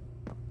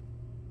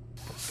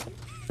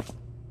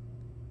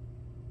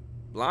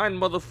 Blind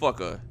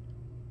motherfucker.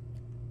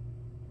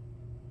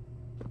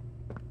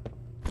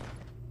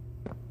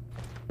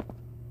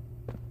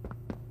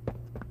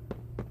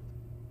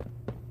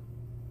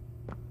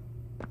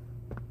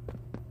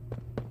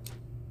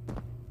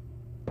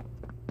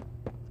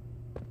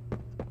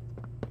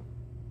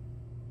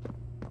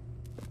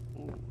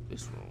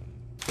 This room.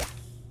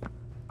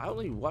 I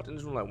only walked in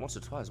this room like once or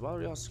twice. Why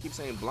would y'all keep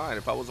saying blind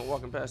if I wasn't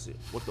walking past it?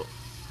 What the?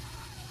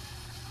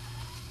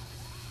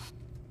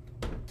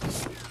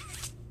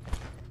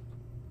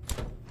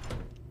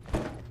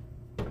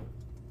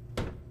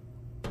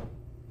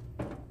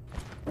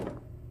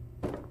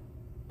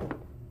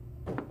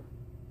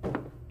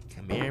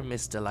 here,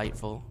 Miss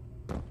Delightful.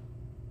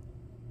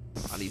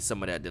 I need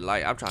some of that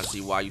delight. I'm trying to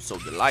see why you so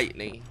delight,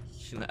 nigga.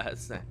 You know what I'm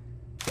saying?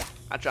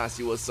 I'm trying to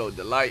see what's so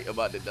delight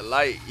about the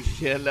delight.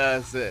 You know what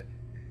I'm saying?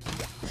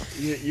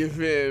 You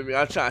feel me?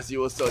 I'm trying to see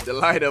what's so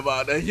delight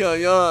about the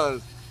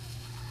youngs.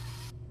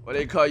 Why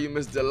they call you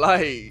Miss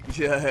Delight?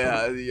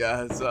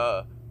 Yeah,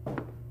 so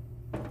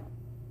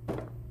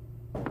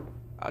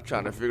I'm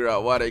trying to figure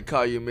out why they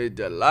call you Miss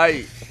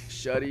Delight,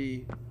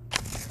 Shuddy.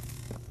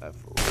 Like,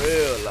 for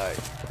real, like,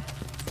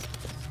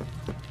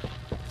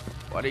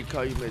 why they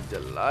call you Miss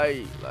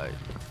Delight? Like,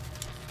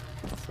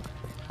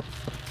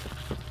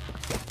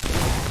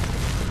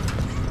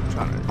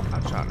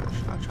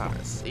 I'm trying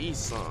to see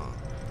some.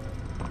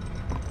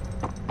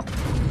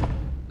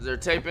 Is there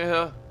tape in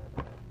here?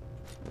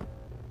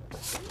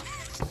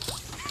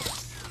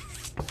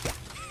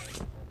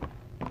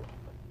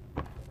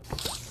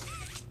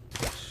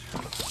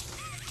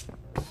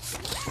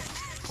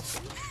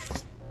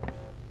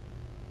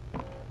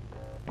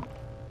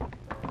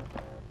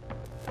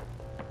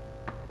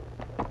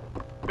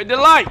 Miss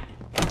Delight!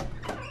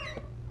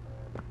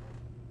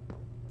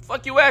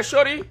 Fuck you ass,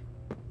 shorty.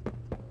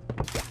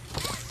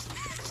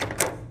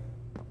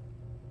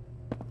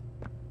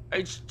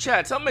 Hey,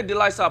 chat, tell me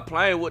Delight stop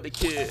playing with the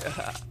kid.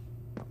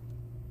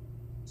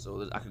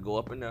 So I could go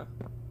up in there.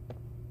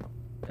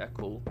 Yeah,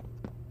 cool.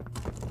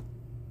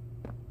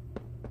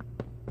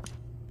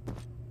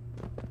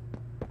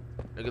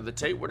 Look at the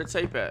tape. Where the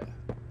tape at?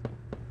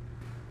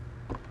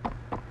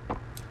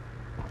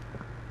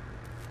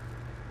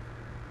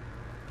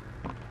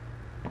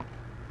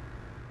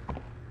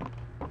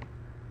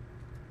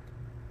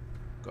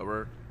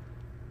 Cover.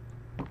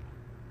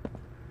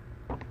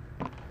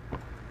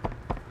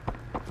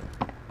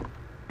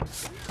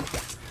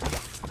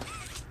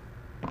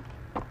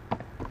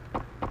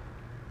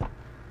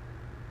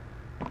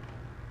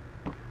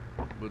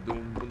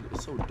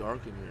 It's so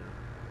dark in here.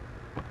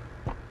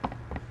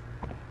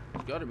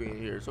 It's gotta be in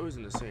here. It's always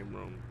in the same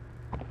room.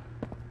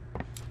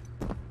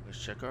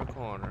 Let's check our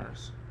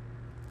corners.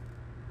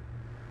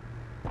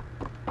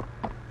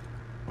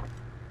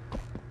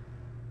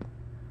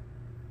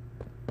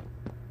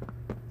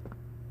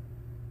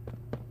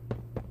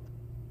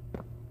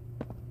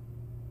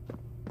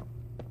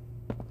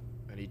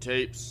 Any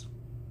tapes?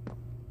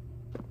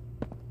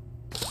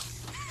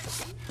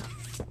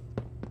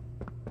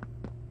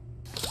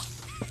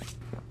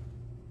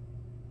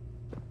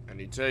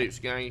 Any tapes,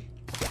 gang?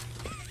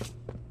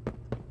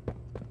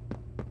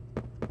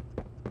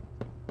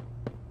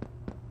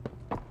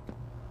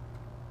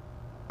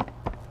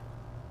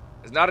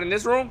 It's not in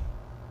this room?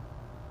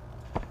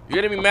 You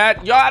getting me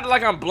mad? Y'all act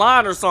like I'm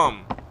blind or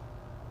something.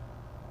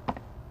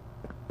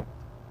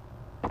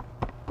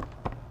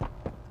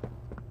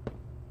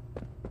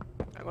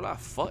 I ain't gonna lie,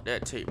 fuck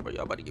that tape, bro.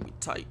 Y'all about to get me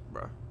tight,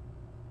 bro.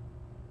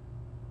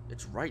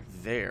 It's right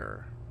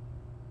there.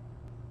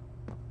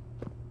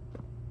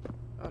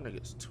 Y'all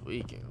niggas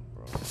tweaking,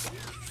 bro.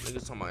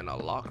 Niggas talking about in a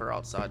locker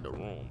outside the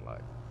room,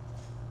 like.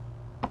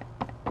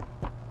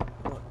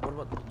 What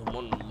about the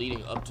one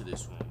leading up to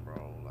this room,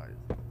 bro? Like,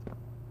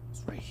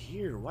 it's right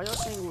here. Why y'all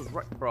saying it was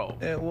right, bro?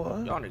 It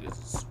was. Y'all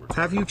niggas.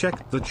 Have you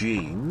checked the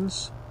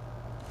jeans?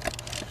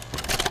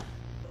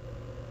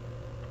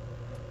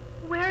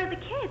 Where are the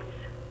kids?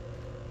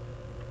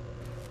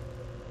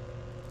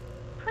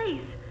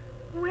 Please,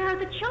 where are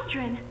the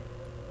children?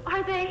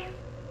 Are they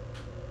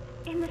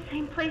in the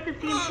same place as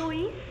the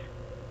employees?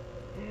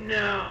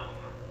 No.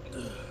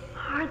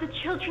 Are the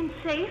children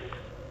safe?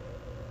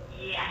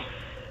 Yes.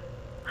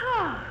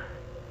 Ah.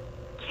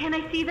 Can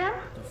I see them?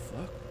 What the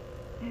fuck?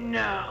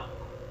 No.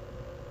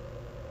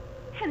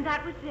 And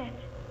that was it.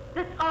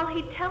 That's all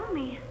he'd tell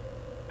me.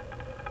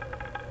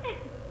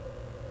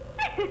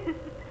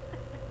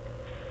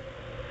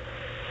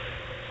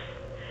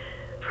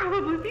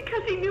 Probably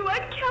because he knew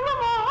I'd kill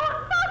them all.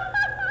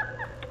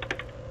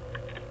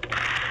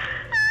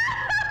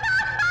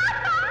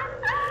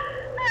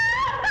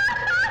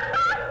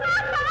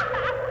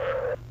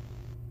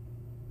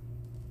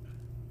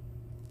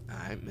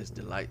 Alright, Miss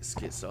Delight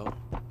schizo.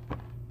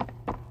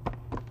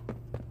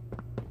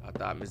 I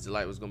thought Miss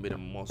Delight was gonna be the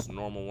most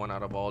normal one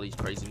out of all these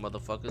crazy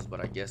motherfuckers, but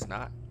I guess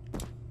not.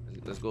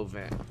 Let's go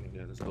vent.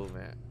 Nigga, let's go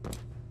vent.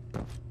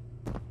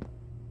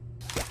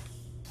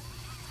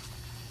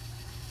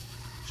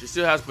 She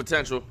still has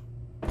potential.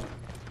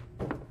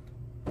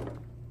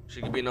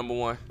 She could be number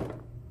one.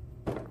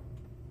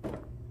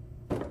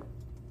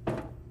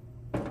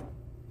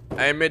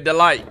 I ain't Miss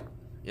Delight.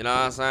 You know what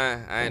I'm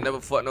saying? I ain't never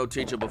fucked no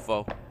teacher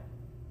before.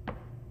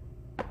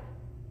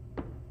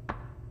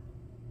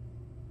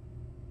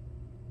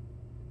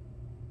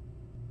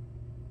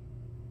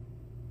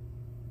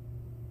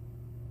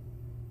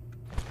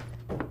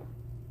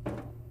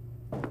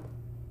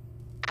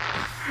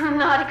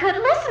 Not a good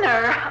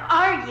listener,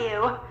 are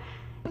you?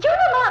 You're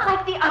a lot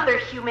like the other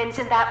humans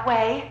in that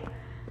way.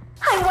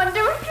 I wonder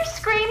if your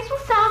screams will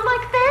sound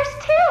like theirs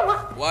too.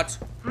 What?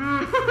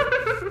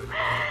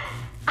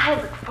 I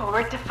look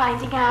forward to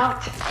finding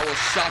out. I will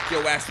shock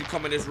your ass. You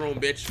come in this room,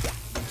 bitch.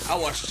 I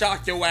will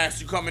shock your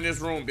ass. You come in this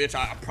room, bitch.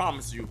 I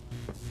promise you.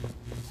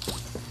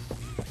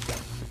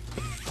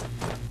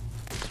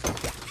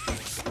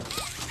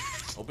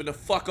 Open the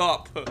fuck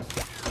up.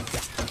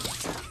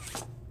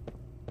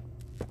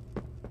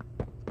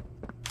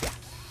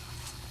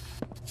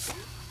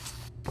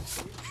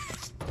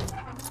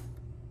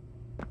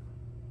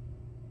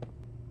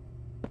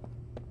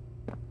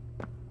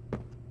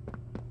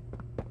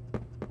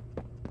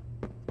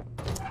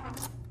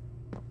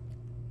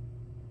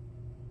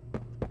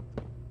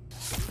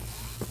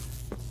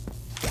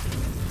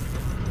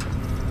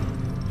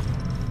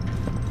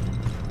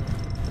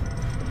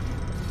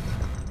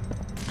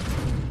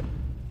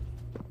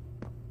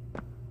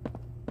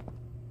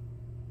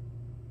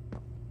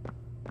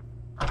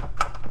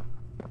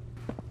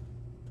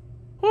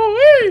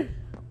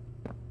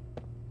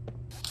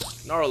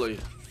 Gnarly.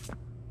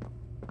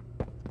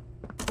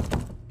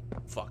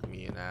 Fuck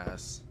me in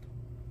ass.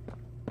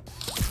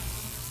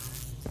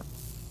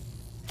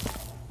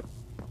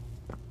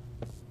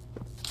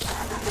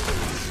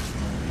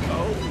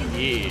 Oh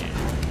yeah.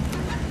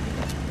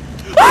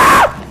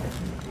 Ah!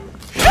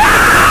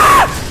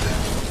 Ah!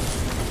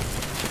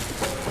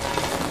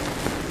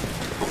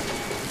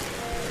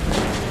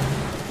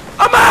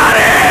 I'm out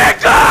of here,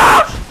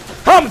 gosh!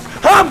 Hums,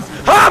 hums,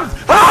 hums,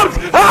 hums,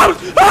 hums,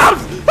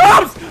 hums,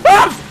 hums,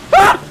 hums.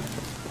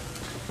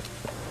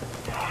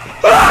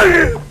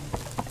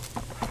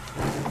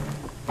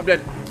 I'm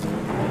dead.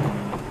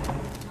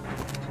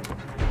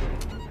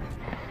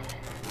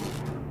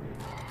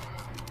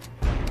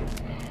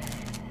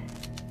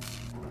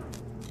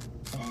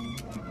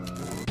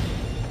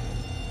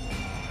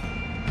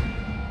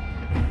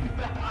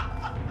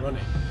 Run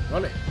it.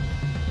 Run it.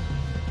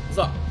 What's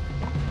up?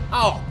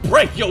 I'll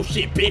break your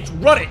shit, bitch.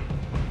 Run it.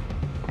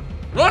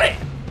 Run it.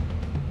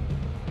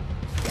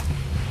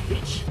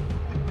 Bitch.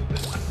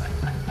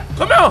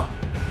 Come here.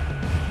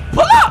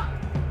 Pull up.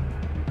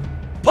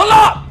 Pull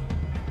up.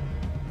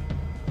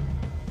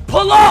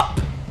 Pull up.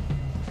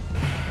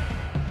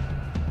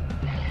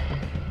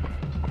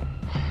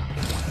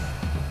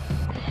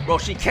 Bro,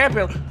 she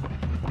camping.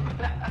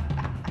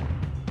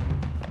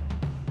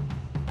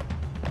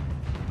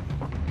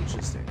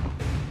 Interesting.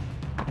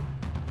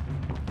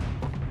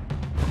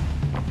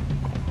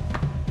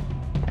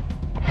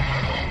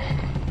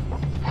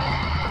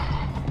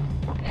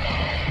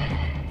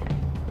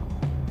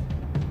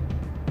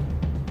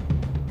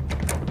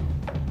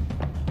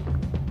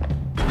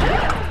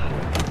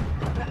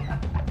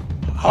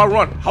 How I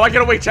run? How I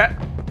get away, chat?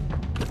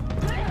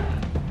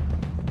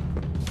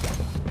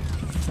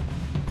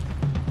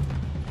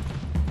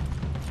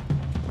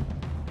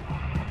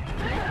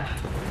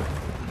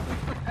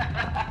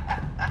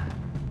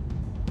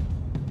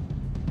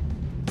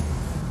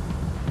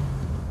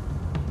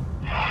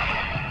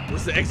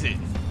 What's the exit?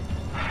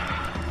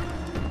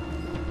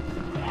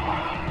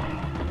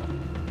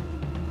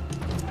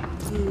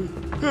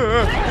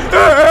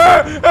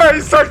 I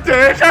sucked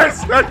it! I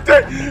sucked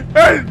it!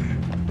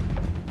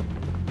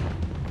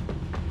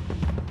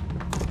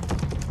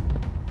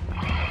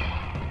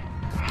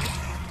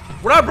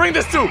 Where'd I bring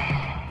this to?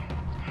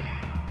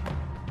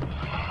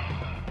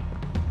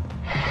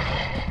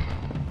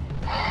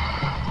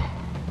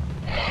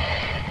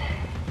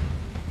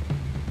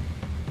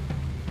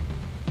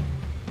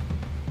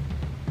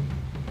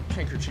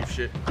 Handkerchief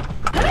shit.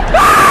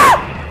 Ah!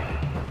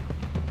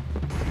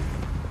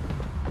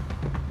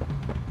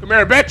 Come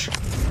here, bitch!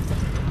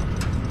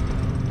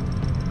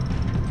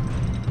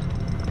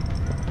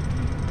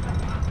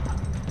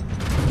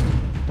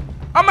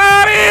 I'm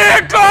out of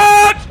here,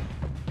 God!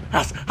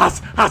 Us,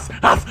 us, us,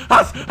 us,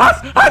 us, us, us,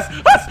 us,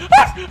 us,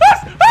 us,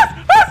 us,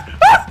 us,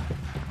 us.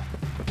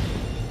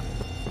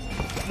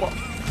 Come on.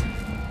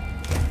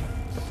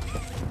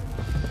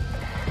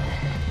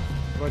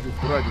 What do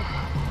I do?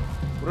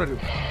 What do I do?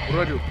 What do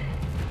I do?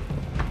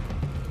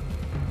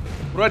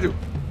 What do I do?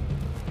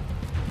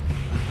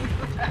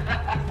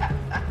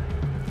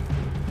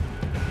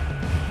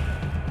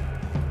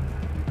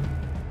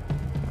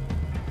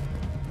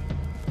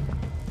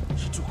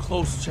 She's too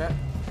close, chat.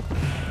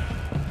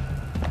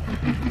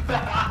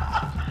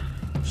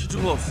 She's too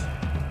close.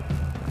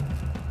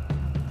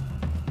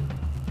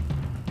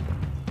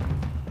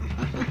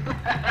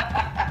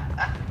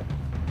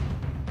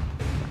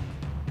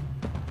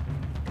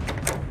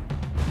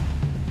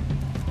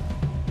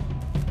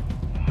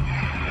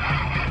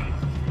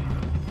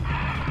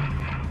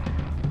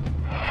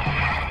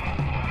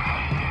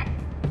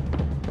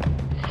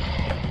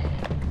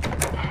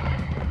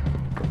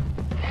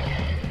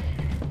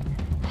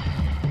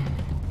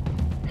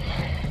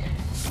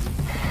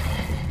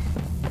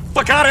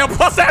 Fuck out of here,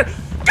 pussy!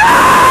 Go!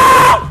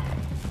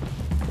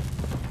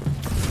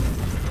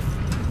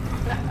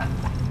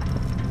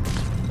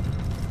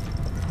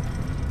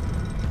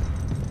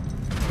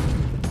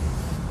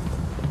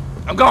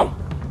 I'm gone.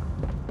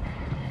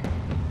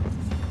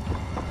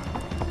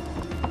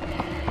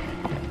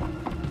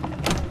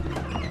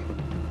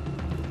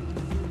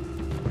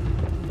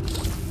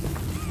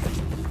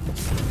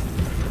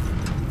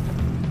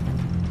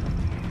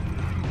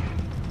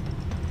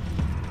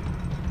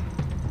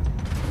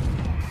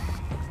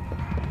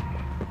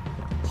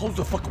 Close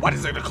the fuck. Why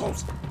does it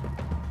close?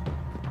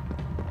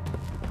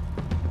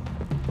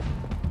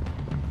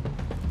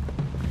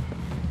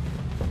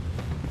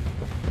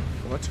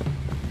 What?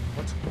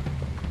 What?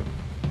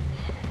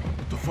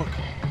 What the fuck?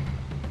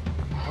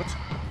 What?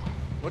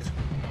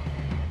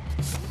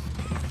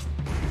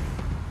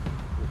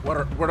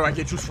 What? Where do I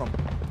get juice from?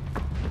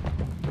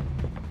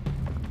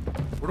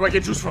 Where do I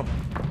get juice from?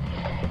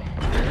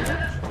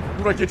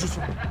 Where do I get juice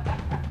from?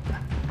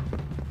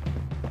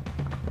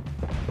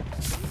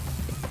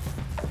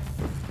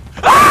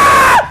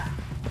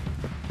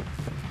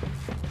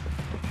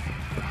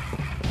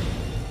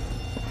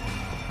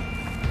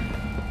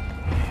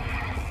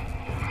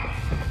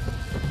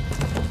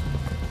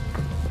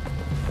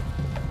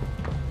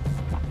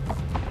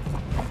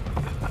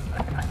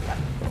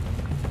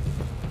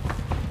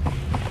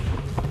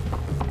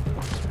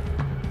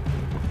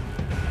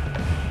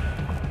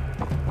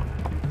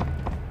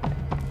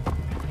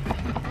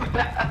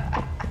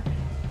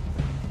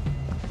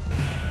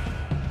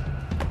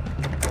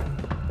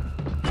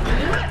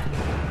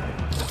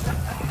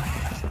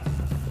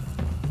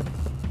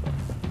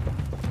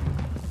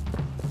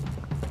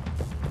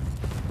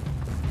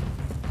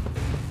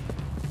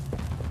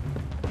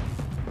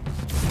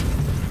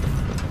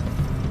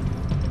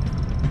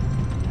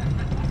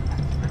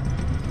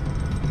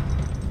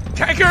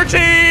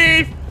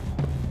 Handkerchief!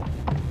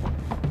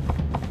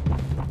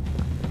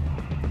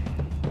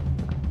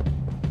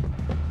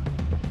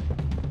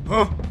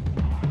 Huh?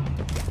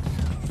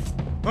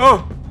 Huh?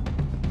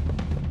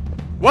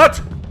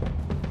 What?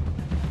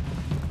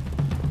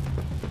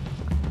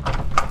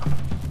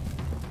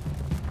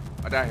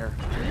 I die here.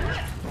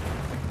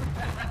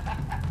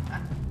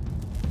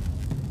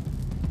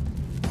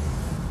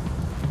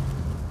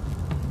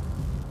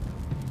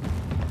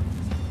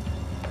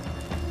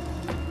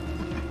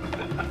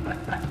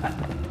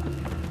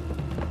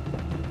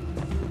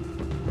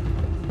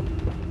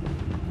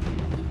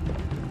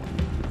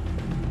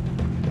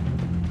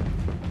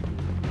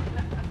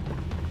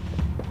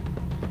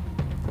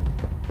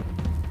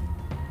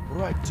 What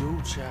do I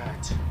do,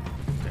 chat?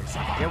 Okay, so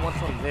I can get one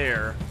from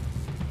there.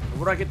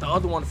 Where do I get the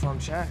other one from,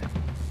 chat?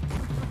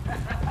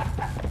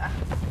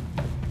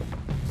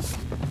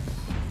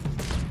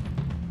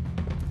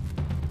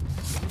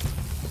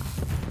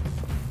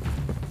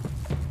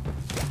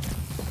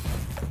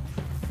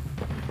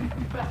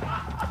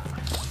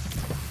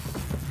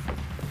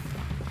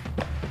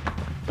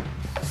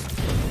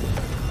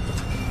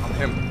 I'm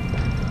him.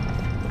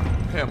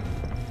 Him.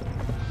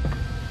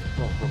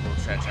 Bro,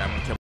 chat, I'm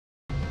gonna kill.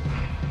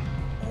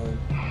 Oh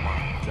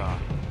my god.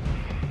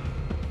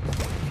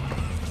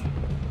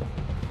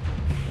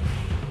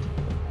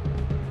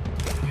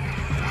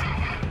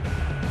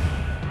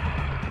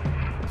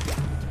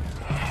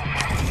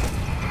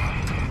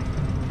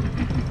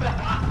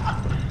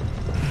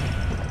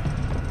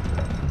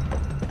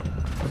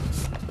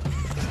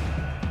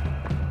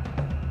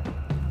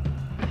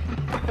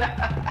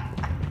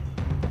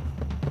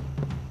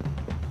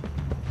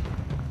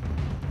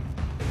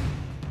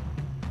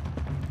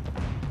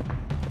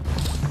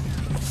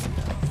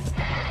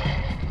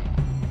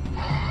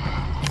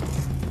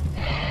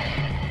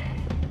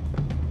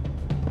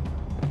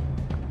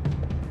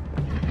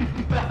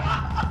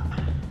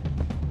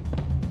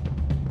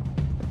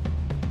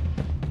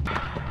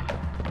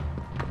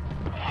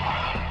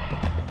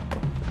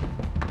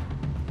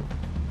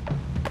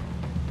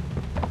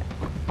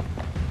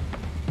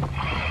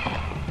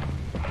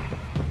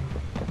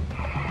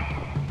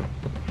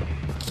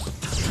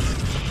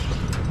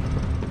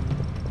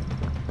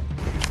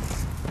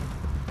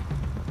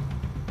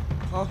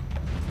 Huh?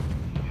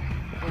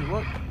 Wait,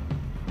 what?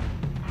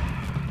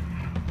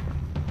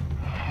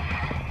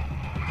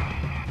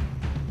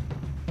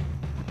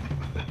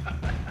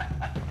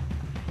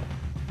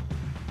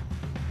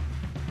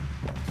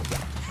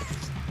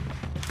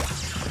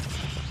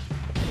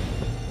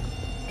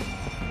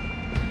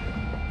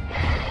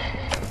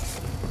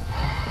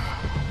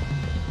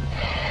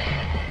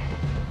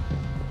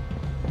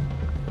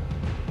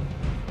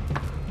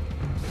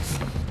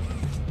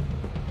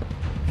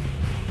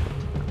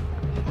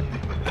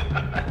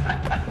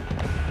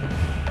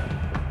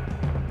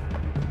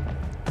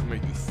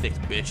 Thick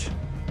bitch.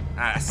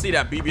 I see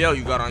that BBL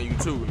you got on you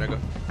too, nigga.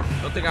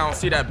 Don't think I don't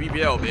see that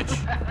BBL, bitch.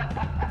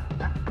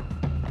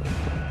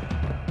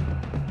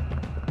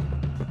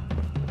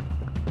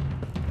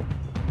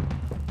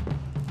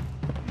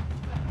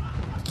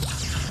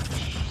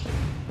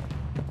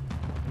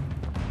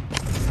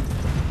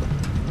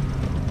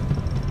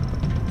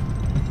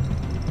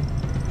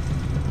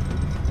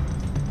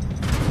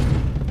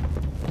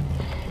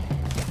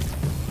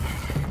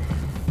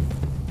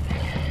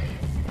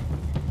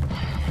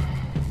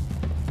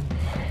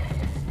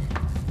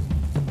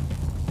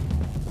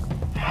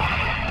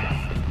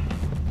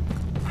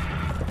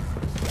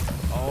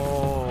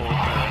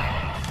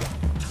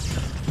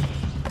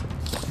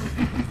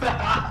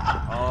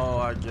 Oh,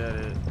 I get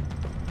it.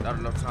 Not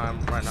enough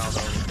time right now,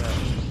 though. With that.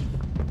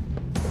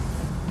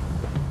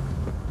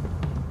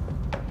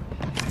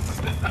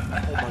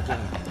 Oh my god.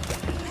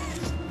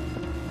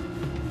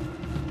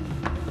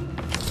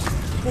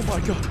 my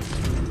god.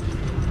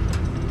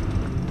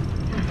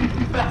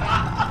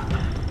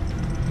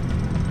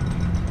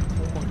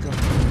 Oh my god.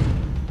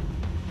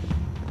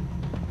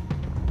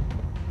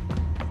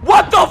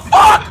 What the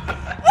fuck?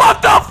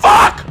 What the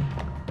fuck?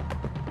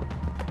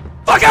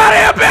 Fuck out of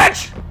here,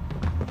 bitch!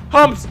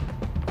 Humps.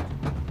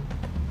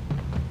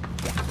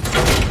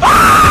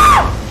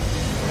 Ah!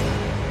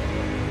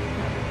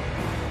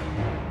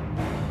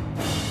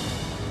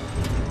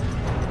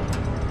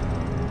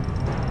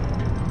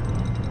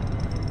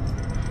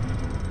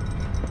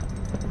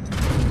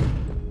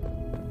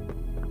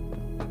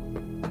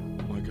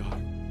 Oh my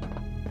god.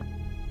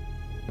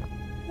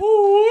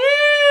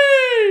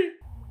 Ooh-wee!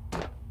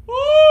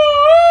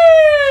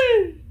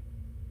 Ooh-wee!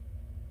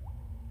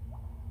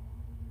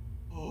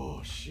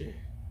 Oh shit.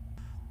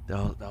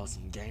 That was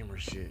some gamer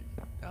shit.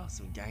 That was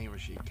some gamer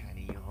shit. Can't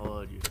even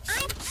hold you.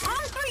 I'm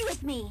on three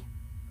with me.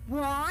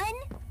 1,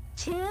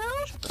 2,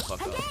 Shut the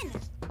fuck up. again.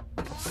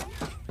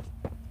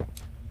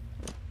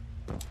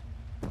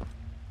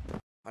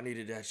 I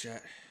needed that shot.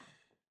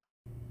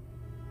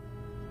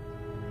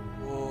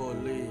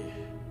 Holy.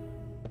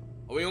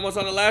 Are we almost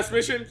on the last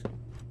mission?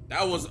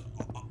 That was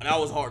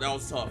hard. That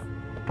was tough.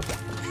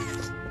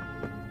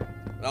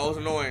 That was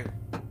annoying.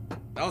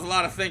 That was a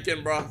lot of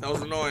thinking, bro. That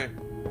was annoying.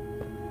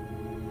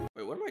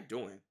 Wait, what am I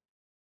doing?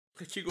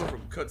 I keep going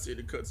from cutscene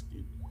to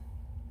cutscene.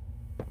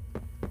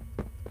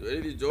 Do any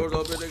of these doors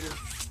open, nigga?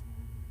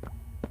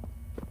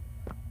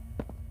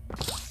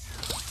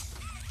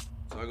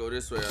 So I go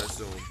this way, I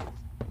assume.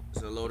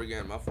 It's gonna load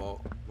again. My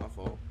fault. My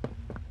fault.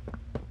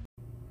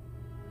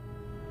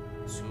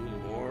 2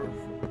 more.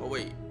 Oh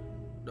wait.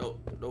 No,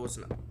 it's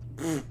not.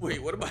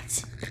 Wait, what am I?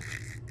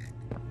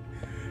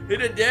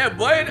 Hit a damn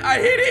button. I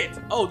hit it.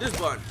 Oh, this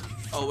button.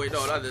 Oh wait,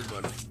 no, not this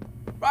button.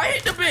 I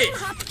hit the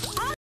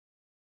bitch.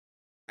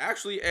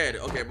 Actually, Ed.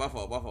 Okay, my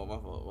fault. I'm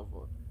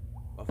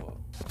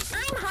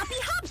Hoppy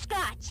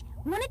Hopscotch.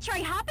 Wanna try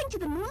hopping to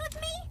the moon with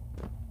me?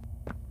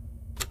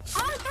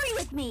 On three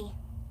with me.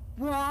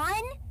 1,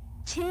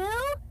 2,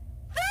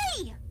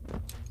 3.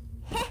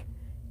 Heh.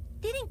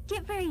 Didn't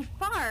get very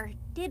far,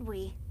 did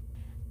we?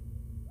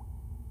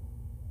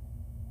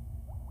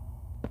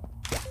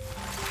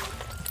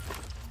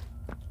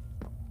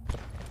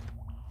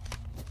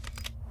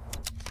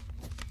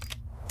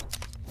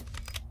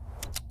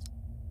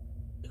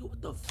 What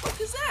the fuck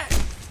is that?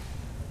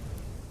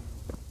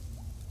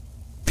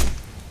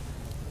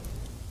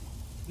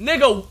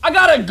 Nigga, I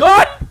got a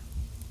gun?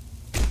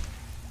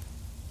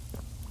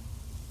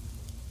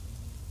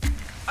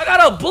 I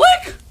got a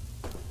blick?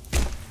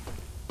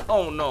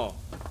 Oh no.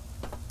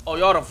 Oh,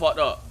 y'all done fucked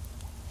up.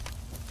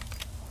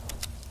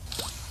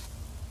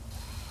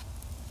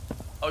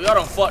 Oh, y'all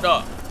done fucked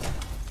up.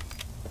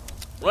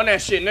 Run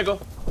that shit, nigga.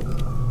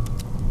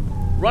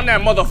 Run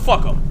that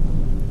motherfucker.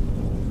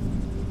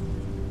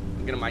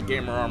 I'm getting my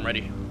gamer arm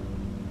ready.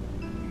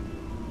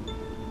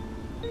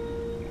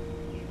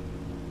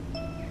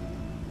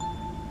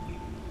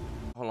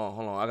 Hold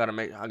on.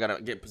 I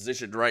gotta get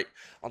positioned right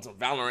on some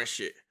Valorant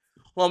shit.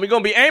 Hold on, we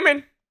gonna be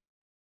aiming.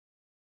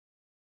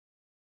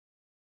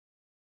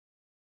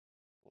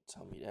 Don't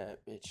tell me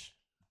that, bitch.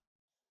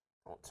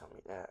 Don't tell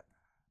me that.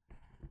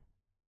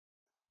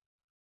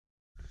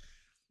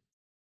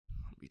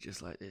 I'll be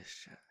just like this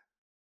shit.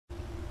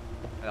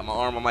 I got my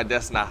arm on my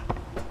desk now.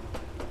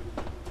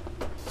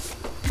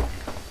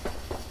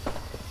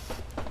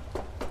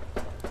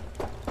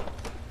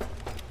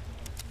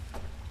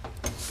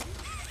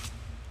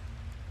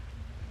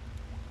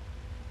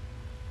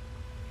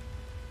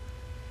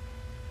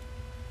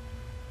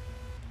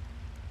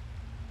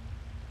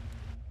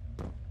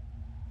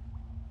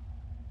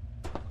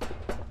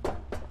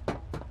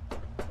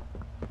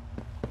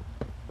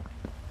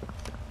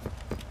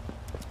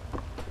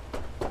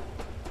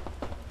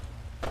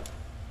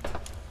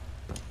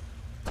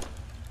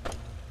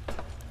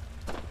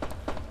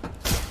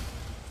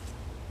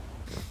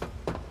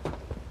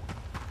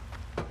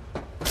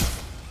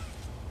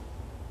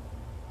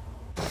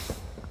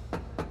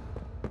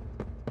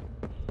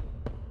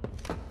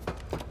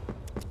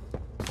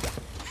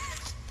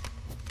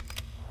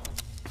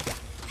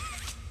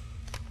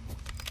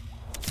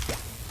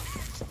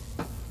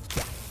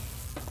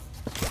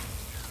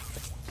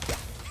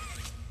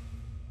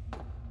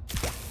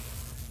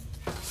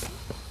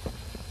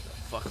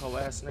 Fuck hoe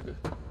ass nigga.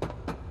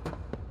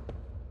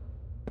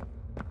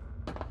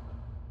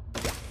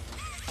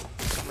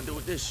 What I'm gonna do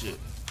with this shit?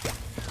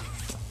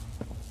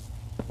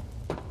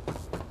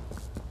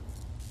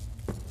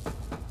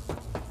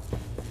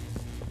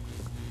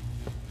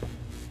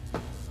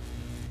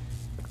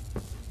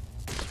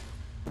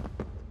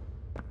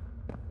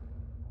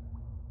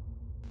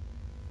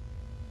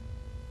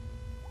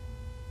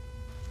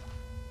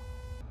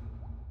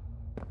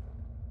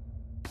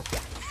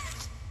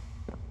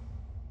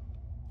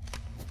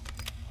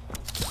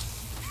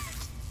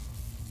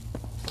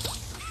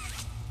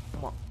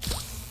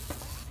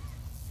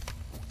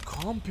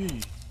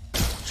 Compy.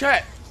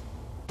 Chat.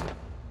 What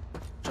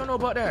y'all know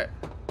about that?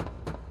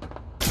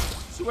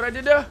 See what I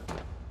did there?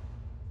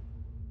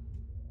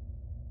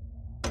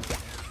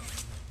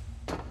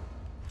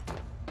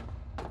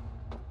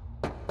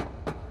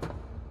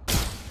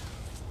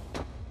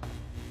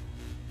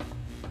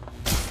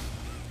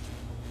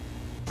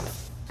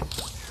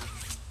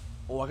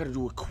 Oh, I gotta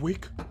do it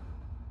quick?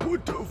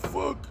 What the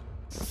fuck?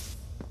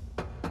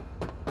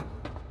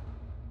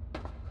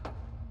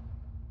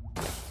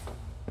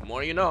 The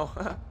more you know.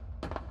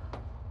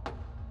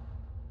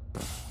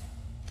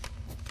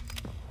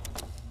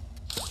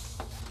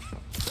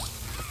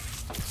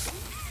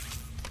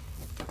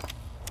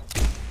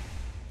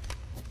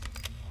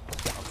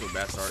 Okay,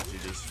 bad start.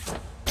 GG's.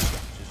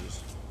 GG's.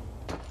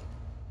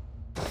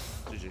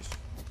 GG's.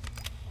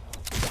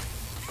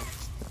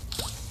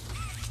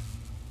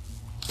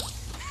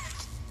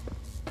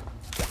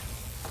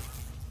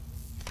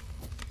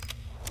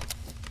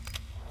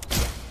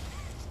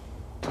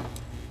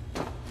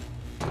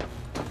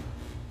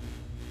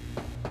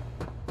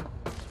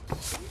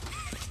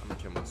 I'm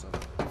gonna kill myself.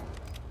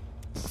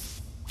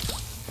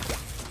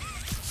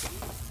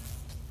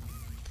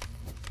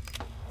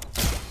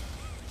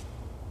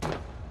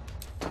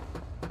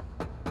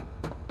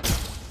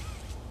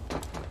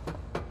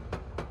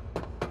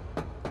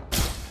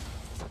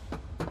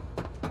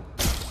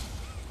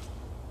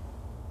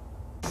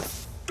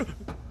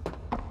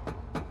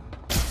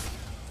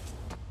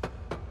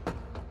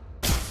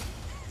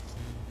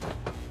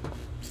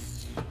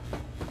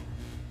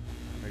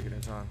 Make it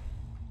in time.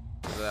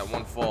 Cause of that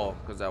one fall.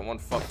 Cause of that one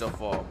fucked up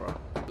fall, bro.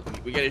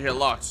 We get it here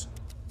locked.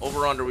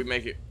 Over under, we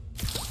make it.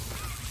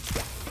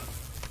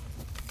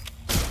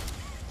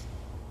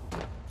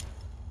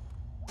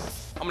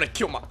 I'm gonna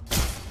kill my.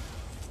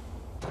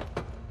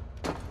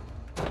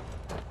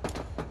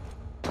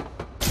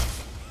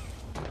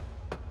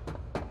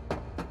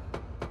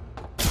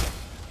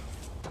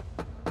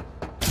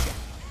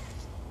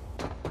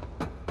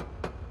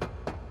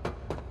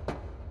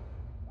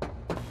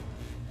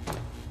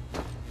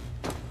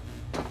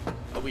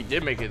 Oh, we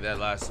did make it that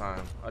last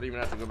time. I didn't even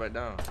have to go back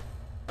down.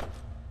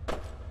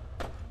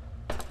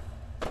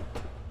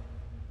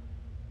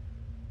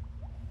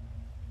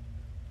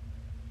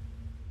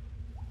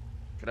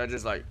 Could I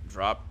just like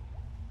drop?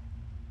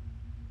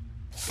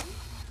 Oh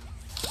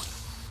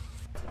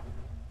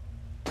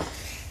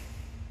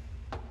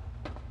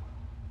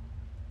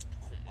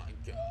my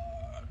god.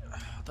 I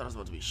thought I was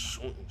about to be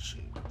shooting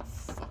shit. What the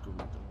fuck are we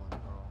doing, bro?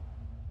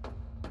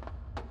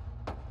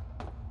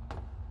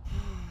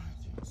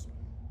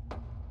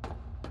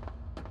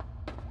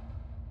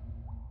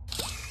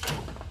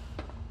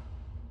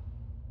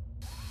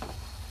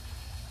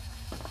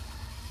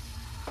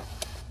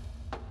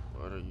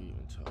 What are you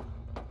even talking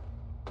about?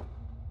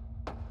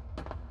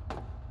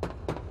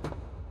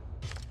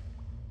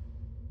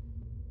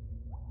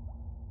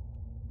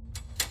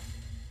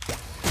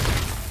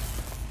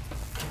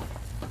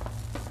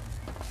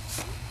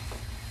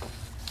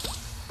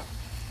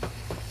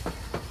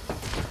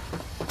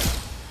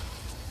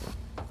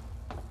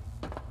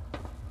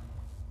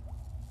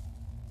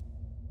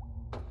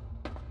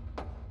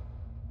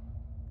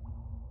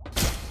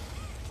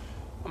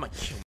 I'm gonna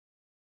kill.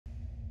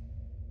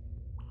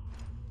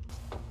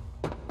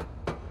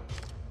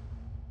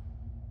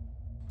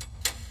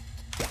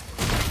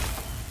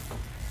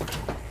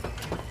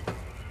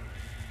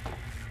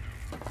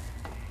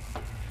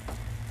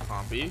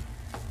 Pompey.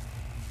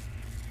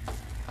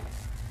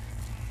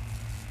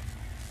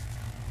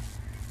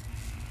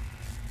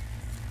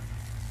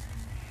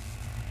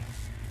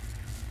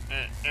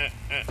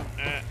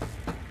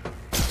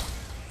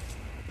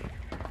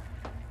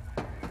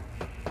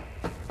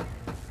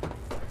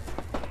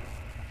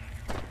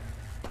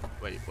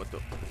 Wait, what the?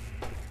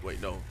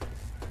 Wait, no.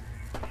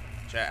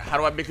 Chat, how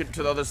do I make it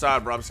to the other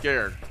side, bro? I'm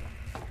scared.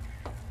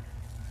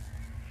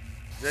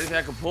 Is there anything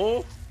I can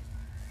pull?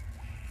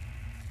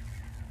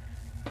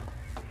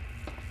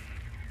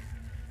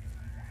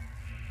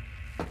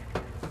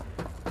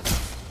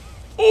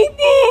 Oh,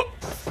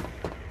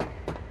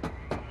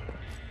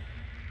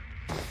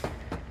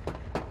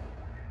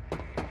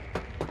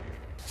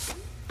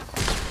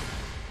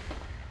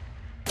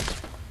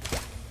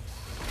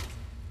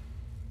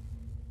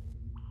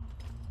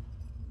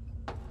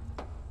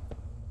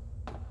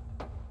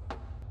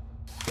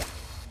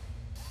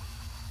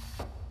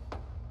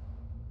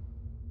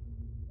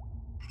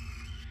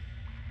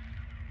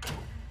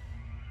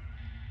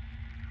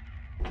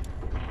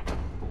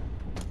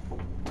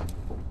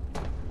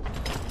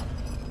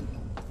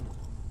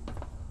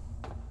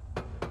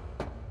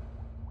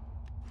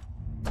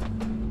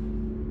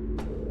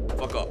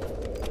 fuck up.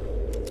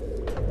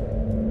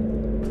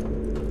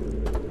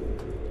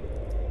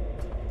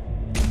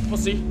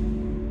 Pussy.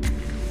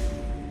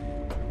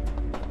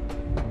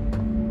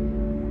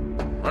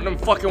 Run them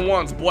fucking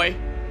ones, boy.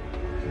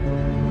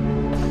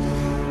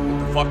 What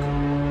the fuck?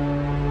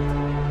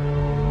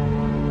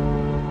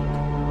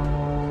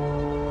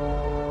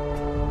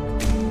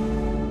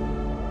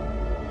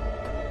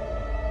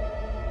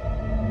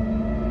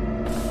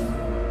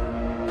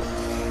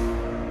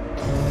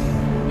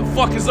 The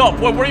fuck is up?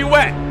 Where you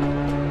at?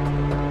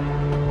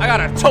 I got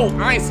a tote.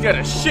 I ain't scared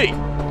of shit.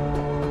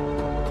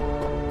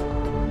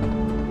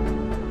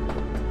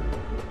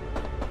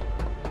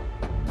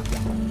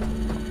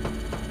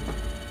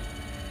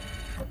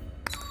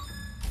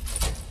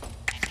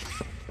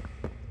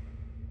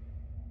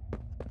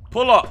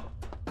 Pull up.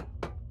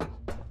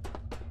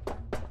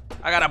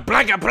 I got a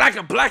blacker,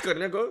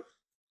 nigga.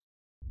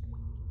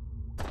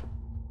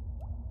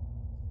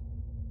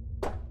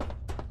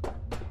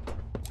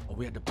 Oh,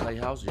 we had to play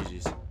house,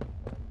 GG's.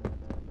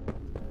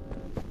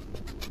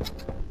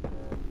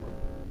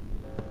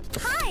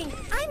 Hi,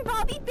 I'm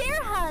Bobby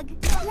Bear Hug.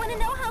 Wanna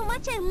know how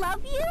much I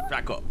love you?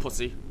 Back up,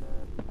 pussy.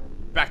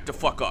 Back the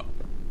fuck up.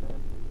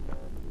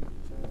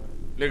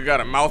 Nigga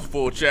got a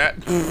mouthful, chat.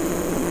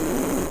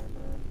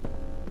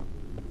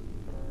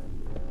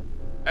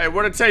 Hey,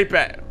 where the tape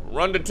at?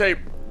 Run the tape.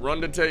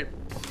 Run the tape.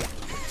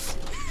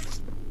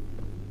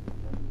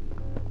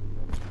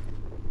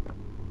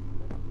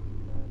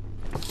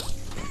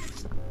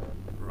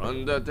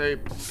 Run the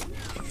tape. Stupid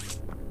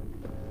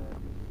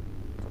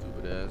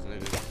ass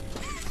nigga.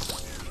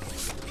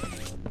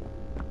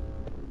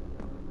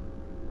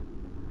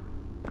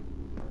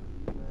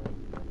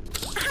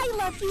 I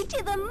love you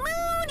to the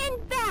moon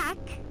and back.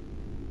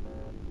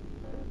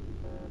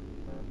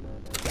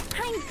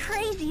 I'm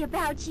crazy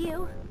about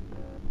you.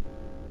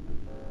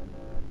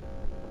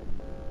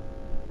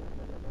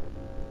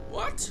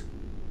 What?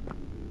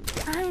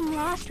 I'm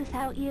lost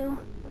without you.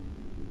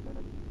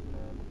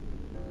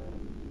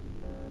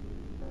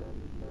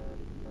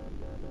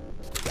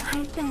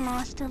 I've been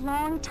lost a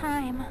long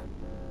time.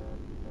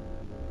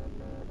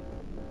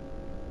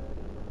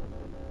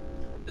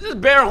 Is this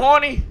bear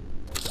horny?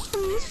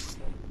 Please,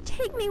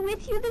 take me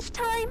with you this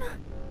time.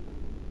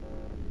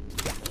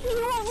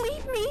 You won't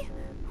leave me,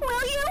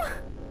 will you?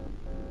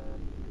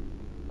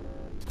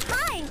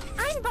 Hi,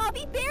 I'm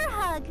Bobby Bear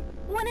Hug.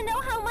 Wanna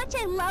know how much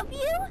I love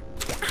you?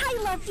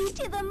 I love you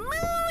to the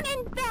moon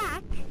and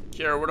back.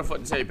 Kara, where the fuck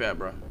the tape at,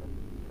 bro?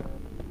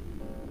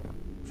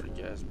 Freak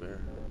ass bear.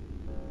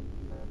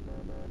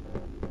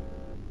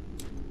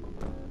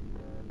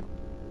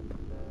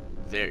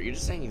 There, you're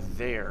just saying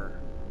there.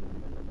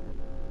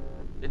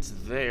 It's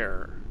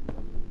there.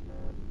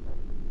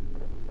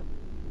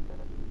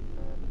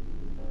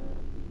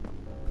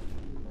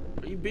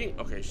 Are you being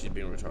okay? She's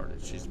being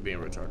retarded. She's being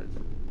retarded.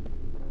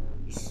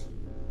 Just,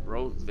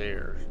 bro,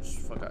 there. Just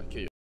fuck out,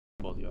 kill you.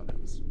 Both of y'all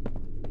niggas.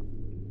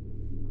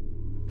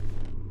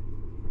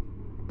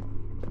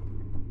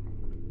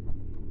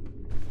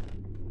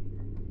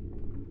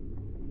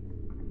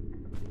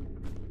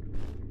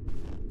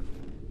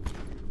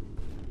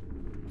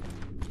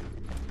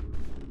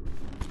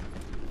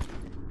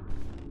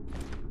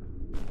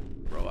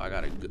 Bro, I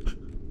gotta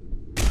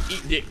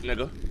eat dick,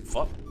 nigga.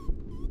 Fuck.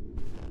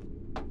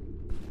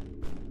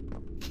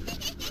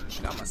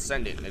 I'ma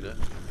send it, nigga.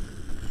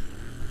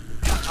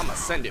 I'ma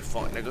send it,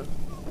 fuck, nigga.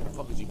 What the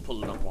fuck is you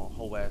pulling up on,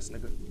 hoe ass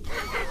nigga?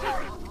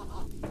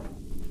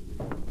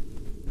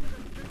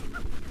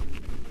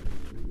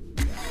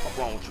 Fuck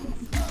wrong with you?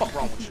 Fuck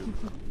wrong with you?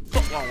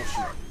 Fuck wrong with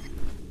you?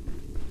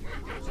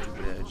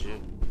 Stupid ass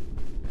shit.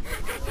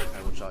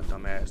 Hey, what y'all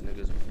dumb ass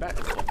niggas? Back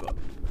the fuck up.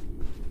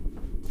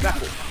 Back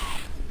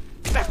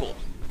off. Back off.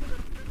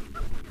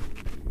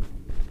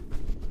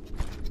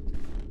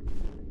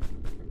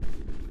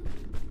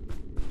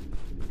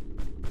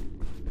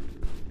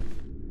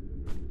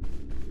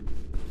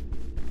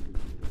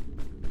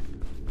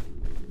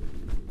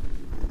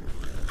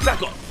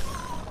 Back up!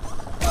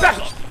 Back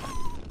up!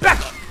 Back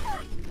up!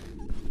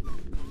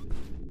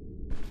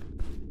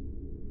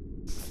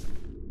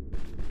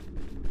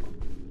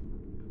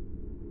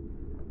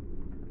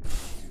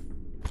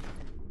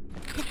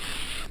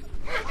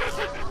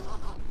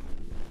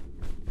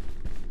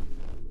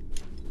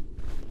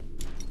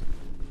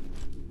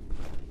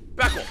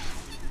 Back up!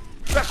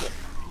 Back up!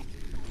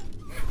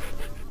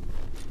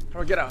 How do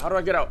I get out? How do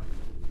I get out?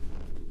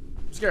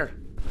 I'm scared.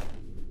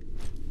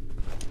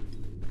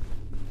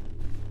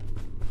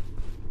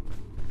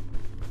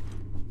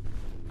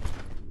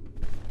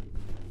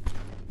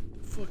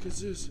 What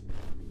is this?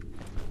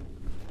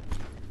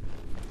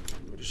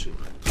 What is shit?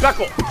 Back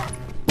up!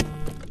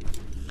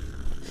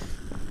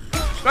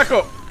 Back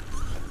up!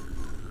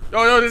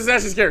 Yo, this is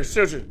actually scary.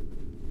 Seriously.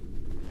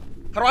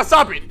 How do I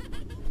stop it?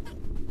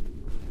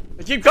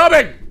 They keep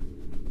coming!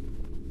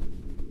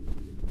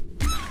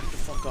 Back the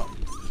fuck up.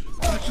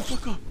 Back the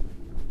fuck up.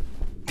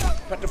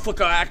 Back the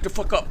fuck up. Act the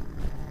fuck up.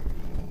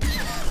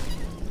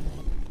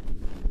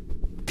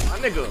 My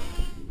nigga.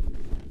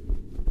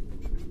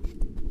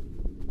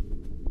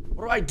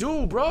 What do I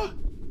do, bro?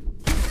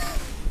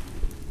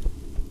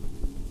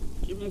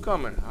 Keep them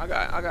coming. I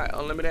got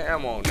unlimited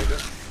ammo, nigga.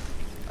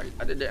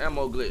 I did the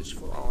ammo glitch.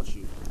 What's wrong with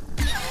you?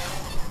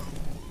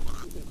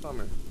 Keep them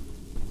coming.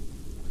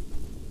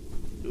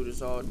 Do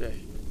this all day.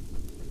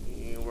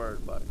 You ain't worried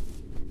about it.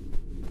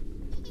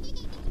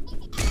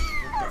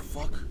 What the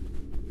fuck?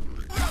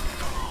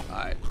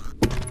 Alright.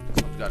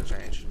 Something's gotta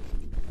change.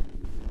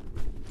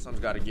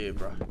 Something's gotta give,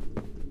 bro.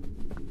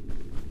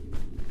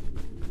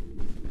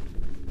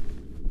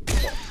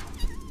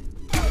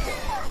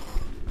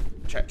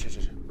 Chat.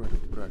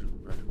 Right.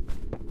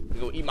 You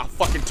gonna eat my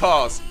fucking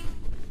toes.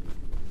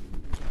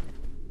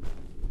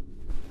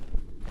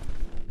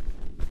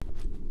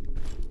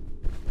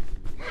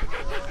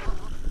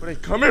 Where they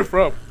coming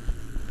from?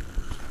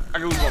 I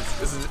can lose one.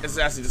 This is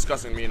actually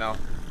disgusting me now.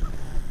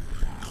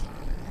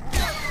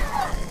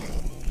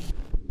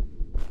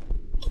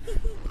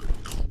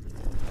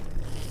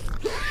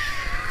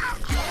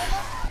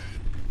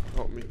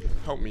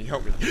 Help me,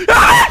 help me.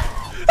 Ah!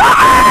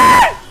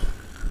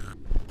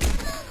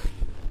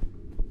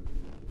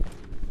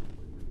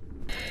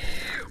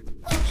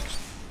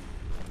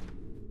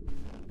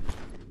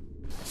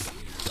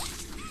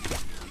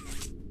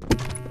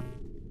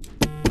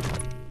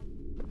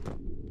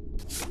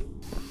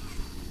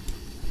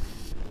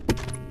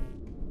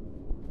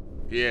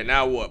 Yeah,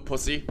 now what,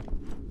 pussy?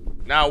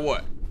 Now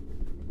what?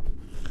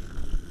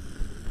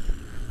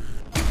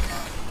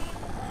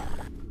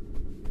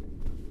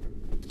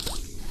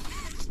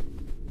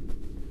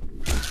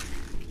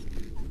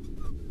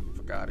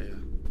 Fuck out of here.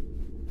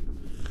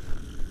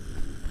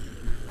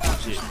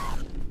 Shit.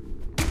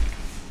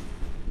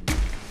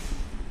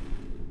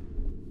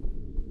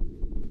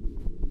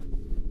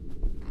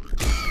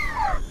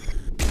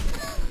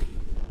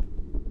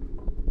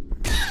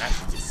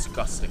 Actually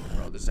disgusting,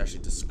 bro. This is actually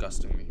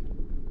disgusting me.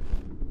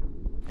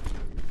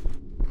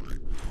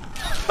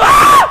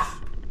 Ah!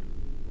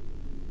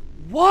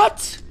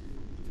 What?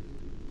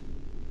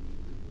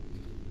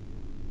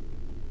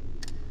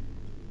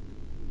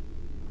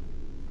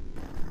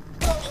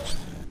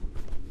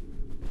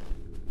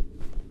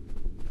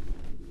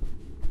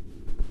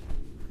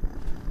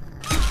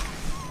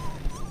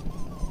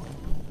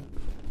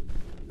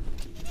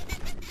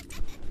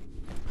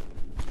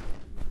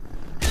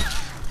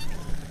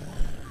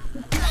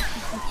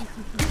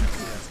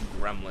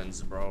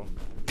 Gremlins, bro.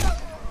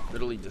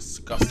 Literally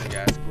disgusting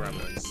ass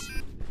gremlins.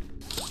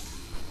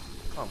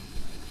 Come.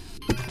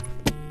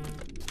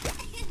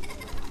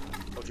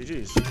 Oh,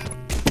 GG's.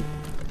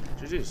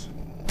 GG's.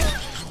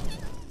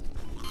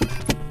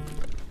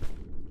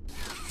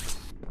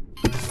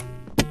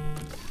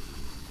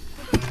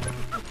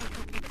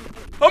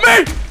 Help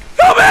me!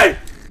 Help me!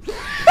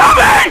 Help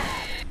me!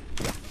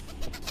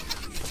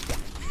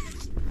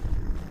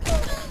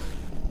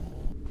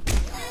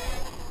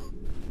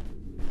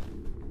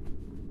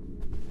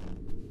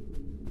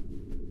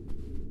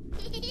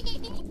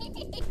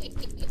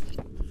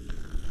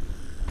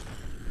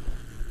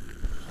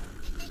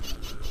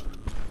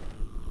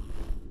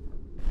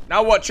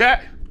 Now what,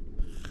 chat?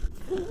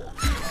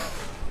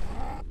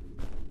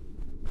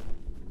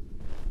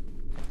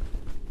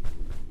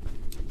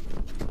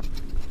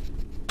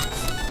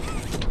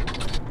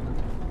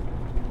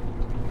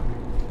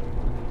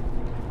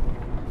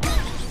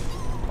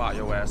 Fire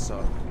your ass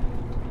up.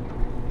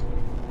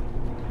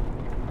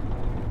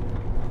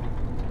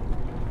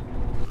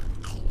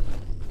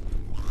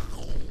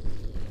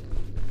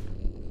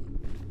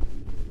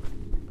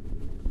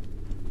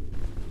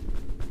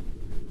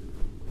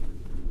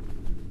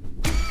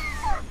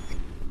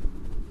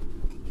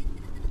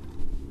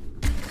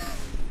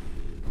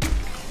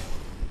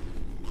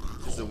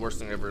 Worst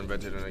thing ever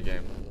invented in a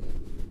game.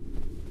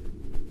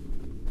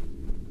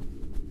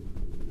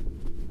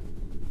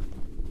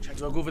 Chat,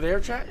 do I go over there,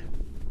 chat?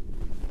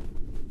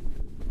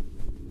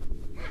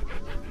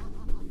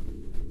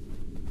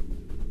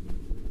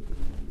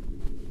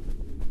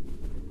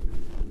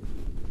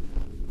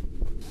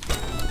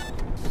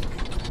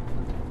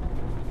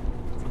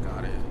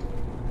 Forgot it.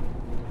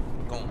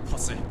 Go on,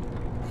 pussy.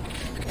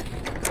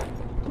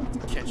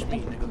 Catch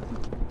me,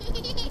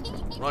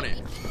 nigga. Run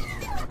it.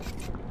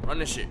 Run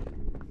this shit.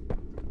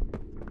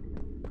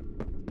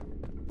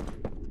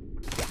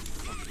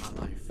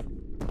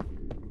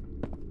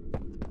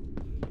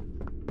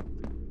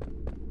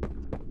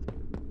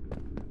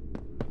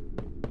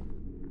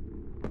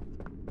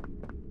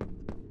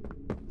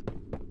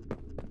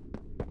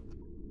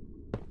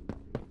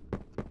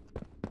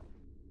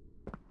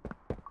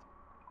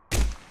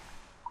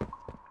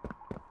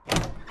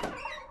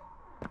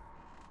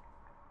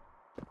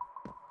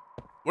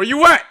 Where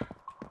you at?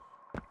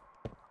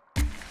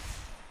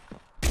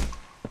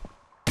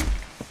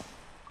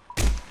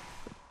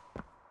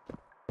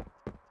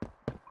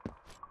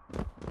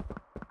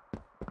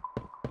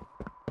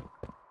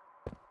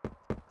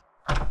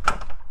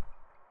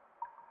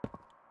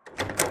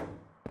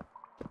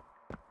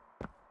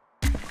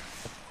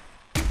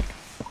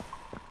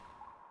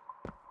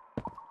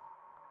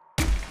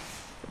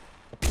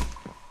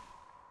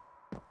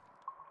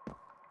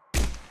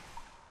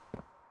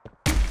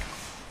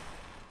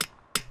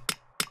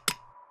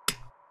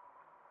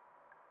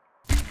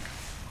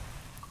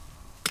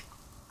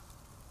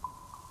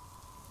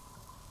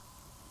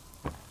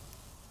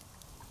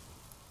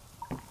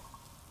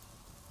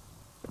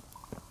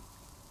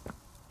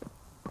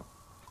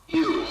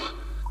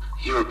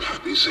 You're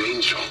Pappy's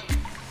angel.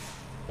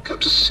 Come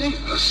to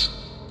save us.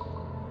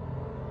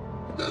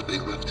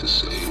 Nothing left to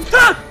save.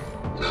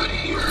 Not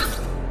here.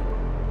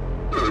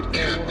 You're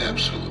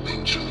absolute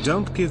angel.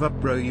 Don't give up,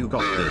 bro. You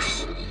got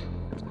this.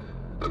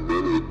 A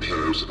million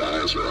pairs of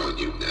eyes are on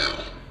you now.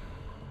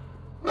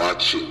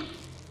 Watching,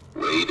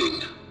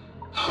 waiting,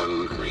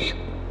 hungry.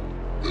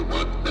 They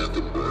want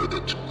nothing more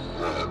than to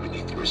crawl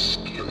beneath your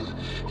skin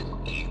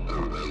and eat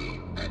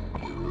away at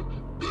you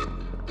bit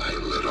by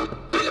little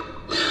bit.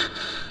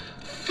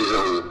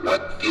 Fill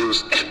what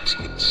feels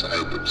empty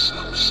inside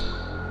themselves.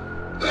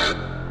 That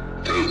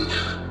thing,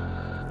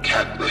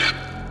 Catnap.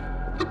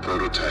 The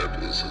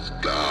prototype is his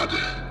god,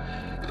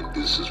 and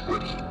this is what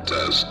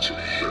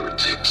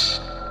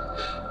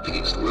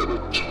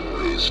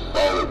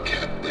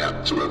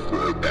catnap to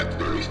avoid that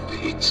very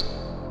fate.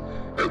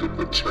 And in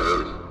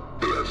return,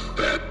 they are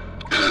fed.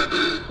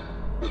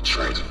 We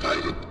try to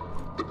fight it.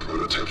 The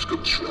prototype's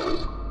control.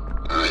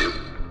 I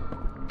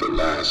am the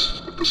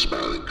last of the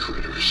smiling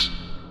critters.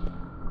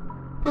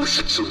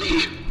 Listen to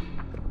me.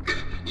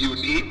 You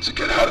need to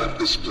get out of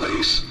this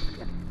place.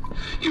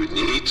 You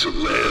need to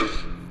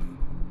live.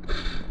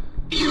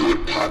 You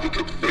and Poppy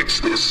can fix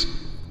this.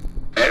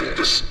 End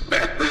this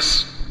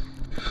madness.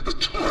 The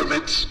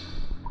torment.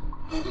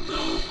 Oh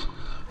no.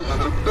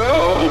 Oh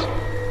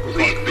no.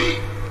 Leave me.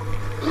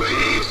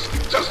 Please.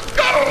 Just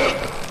go.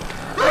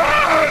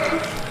 Run.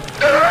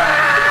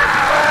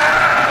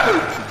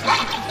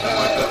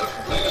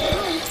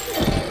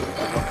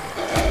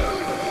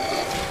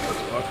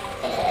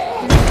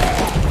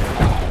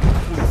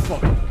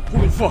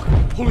 Holy fuck.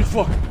 Holy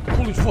fuck.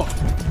 Holy fuck.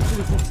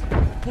 Holy fuck.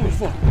 Holy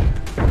fuck.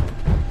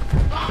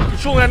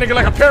 Controlling that nigga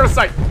like a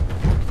parasite.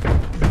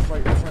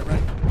 Right.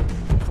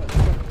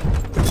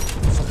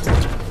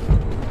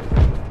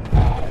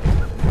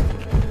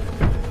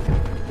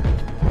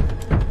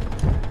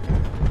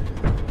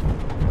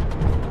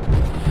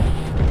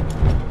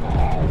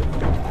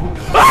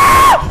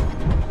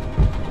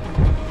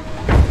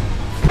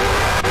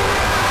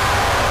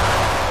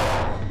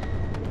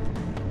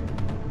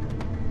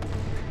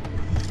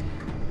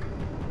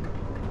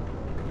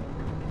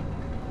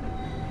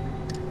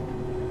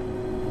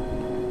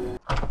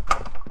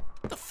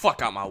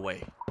 Fuck out my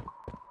way.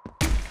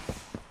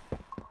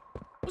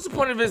 What's the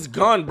point of this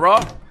gun, bro?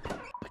 I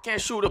can't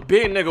shoot a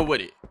big nigga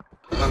with it.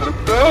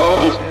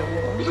 No!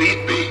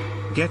 Leave me!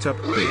 Get up,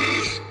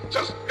 please!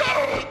 Just go!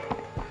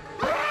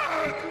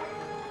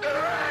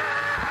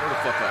 Hold the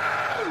fuck up.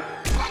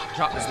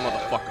 Drop this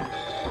motherfucker.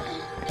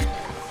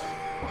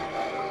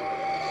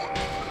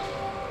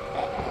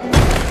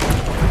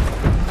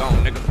 Go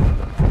on, nigga.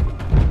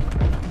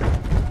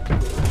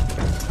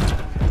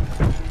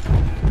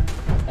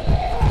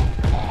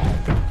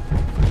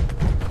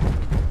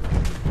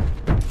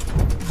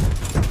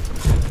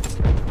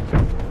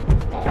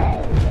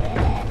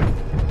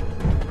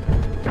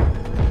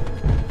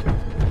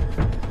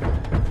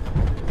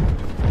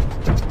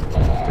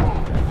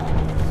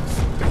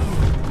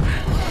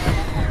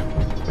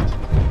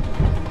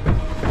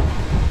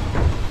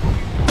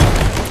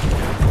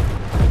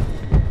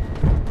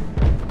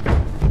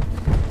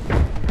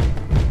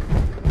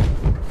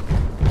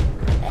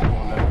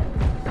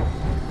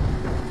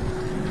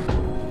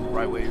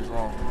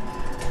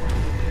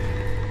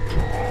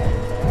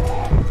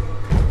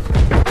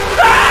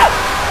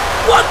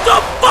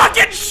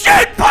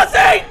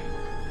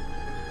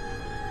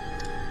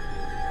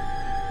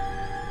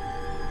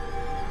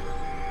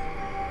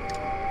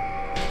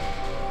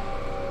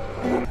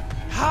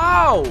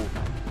 How?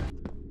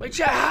 Wait,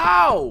 chat,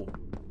 how?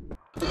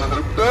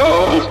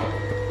 No!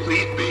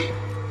 Leave me!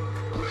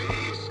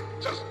 Please,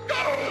 just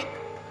go!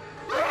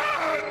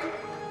 Run!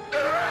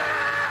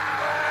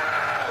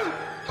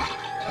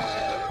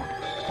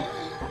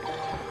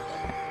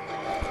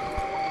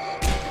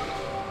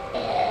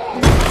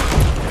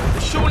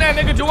 Did shooting that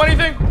nigga do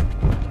anything?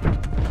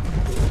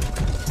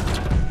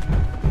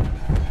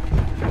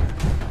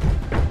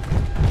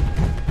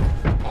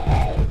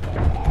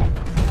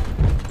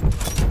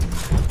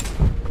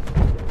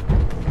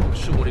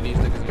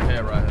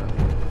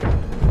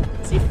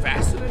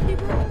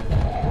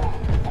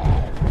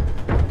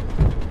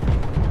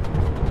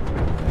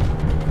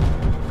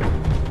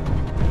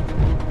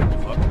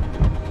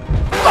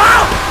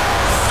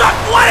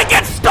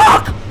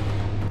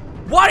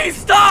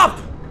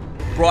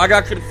 Bro, I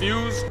got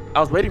confused. I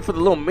was waiting for the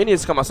little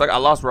minions to come out, so I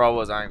lost where I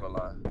was. I ain't gonna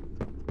lie.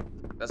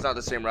 That's not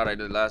the same route I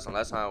did last time.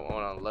 Last time I went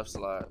on the left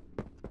side.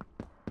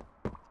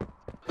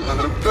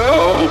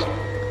 No!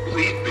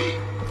 Leave me!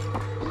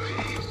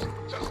 Please,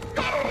 just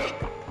go!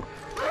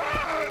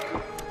 Run!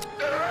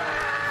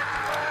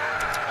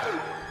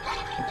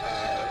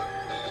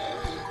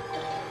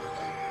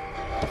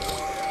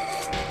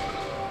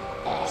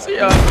 See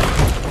ya.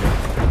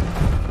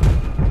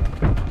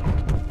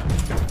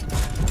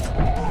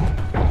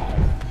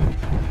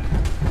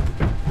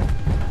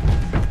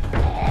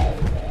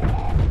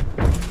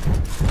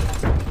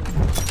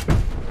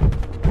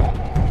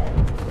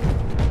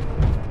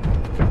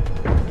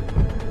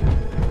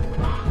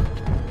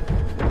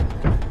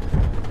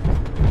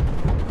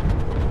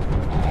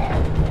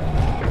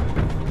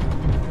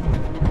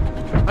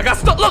 I got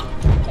stuck. Look,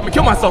 I'm gonna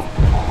kill myself.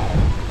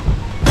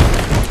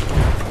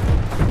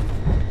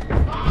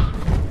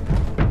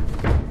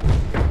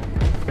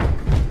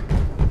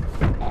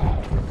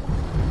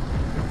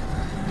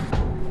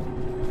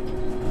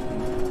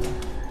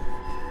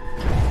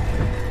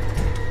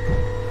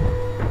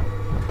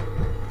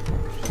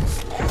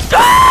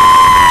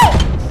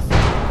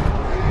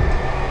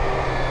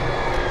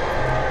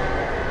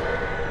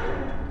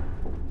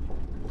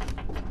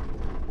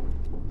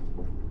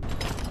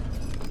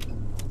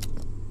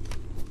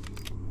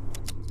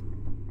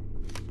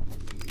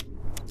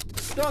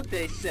 Dog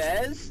Day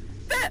says,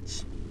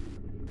 fetch!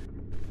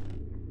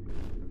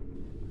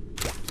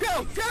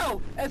 Go,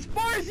 go! As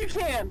far as you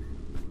can!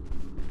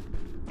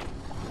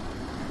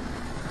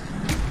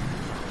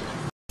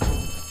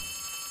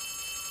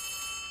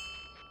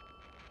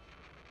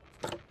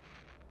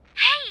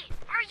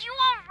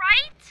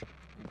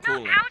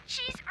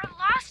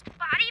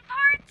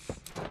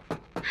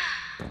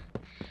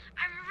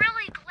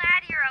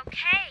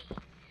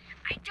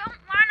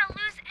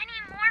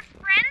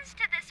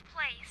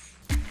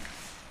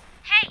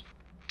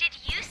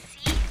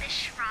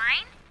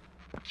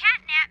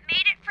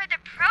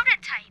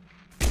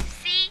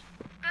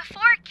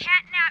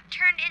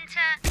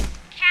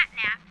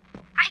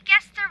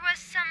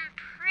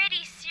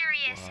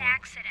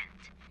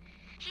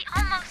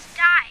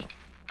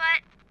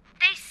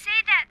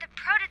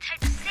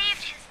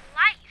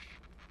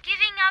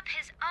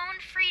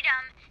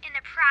 freedom in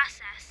the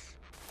process.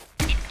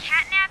 In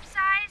Catnap's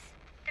eyes,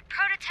 the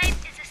prototype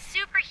is a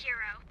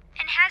superhero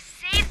and has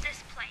saved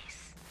this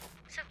place.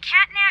 So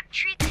Catnap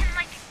treats him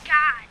like a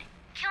god,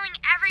 killing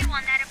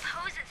everyone that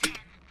opposes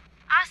him,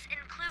 us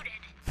included,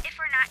 if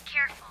we're not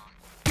careful.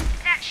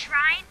 That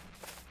shrine,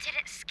 did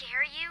it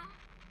scare you?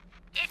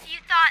 If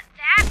you thought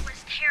that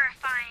was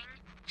terrifying,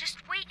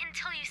 just wait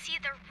until you see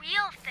the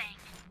real thing.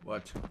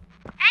 What?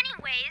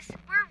 Anyways,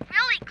 we're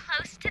really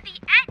close to the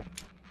end.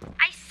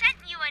 I sent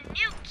you a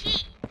new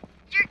key.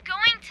 You're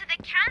going to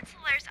the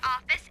counselor's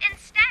office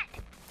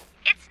instead.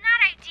 It's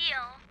not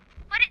ideal,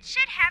 but it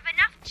should have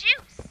enough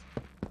juice.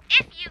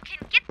 If you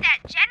can get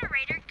that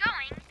generator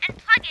going and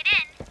plug it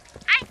in,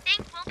 I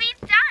think we'll be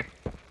done.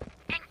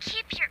 And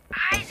keep your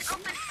eyes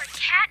open for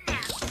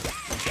Catnap.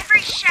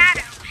 Every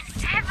shadow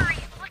and every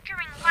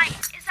flickering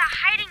light is a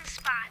hiding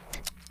spot.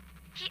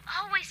 He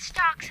always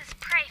stalks his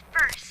prey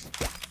first.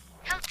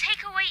 He'll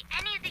take away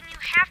anything you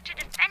have to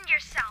defend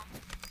yourself.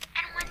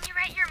 And when you're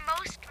at your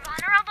most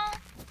vulnerable,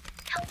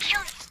 he'll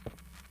kill you.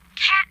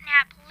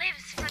 Catnap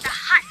lives for the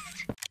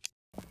hunt.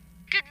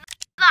 Good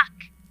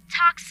luck.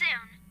 Talk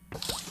soon.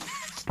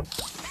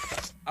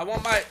 I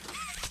want my...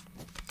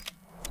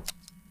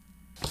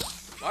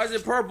 Why is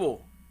it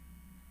purple?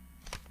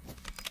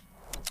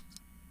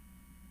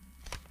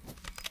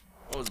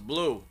 Oh, it's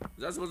blue.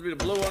 Is that supposed to be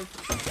the blue one?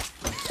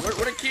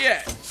 Where the key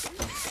at?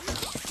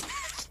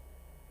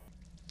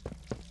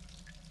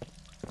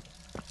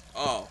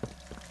 Oh.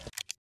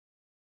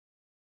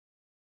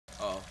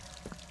 Oh.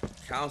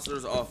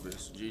 Counselor's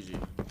office. GG.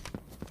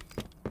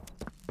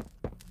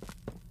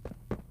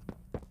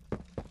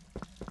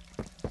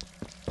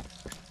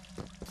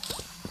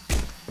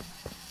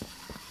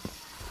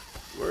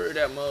 Where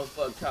that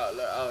motherfucker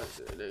counselor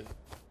outfit?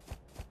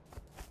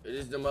 It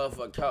is the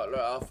motherfucker counselor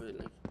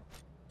outfit.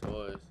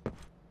 Toys.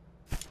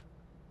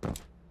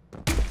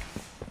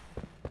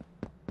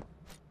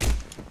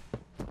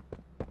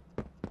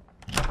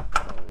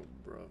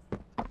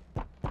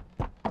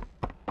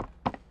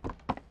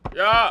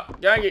 Yeah,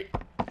 gang it.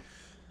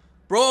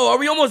 Bro, are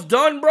we almost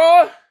done,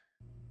 bro?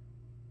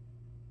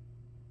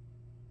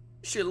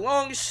 Shit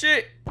long as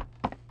shit.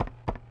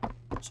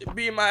 Shit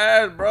beating my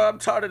ass, bro. I'm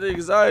tired of the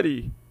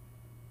anxiety.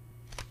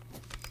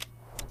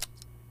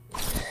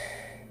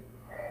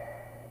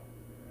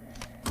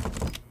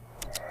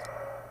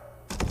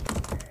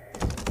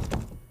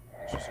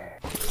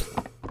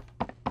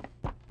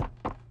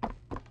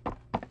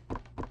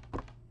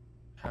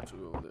 Have to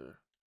go over there.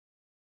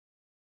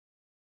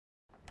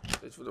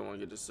 Thanks for the one to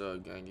get this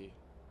gangy.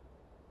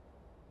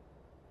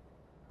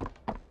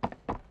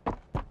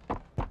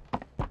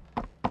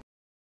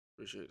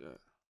 Appreciate that.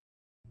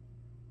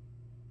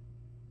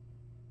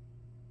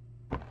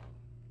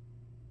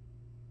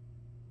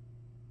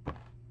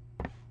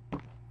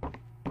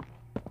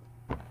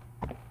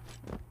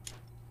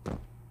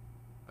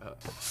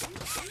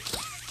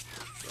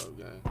 So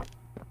gang.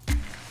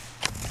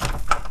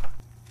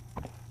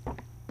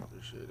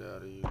 Appreciate that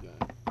out of you,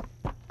 gang.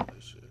 That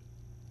shit.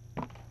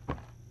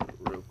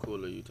 Real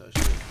cool of you type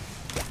shit.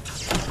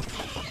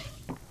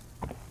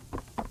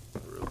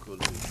 Real cool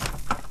of you.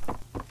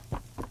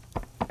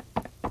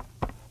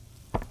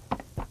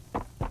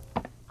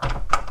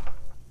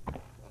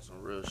 On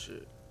some real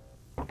shit.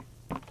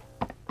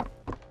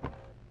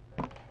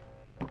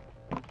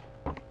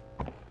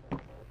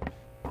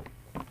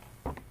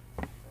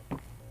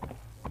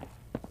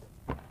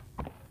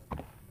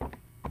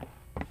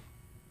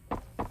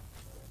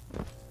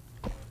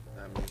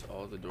 That means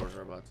all the doors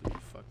are about to be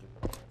fucking...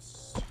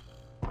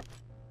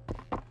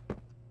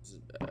 This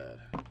is bad.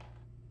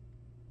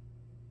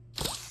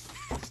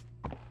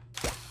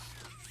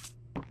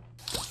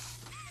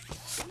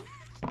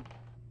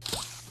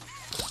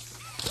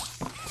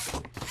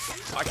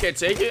 I can't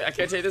take it? I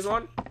can't take this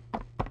one?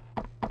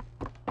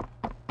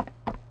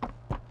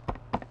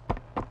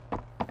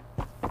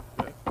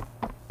 Okay.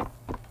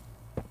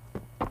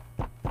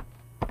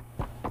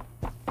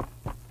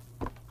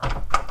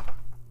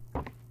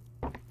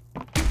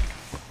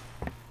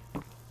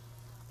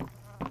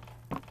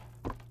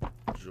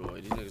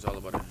 Joy. These niggas all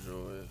about a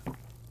joy.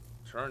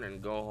 Turn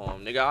and go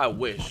home. Nigga, I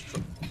wish.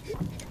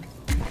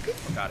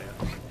 Fuck out of here.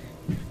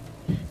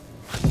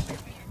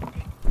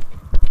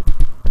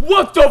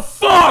 What the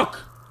fuck?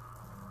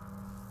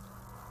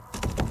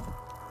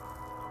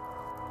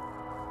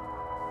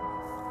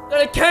 Did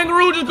a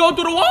kangaroo just go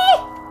through the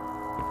wall?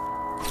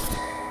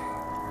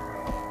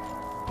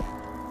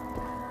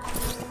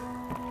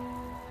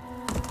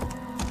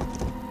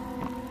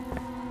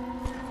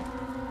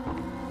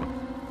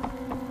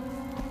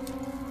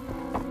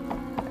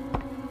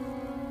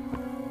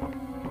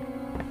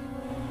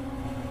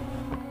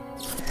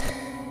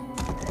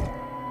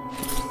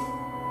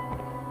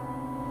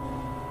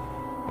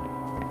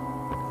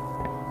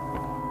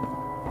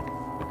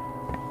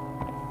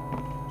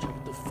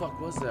 What the fuck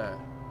was that?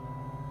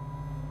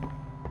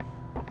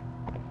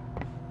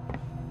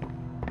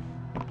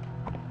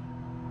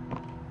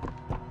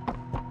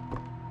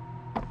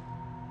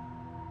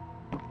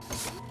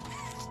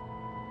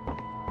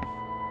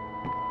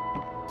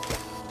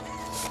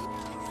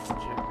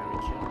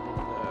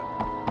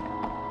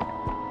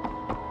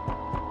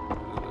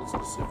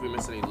 if we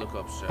miss any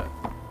lookups, chat.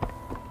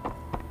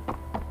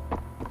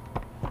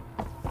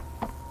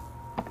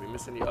 Did we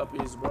miss any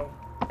uppies, bro?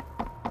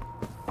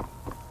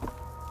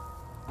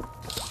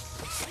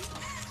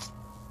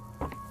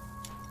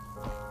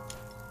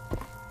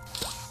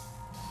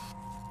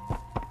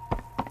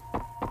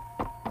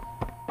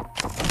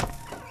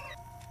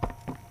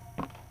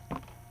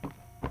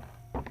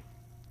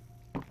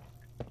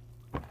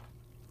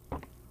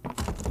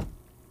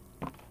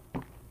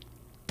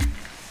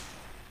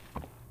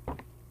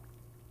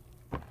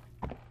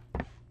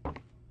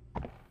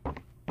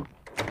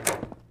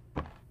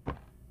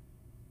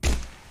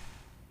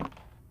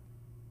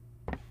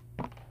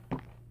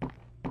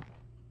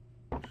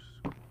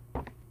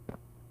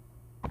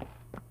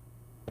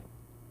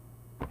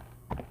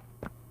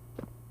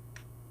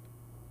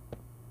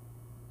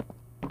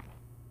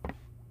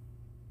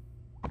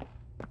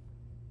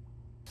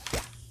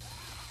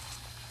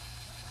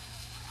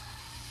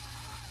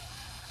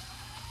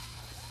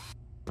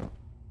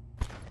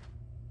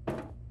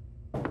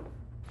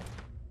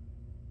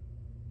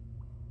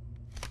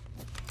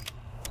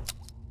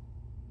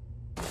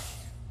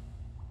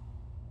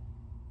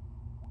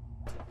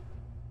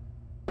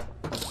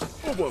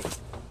 Oh, whoa.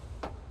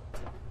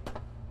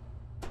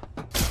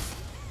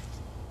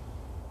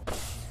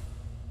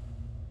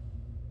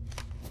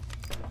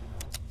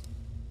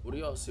 What do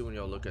y'all see when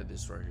y'all look at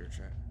this right here,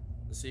 chat?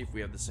 Let's see if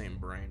we have the same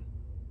brain.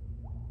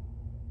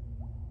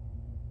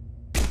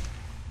 It's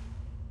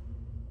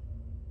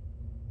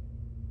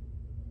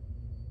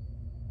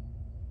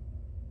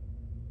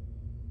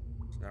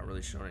not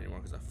really showing anymore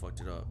because I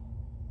fucked it up.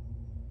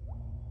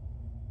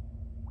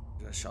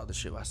 I shot the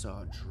shit. I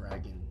saw a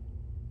dragon.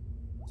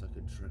 It's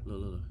like a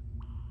look.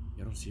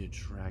 You don't see a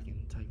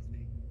dragon type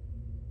thing.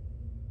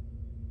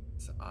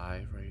 It's an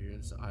eye right here.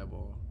 It's an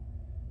eyeball.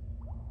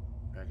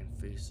 Dragon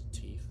face,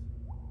 teeth.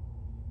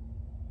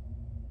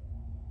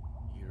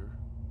 Ear.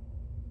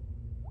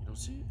 You don't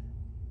see it?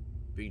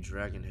 Big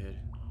dragon head.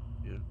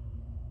 Yeah.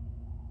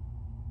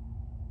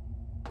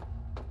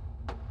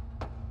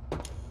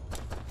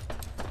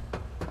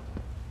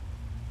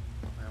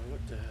 Man,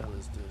 what the hell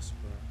is this,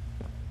 bro?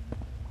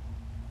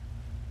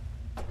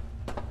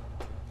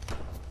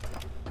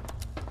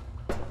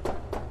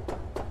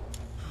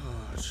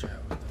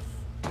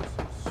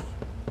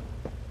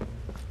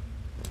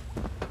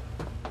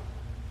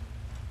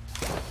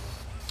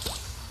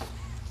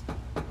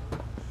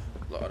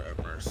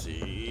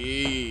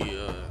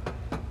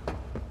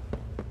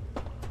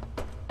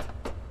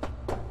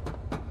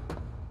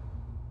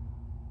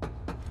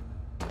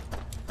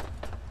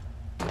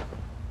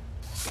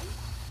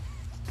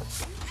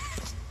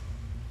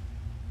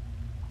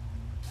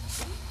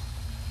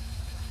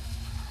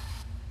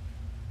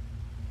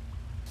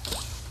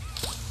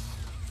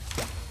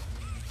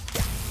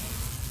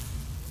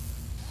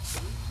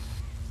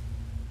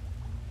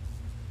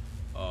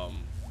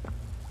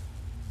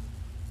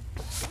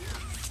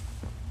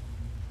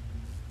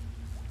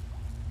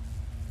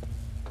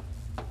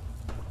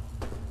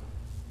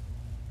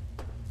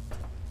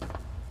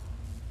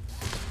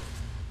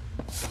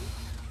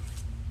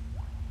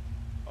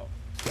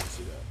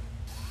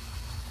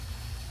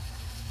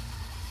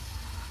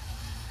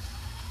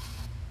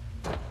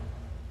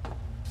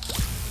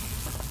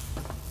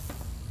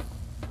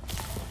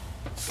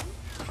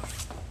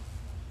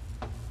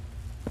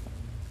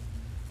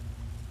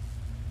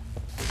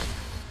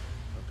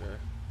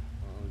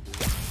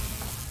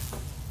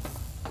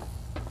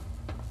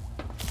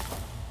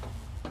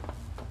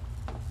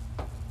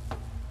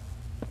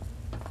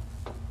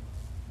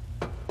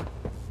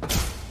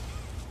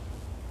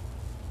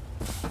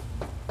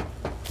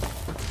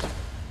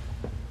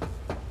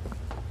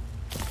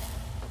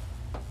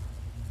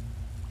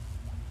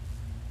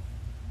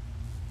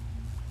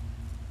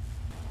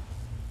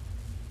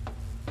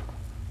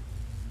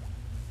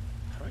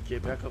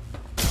 Get back up.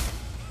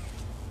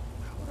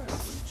 How would I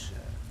reach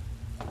that?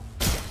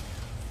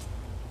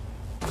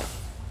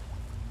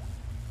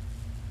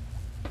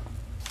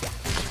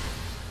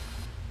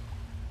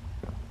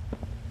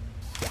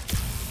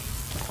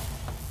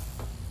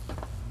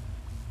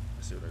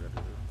 Let's see what I got to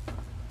do.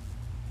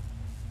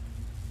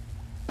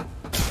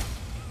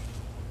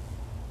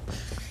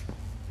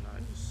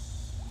 Nice.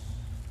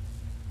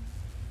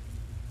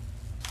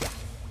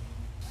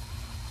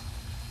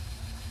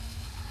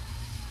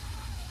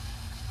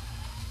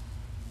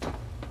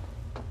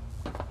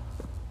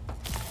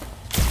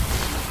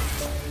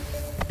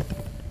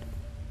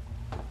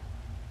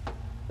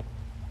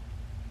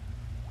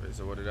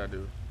 So what did I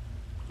do?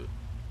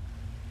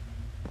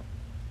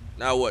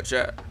 Now what,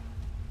 chat?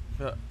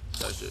 Type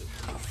shit.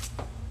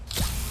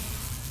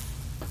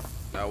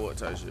 Now what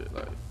type shit?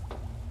 Like.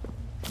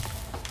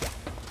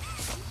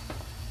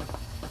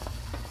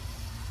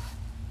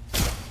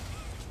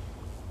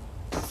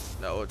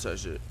 Now what type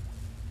shit?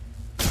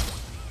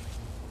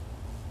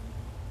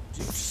 Did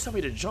you just tell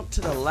me to jump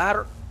to the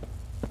ladder?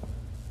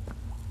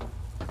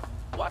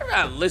 Why did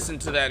I listen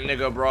to that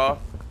nigga, bro?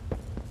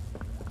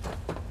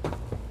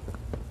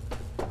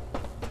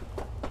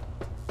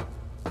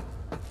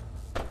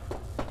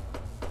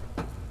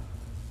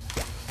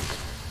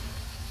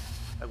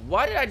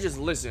 Why did I just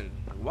listen?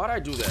 Why did I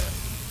do that?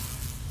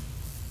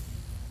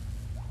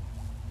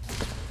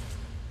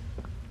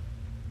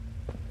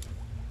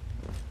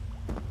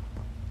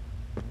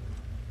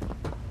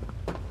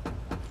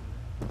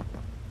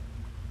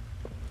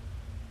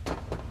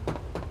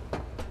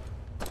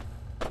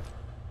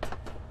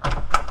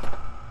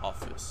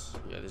 Office.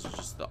 Yeah, this is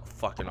just the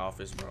fucking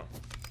office, bro.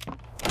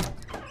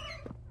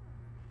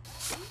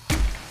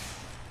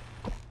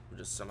 We're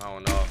just somehow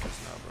in the office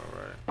now,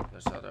 bro, right?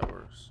 That's how that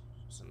works.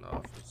 It's in the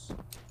office.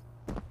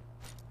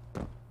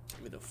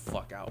 Get me the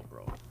fuck out,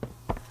 bro.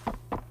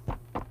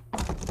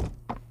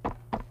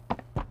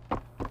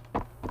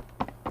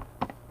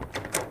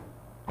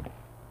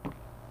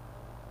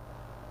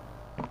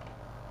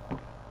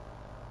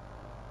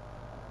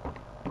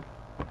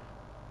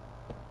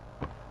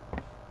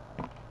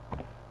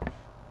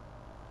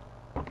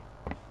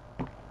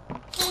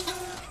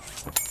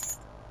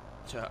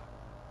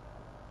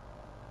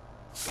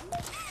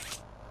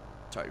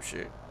 Type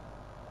shit.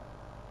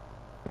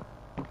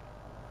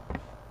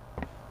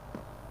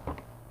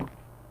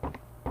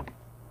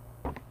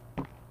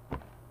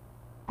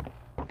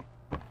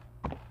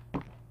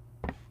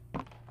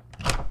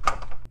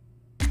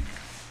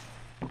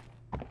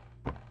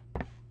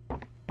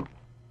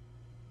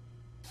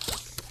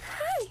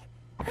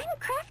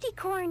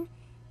 Corn,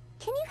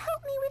 can you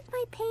help me with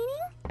my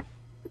painting?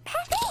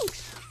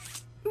 Thanks!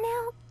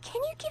 Now,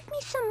 can you give me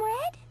some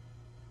red?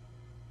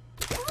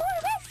 More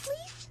red,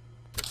 please.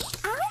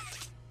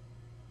 Out?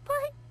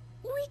 But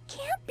we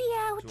can't be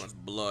out. She wants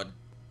blood.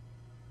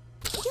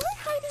 You're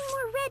hiding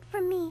more red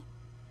from me.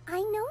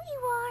 I know you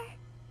are.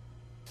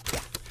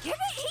 Give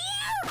it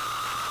here!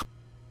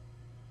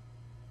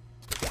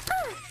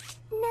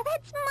 Now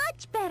that's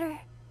much better.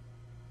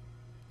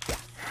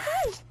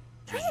 Hi,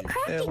 I'm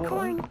Crafty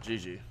Corn.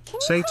 GG.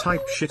 Say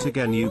type shit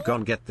again, you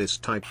gon' get this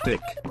type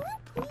dick.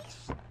 I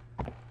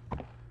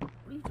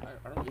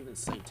don't even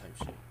say type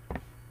shit.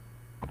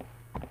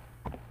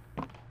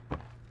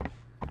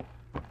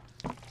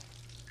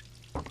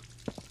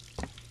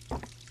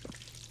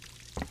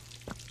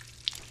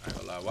 I ain't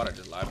gonna lie, why'd I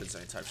just lie? I've been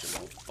saying type shit my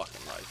whole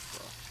fucking life,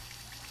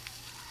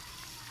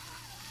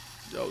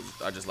 bro. Yo,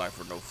 I just lie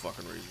for no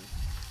fucking reason.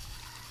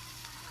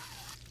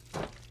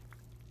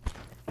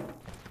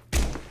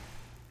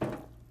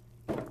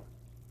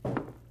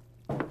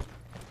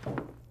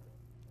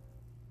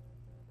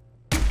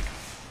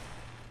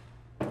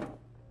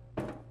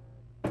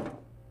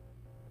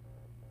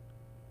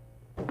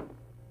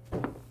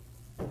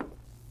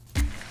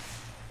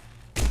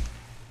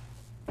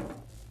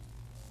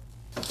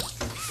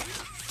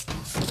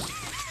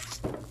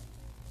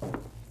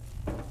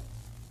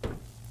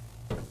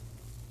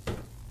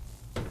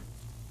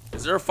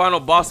 Is there a final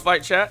boss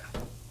fight, chat?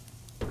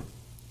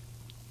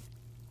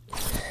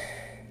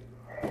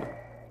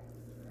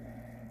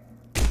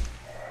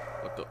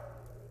 What the?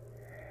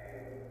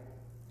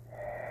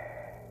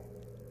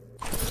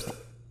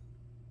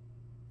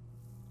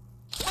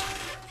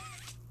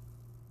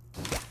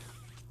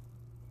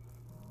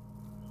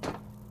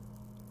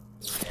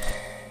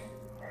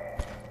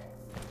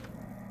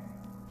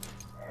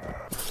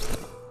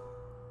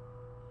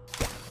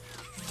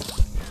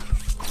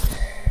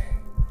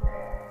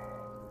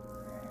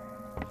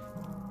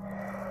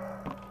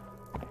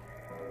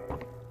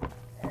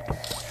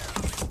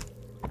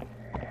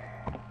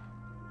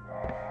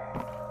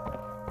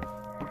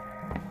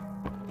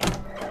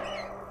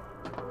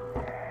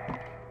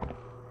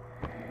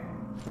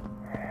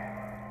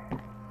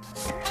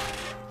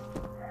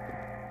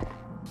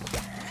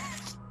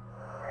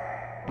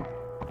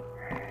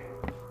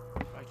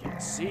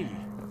 See.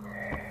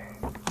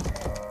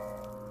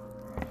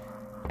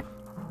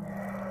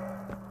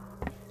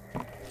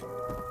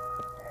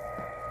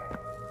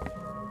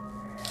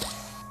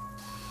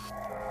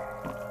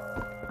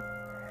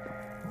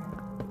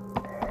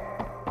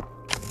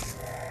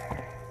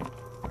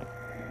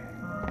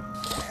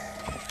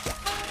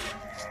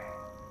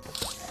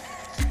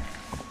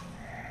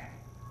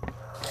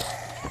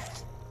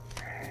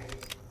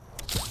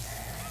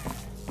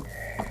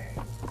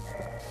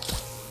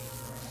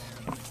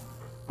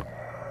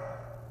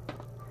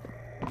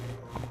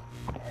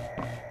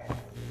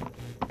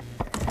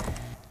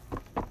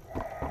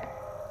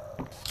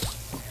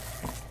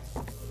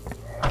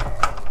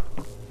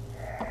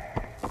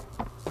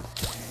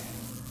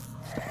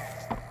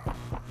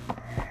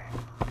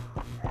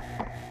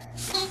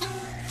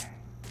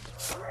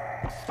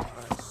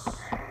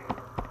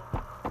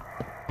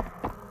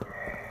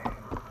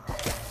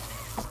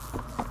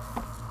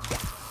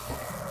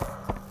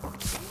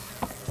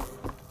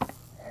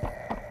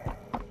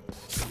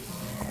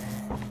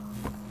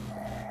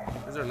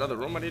 Is there another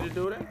room I need to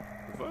do it in?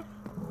 The fuck?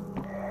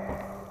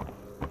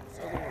 What's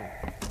the other room?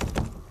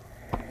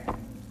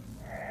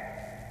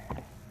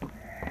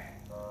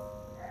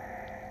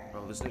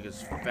 Bro, this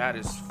nigga's fat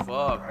as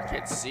fuck. I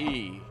can't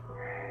see.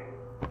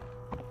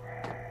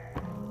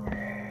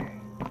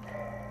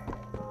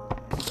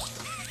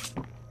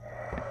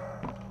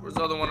 Where's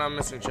the other one I'm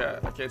missing,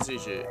 chat? I can't see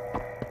shit.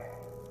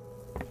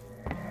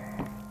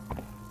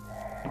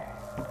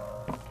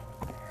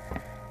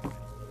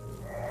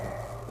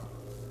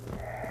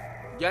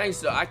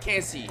 Gangster, I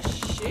can't see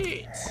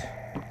shit.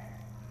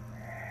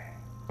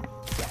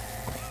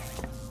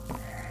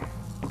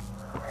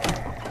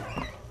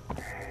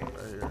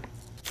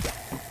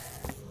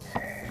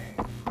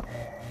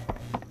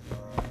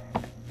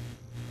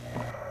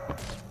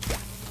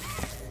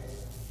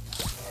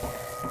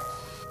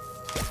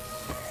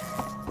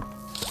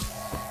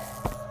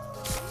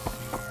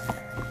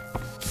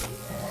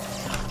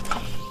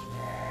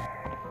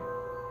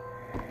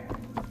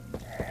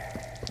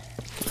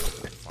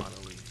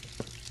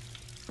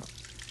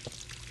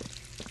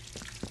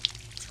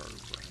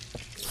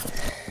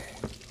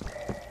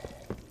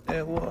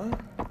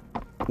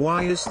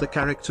 Why is the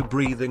character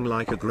breathing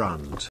like a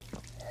grunt?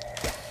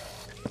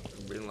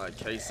 Breathing like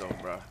queso,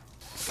 bro.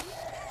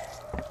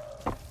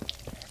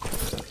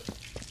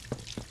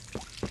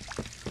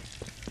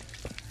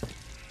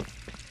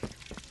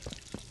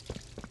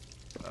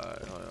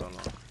 Alright, hold on.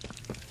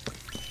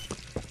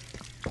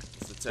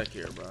 What's the tech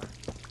here, bro?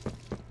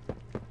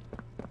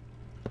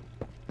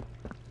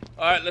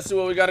 Alright, let's see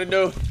what we gotta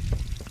do.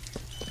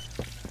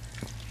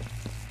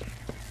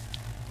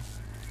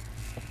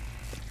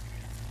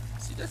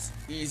 That's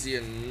easy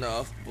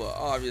enough, but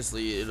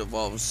obviously it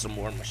involves some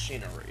more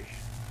machinery.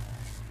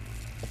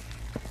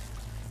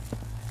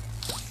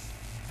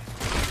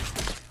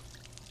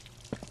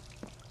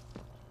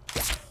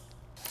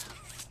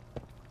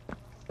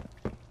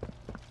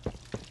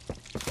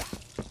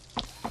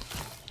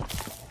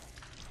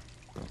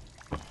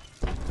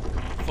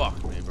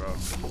 Fuck me, bro.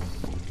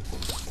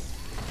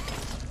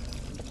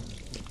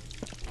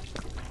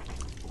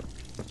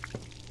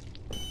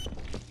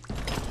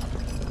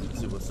 Let's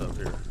see what's up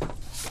here.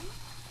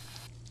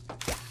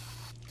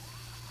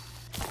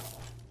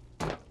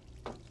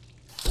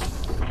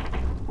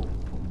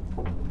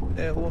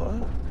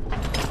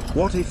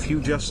 What if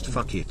you just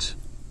fuck it?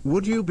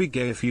 Would you be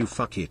gay if you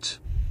fuck it?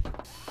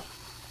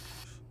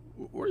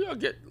 Where y'all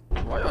get?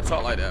 Why y'all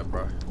talk like that,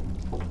 bro?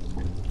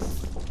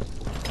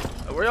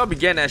 Where y'all be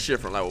getting that shit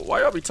from? Like,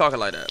 why y'all be talking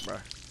like that, bro?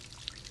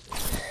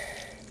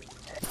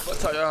 What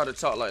taught y'all how to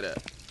talk like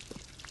that?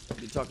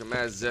 Be talking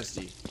mad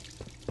zesty.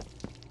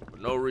 For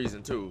no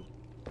reason, too.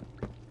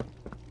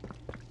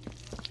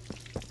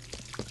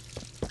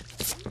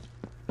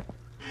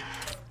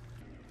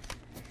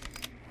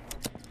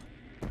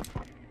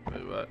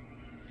 Wait, what?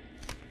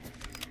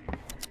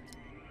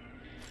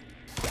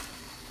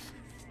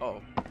 Oh.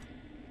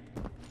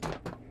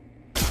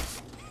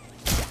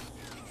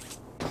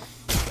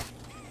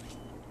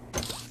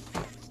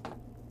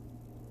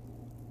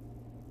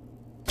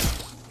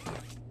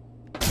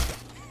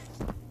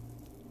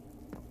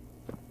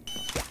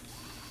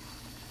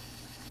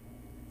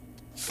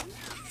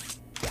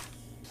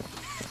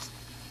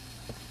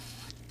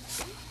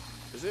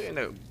 Is it in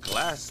a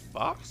glass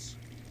box?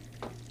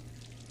 Can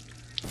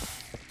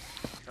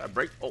I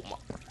break? Oh my.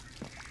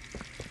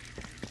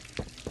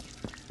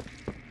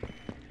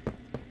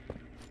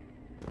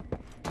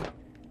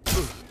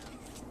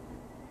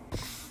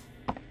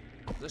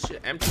 Is this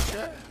shit empty,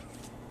 chat?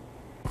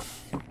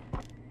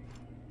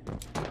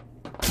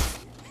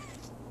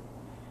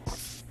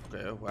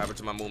 Okay, what happened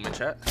to my movement,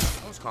 chat?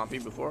 I was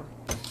compy before.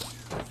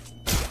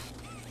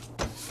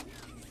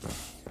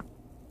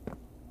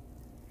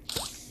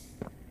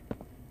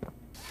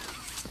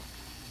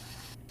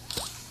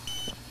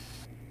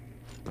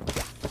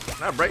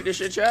 Can I break this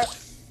shit, chat?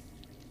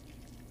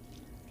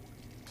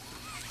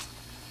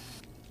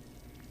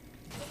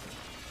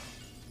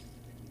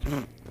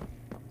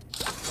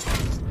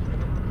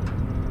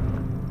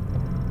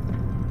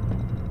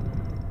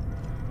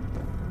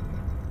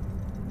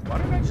 Why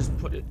didn't I just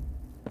put it?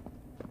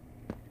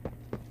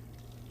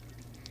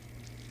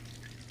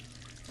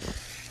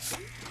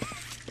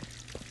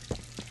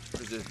 What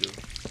does this do?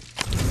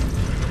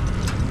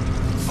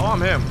 Oh,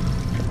 I'm him.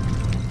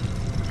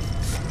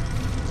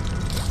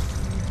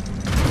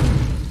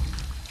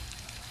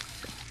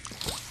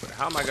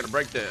 How am I gonna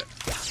break that?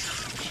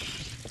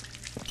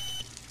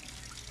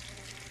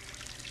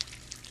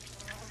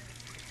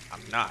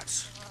 I'm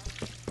not.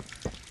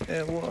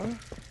 What?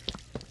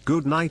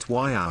 Good night,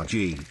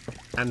 YRG.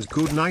 And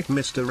good night,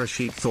 Mr.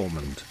 Rashid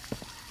Thormond.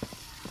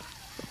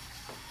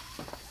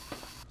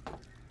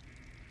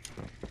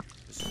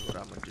 This is what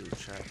I'm gonna do,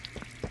 chat.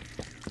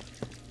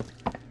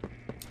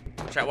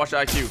 Chat, watch the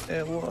IQ.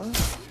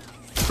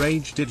 What?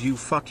 Rage, did you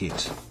fuck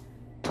it?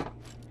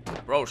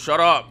 Bro, shut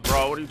up,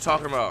 bro. What are you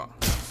talking about?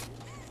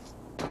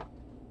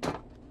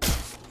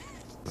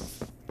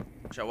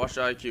 Chat, watch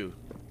the IQ.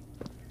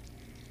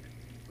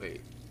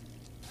 Wait.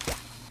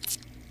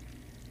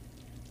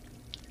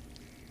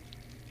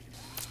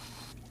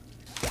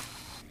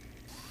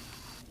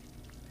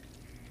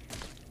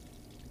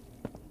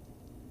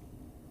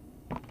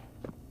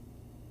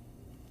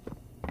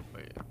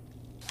 Wait.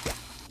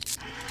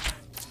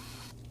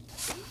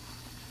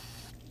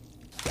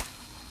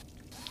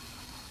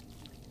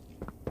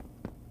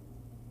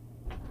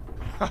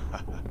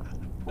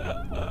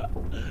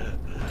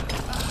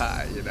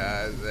 You know what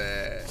I'm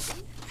saying?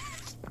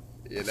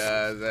 You know what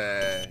I'm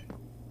saying?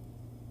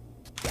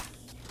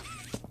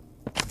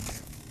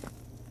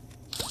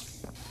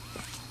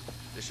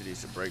 This shit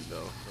needs to break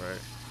though, right?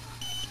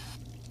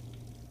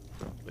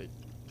 Wait,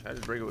 can I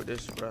just break it with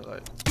this, bro?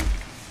 Like.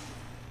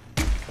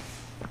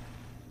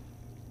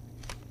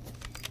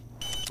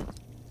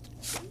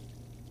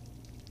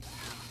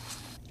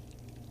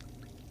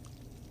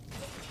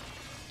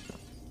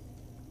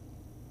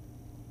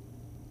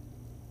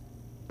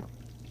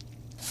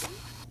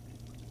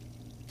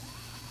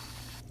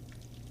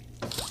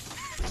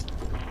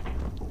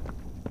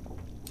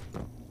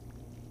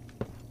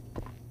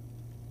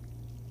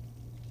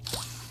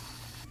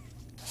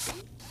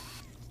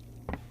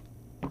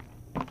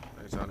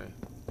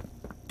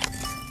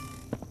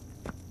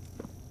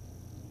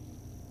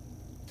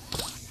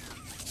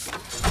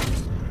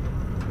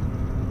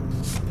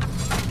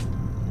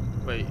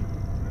 Wait,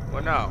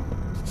 what now?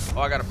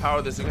 Oh, I gotta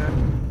power this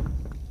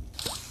again?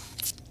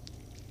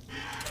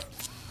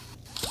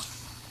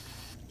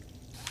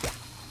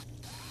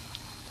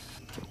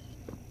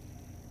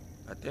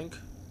 I think.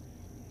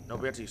 No,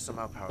 we have to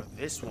somehow power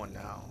this one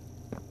now.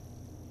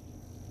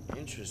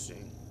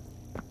 Interesting.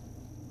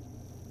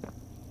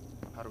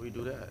 How do we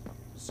do that?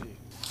 Let's see.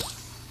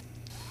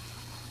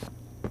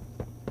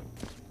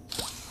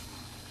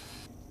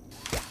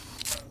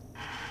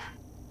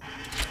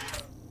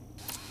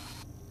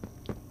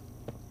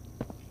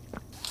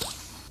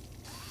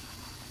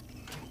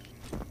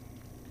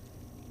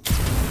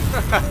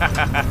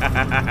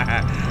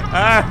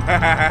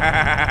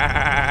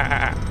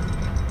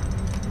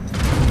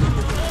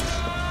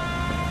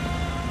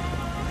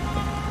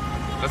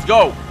 Let's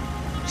go.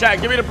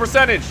 Chat, give me the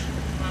percentage.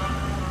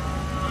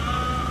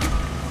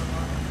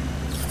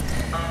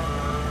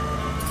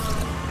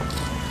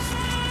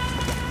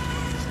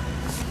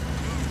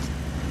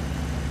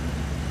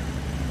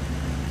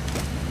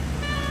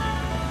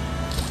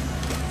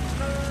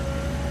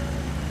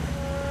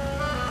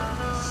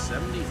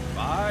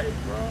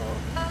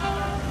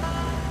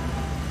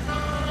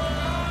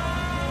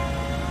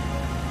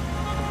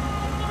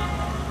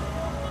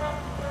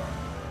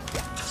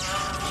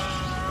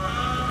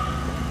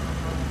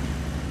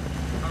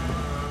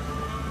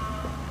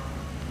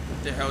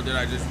 What the hell did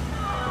I just...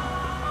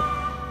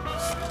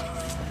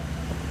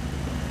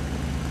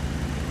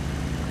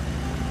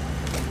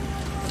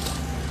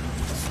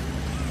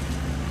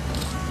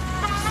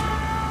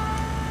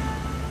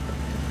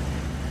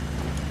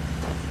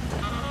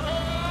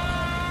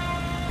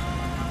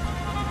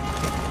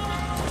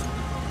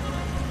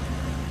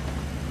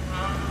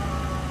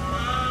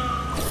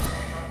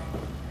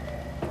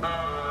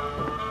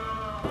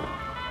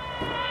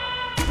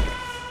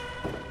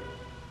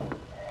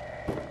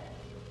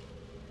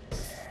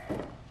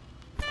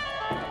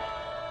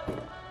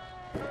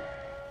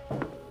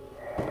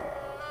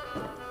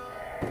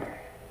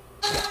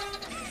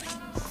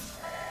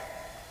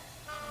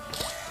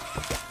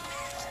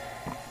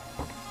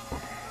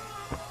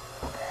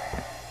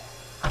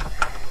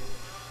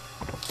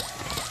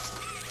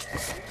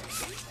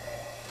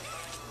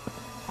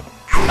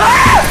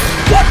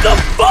 What the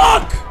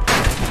fuck?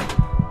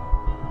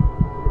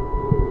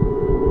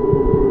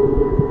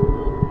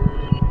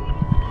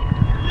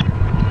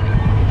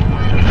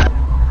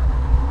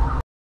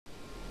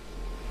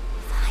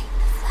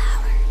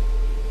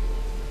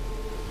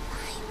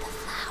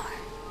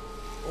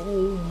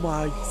 Oh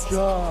my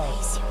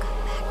god.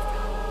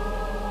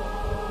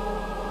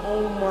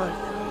 Oh my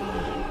god.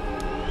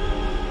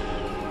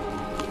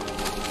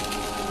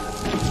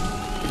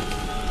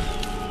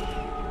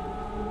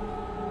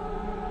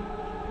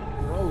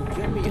 Bro,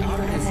 get me out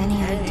of this. Do you have any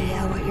idea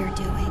what you're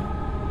doing?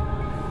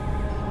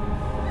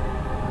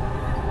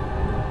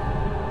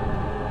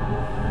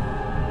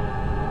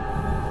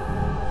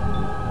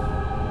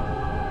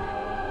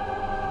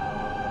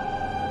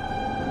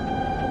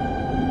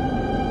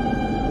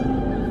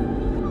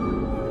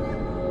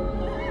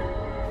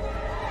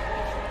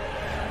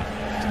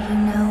 Do you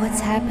know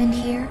what's happened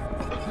here?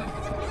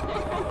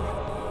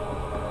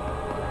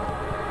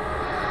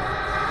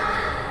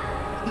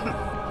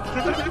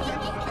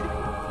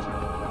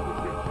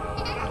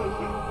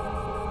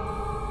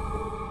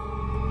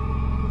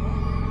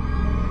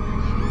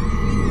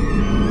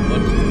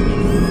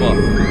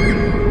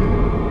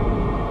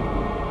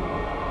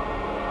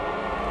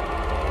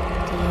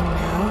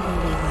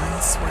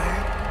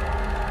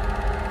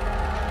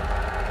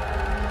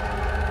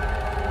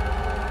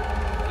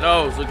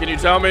 No, so can you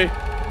tell me?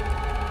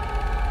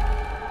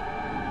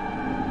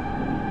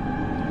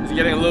 It's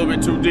getting a little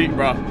bit too deep,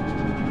 bro.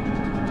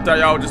 I thought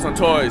y'all were just on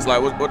toys.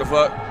 Like, what the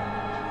fuck?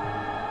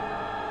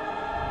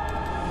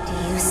 Do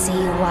you see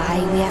why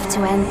we have to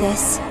end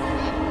this?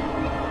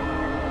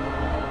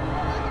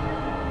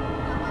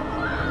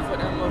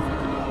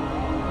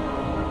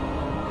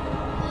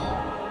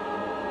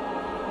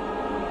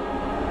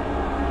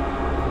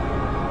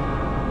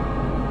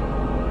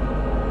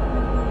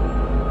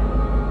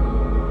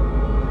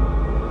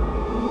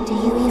 Do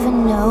you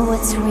even know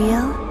what's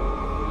real?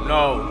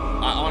 No.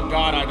 On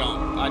God, I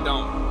don't. I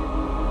don't.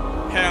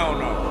 Hell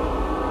no.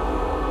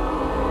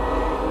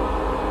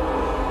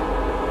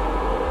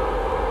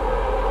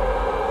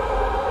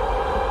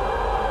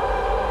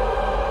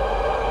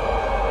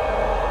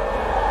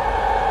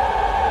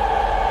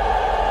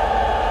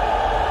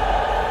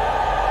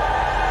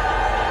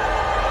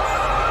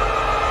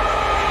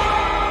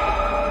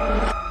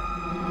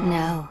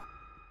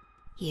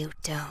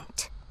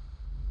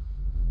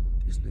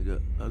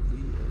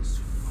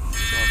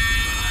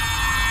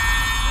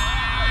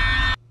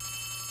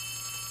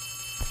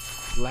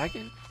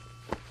 lagging?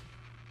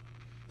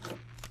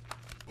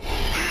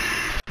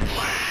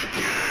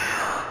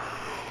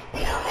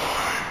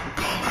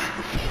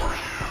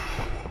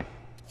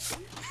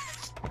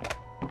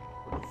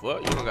 What the fuck?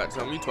 You don't gotta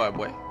tell me twice,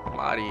 boy. I'm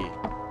out of here.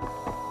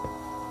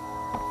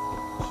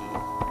 Shit.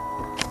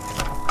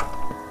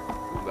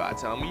 You don't gotta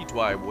tell me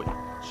twice, boy.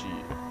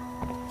 Shit.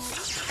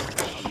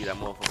 I'll leave that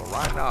motherfucker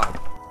right now.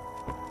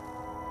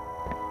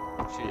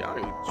 Shit, I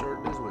ain't sure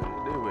this way.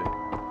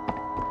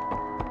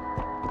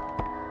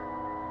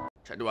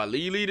 Do I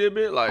lead this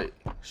bit? Like,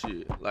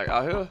 shit. Like,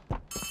 out here?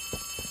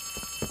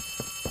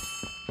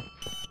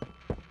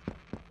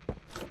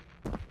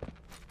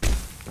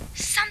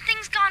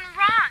 Something's gone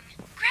wrong.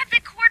 Grab the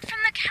cord from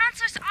the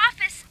counselor's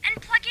office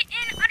and plug it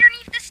in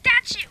underneath the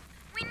statue.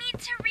 We need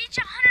to reach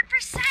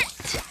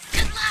 100%.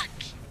 Good luck.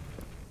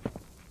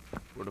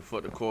 Where the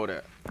fuck the cord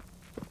at?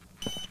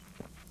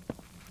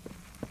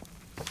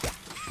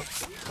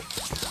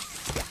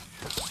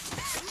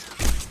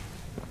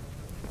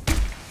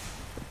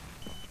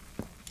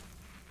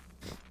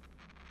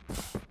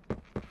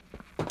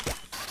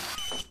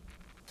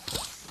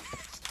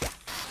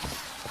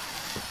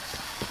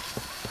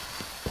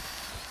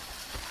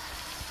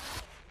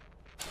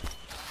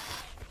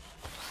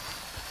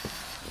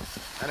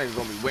 That nigga's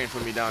gonna be waiting for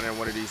me down there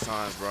one of these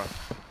times, bro.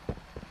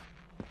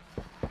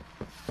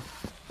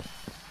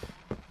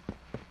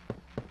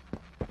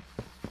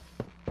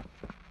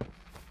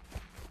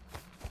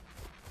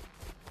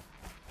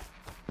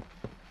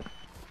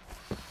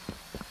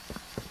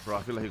 Bro,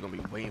 I feel like he's gonna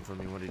be waiting for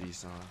me one of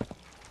these times.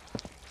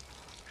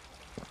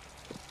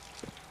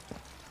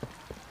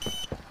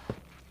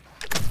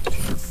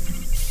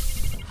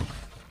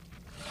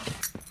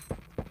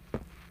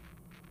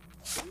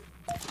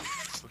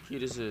 What key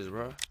this is,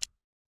 bro?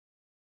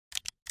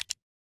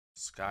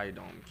 Sky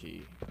Dome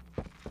key.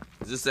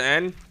 Is this the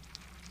end?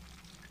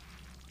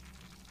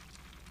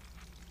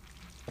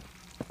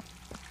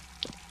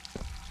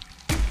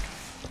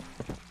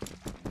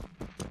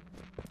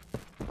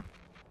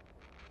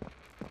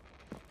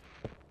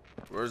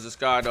 Where's the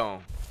Sky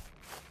Dome?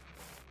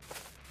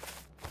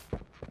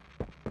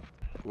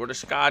 Where the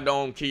Sky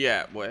Dome key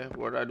at, boy?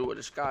 What did I do with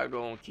the Sky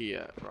Dome key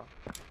at, bro?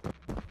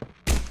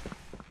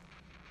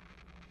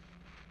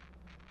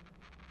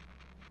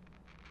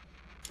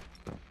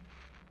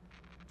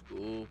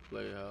 School,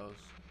 playhouse,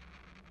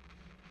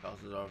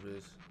 house's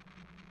office.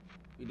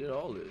 We did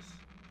all this.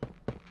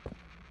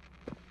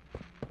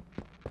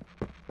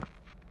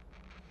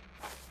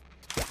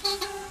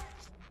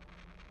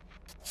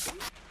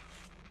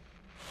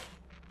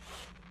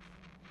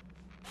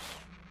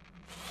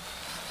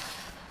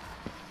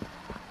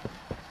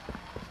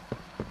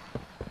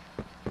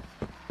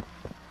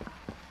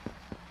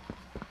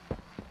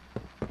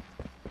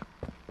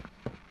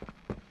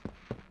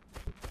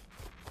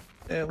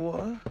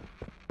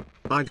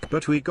 What?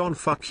 But we gone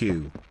fuck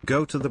you.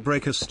 Go to the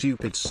breaker,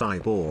 stupid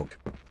cyborg.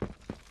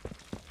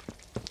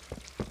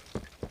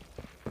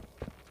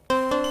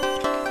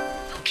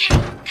 Okay,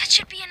 that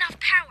should be enough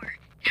power.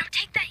 Now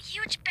take that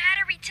huge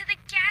battery to the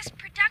gas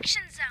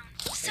production zone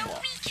so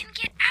we can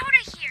get out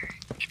of here.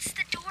 It's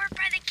the door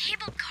by the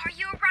cable car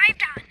you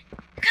arrived on.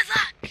 Good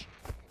luck.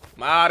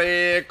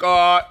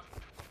 Marico.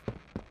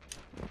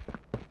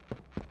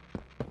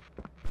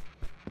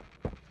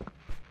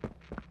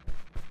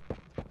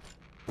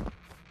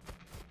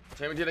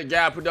 Take me to the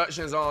gas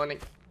production zone.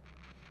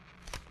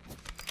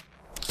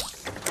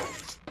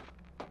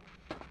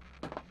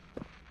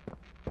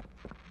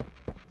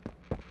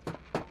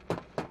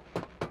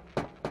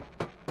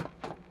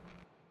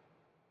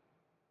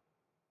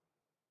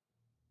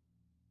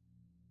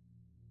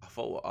 I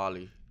fought with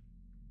Ollie.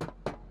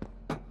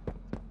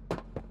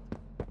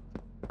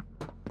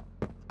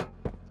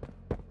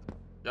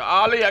 Yo,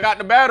 Ollie, I got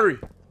the battery.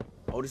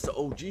 Oh, this is the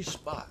OG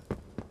spot.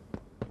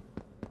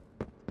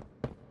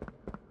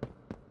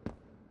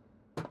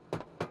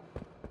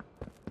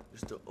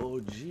 It's the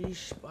OG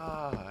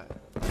spot.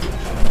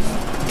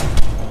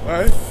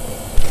 Alright.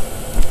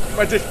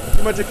 Magic.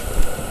 Magic.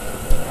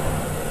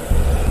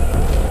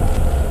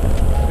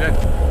 Dead.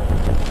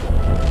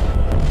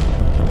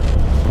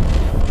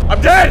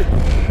 I'm dead!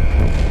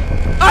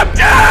 I'm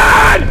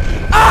dead!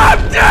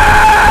 I'm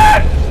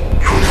dead!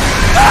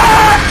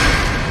 Ah!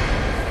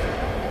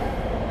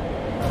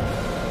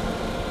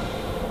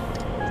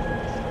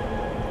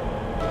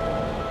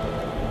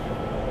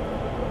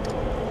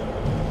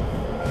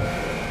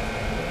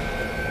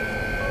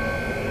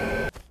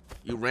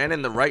 You ran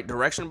in the right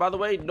direction, by the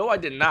way? No, I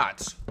did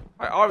not.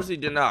 I obviously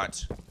did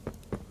not.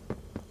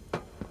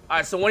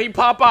 Alright, so when he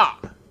pop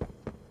out,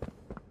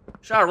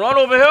 should I run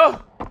over here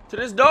to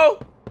this door?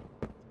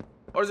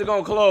 Or is it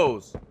gonna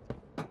close?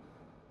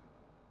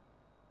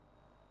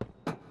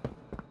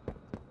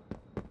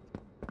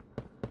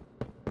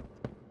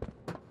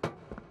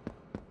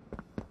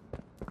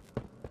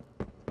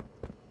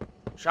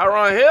 Should I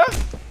run here?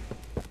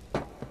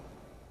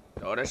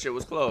 Oh, that shit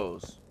was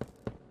closed.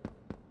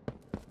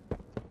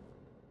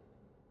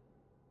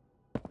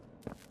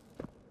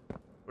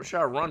 Where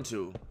should I run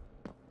to?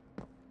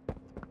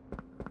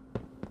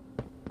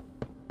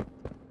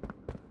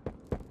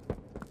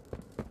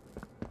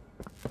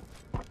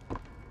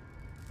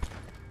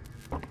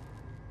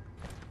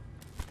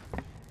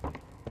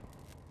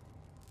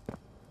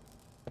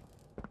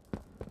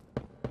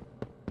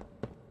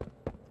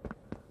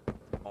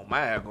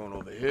 might have gone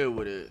over here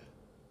with it.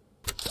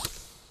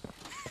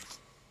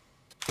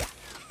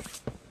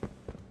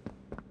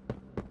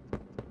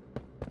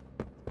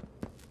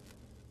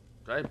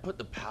 Did I put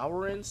the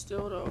power in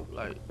still though?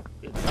 Like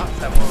it drops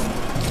that one.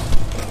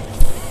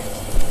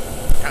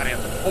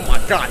 Oh my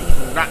god, he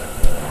do not.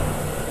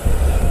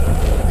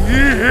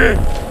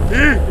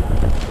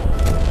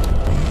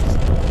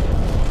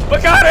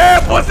 Look out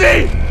here,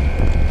 pussy!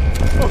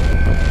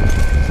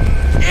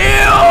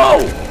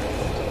 Ew!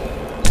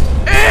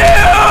 Ew!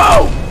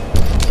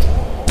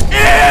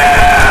 Ew!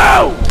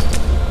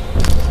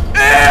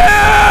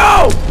 Ew!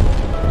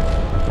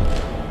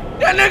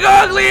 That nigga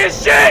ugly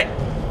as shit!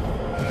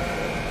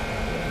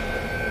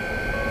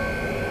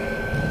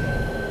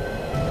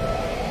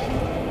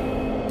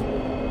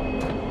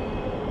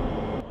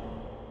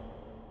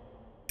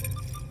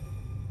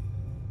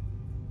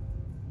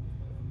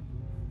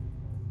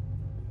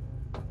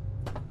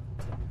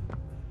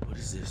 What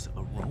is this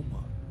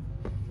aroma?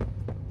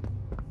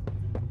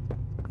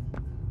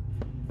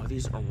 Are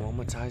these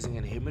aromatizing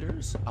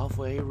inhibitors?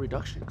 Alpha A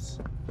reductions?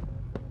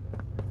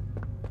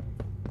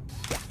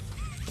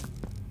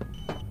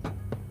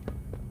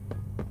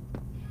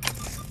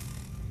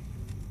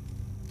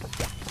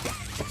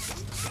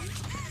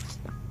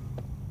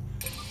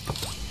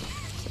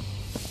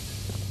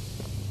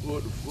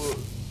 What the fuck?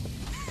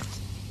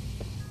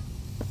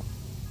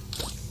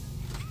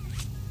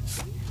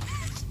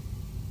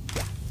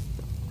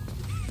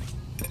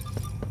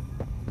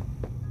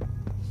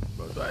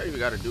 Bro, do I even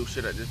gotta do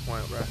shit at this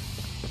point, bro?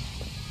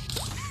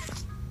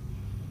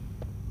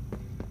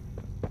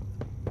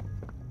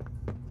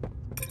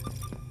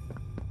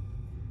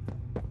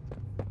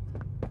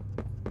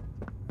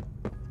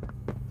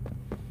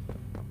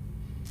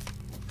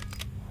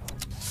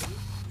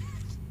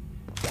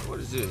 What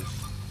is this?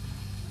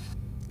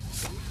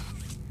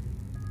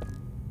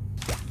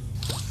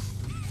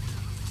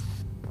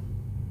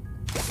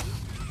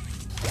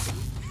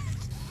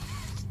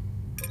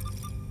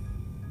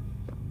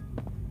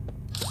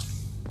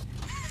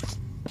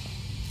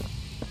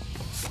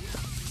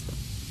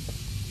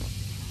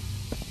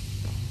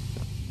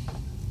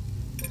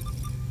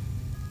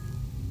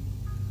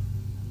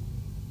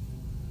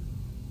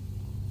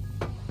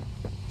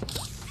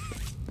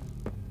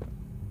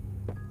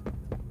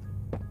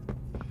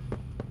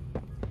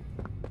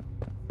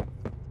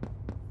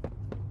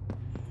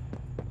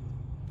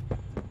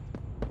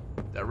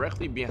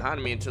 Directly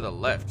behind me and to the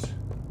left.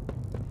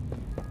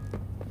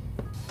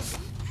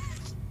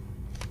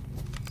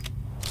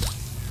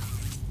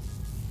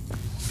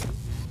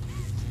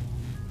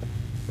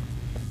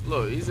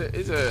 Look,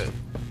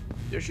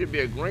 there should be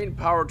a green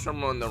power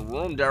terminal in the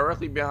room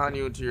directly behind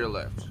you and to your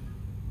left.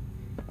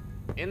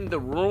 In the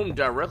room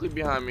directly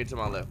behind me to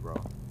my left, bro.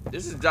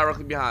 This is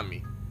directly behind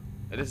me.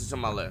 And this is to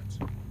my left.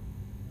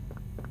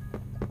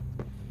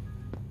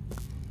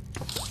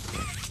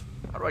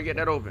 How do I get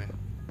that open?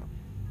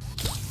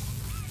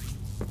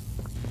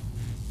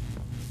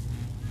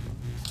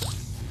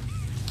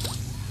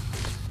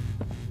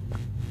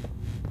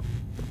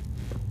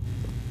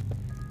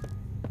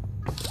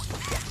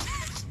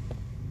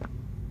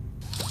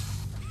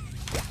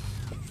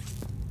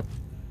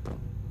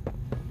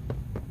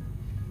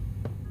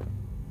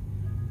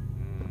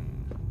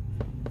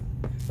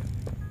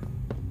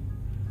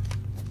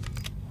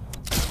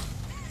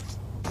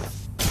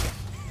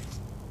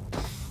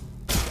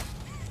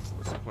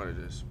 What is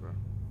this, bro?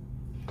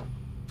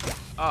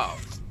 Oh,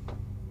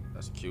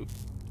 that's cute.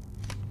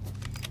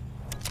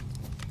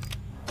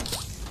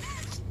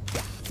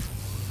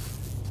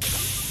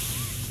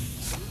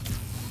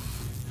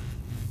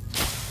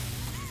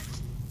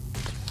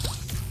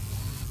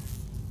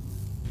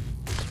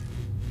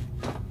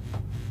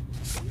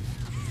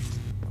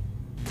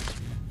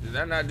 Did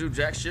that not do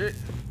jack shit?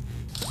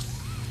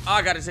 Oh,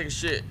 I gotta take a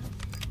shit.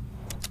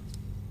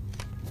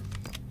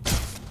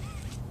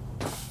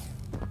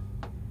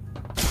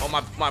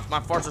 My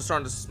farts are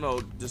starting to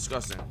smell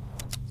disgusting.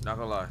 Not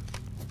gonna lie.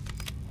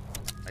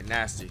 Like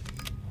nasty.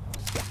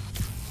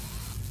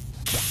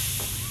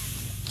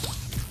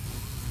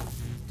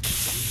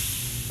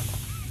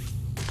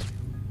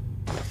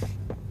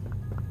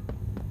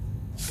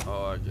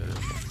 Oh, I get it.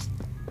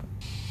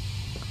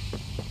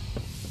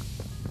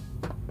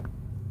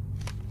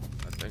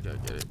 I think I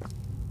get it.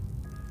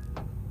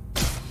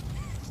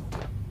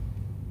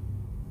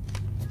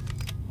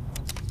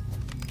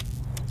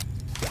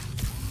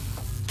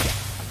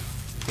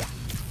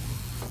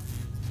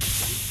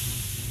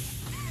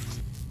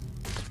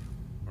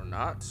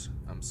 Not.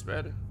 I'm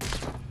sped.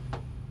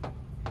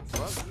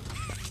 Fuck.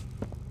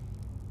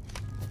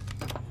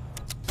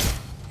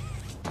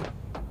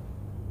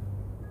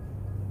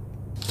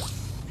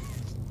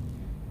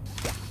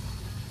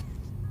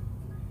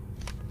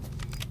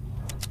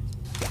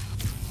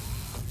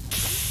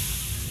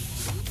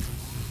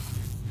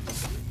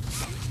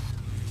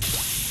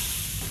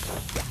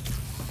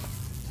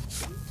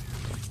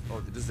 Oh,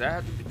 does that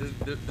have to be?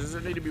 Does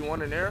there need to be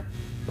one in there?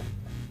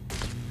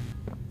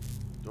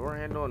 Door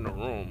handle in the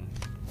room.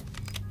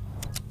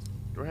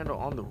 Door handle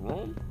on the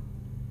room?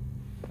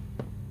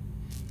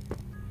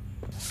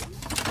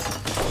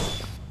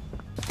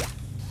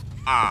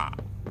 Ah.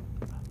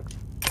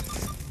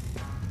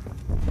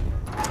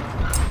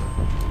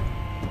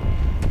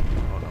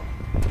 Oh no.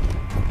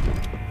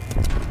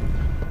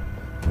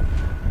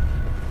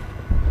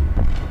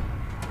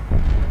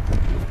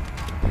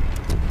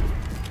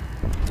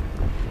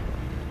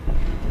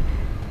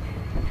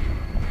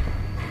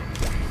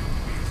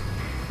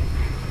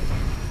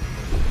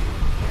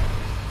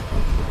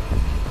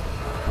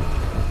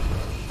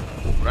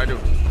 What I do?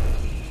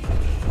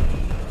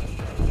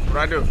 What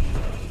I do?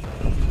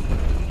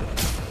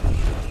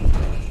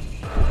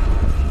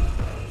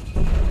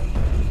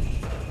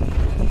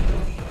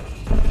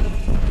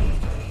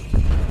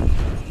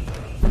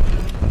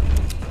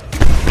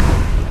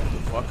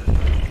 Fuck.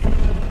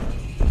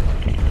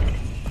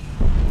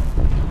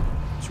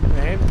 Two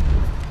man.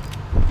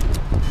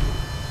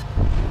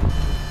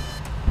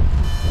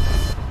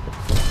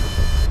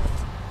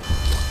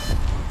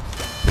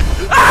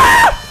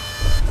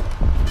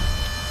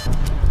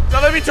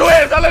 Don't let me do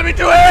it! Don't let me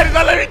do it!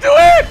 Don't let me do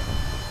it!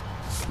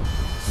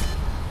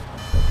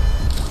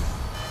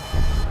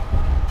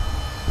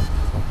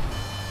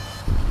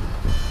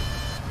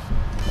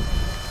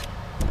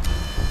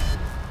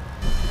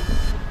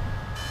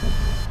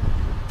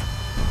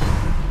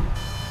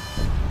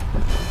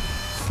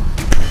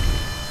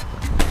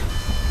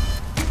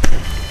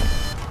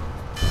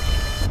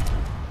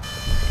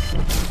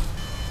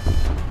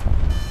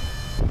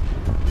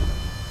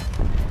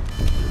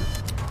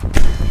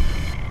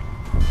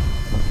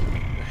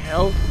 The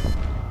hell?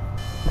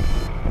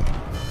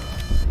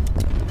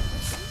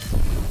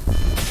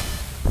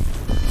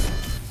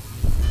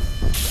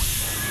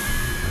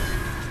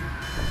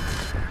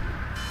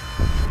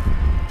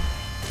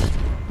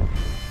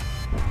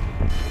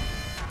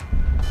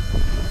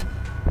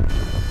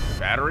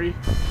 Battery?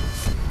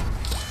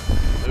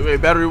 Wait,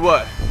 battery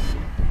what?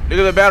 Look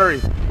at the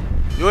battery.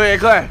 You ain't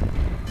glad.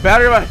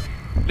 Battery what?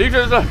 Look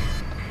at the.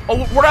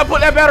 Oh, where'd I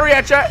put that battery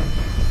at, chat?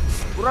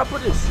 Where'd I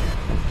put this?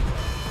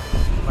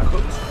 My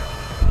clothes.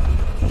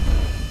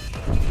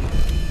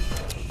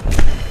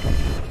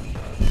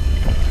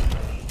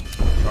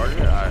 Charger?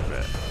 Alright,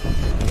 bet.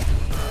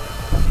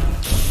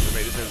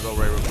 Make this thing go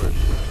right real quick.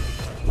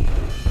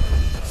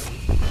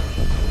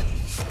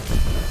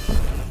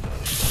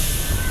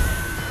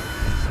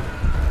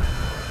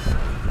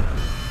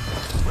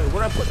 Wait,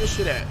 where'd I put this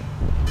shit at?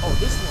 Oh,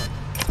 this one.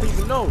 I don't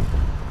even know.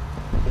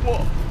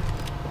 Whoa.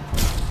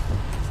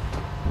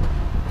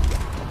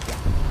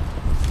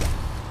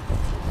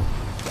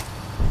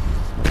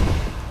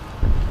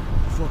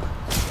 Fuck.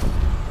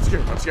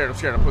 I'm scared.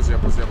 I'm pussy.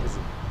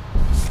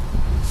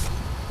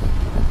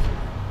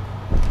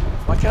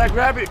 Why can't I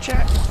grab it,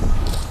 chat?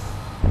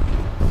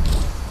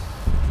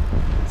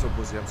 I'm so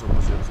pussy.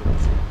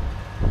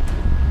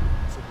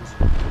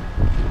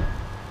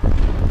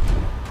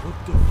 What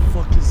the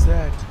fuck is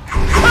that?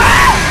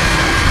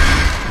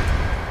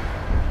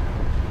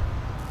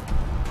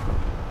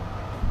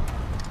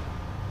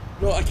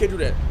 No, I can't do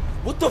that.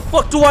 What the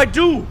fuck do I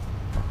do?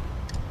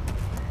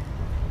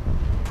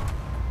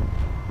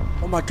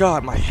 Oh my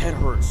god, my head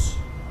hurts.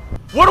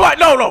 What do I?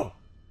 No!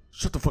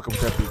 Shut the fuck up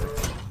with that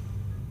beeping.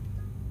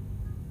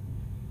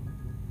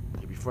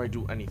 Okay, before I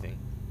do anything.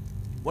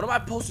 What am I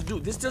supposed to do?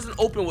 This doesn't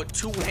open with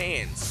two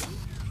hands.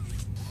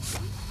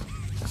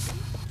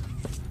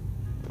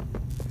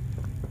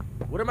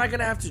 What am I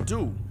gonna have to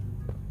do?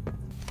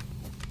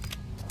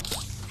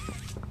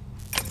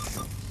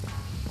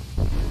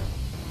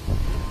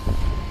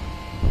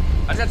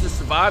 I just have to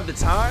survive the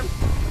time?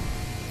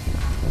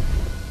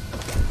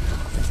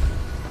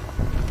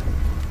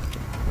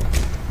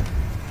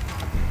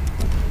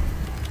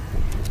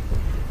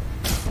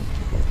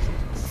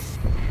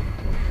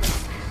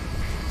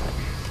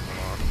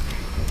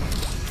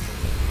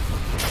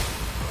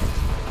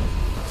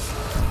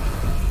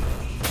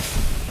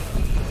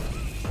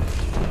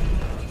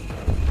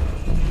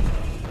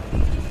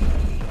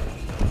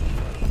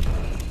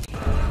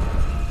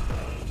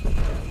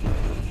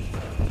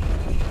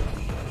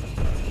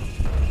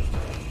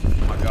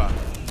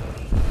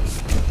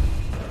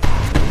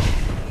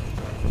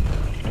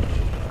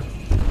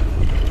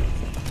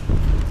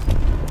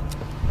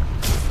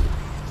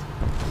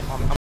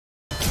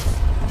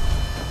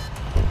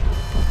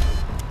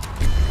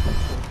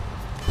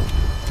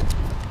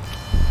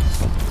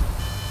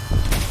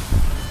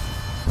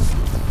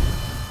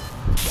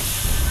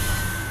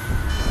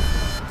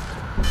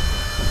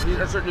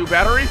 Insert new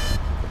battery?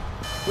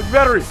 Which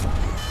battery?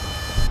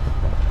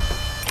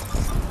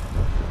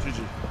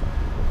 GG.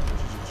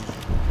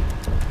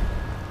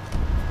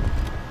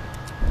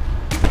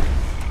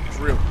 It's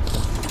real.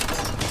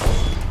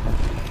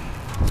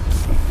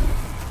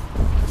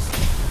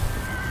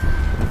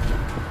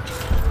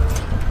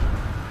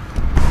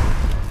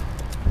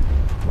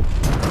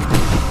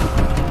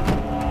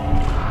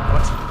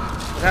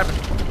 What happened?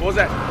 What was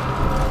that?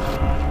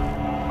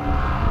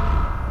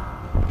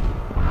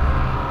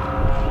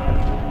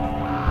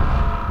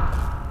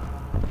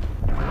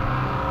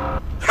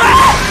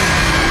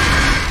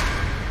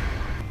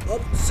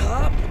 Up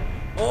top?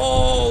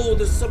 Oh,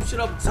 there's some shit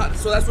up top.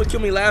 So that's what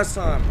killed me last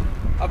time.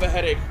 I have a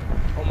headache.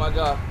 Oh my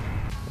god.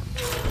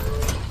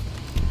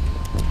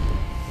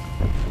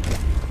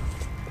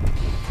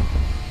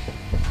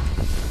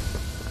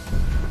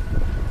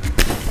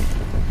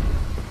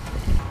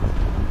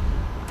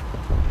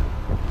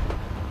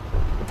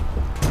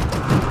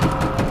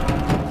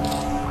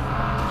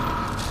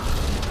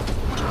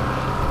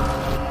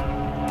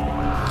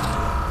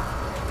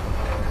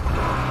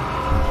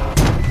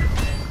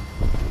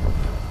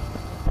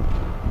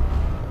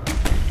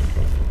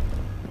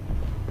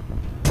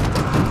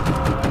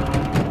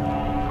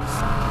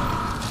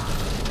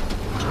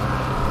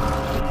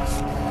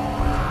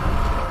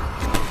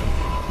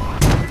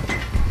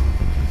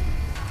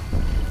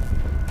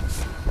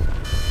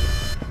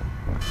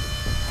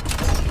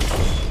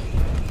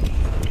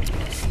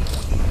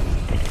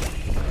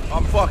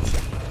 I'm fucked.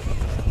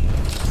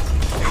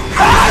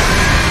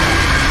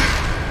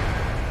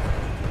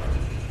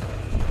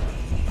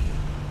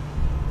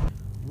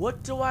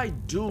 What do I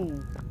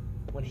do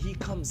when he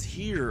comes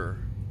here?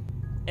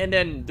 And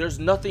then there's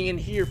nothing in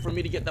here for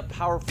me to get the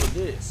power for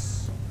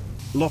this.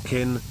 Lock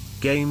in.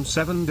 Game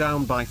 7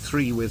 down by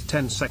 3 with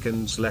 10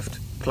 seconds left.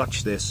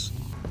 Clutch this.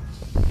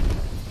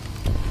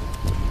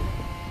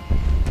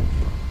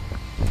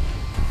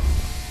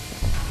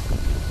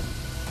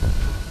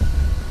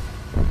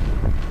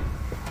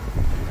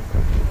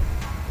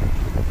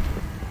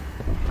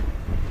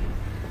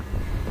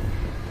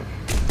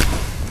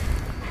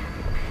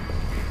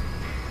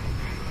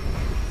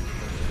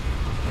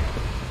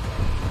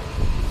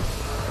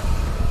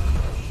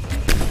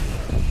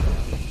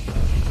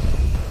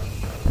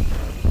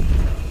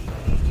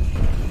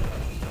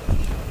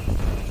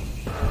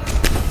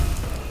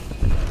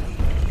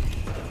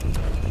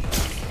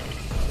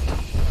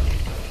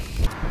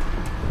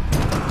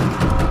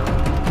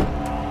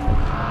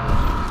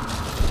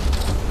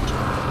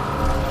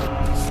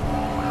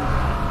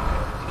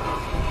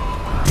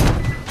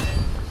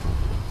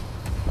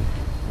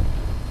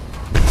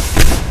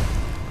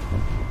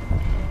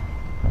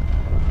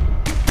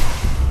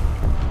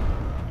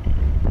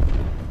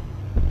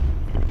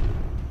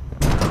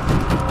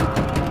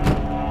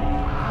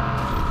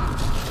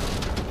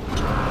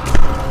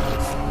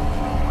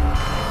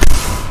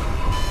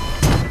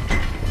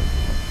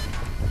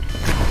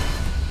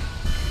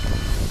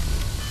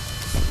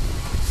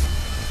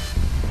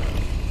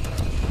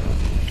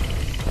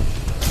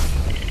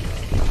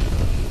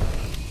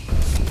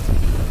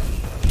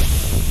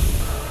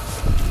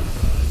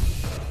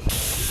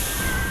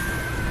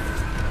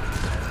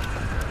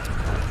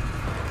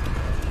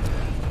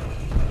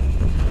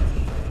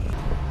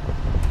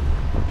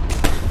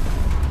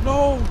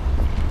 No!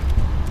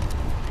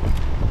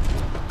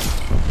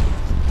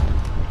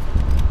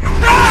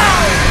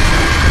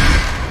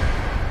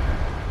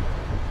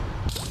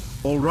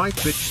 Alright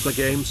bitch, the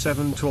game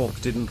 7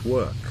 talk didn't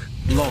work.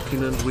 Lock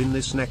in and win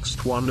this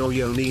next one or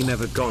you're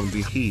never gonna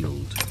be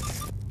healed.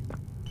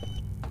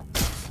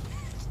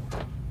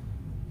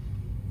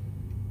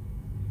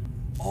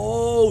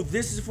 Oh,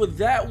 this is for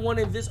that one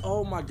and this.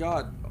 Oh my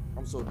god.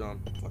 I'm so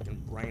dumb.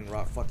 Fucking brain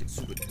rot. Fucking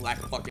stupid black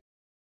fucking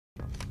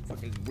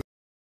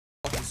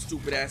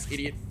stupid ass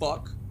idiot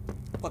fuck.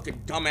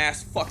 Fucking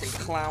dumbass fucking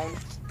clown.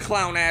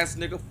 Clown ass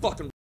nigga.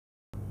 Fucking.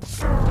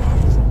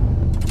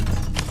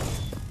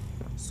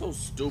 So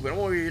stupid. I'm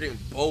over here hitting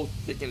both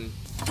picking.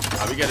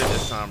 Oh, we get it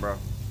this time, bro.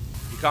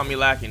 He caught me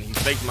lacking. He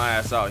faked my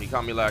ass out. He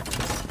caught me lacking.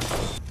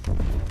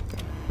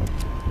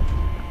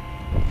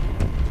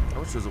 I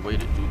wish there was a way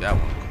to do that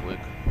one quick.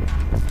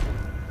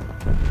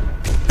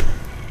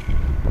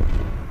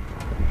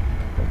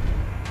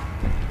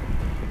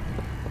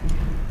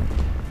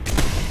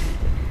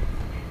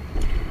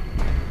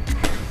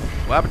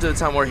 What happened to the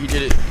time where he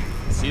did it?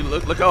 See,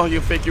 look how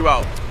he'll fake you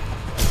out.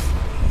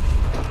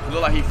 You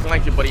look like he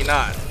flanking, but he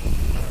not.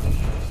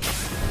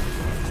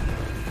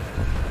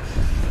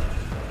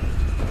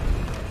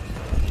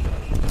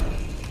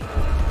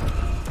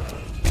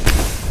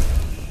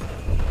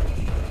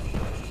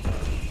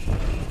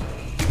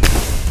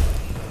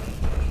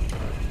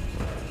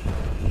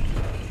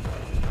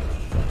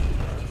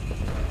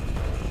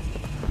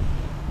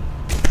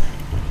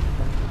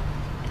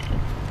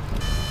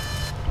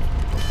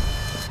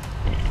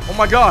 Oh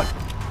my god!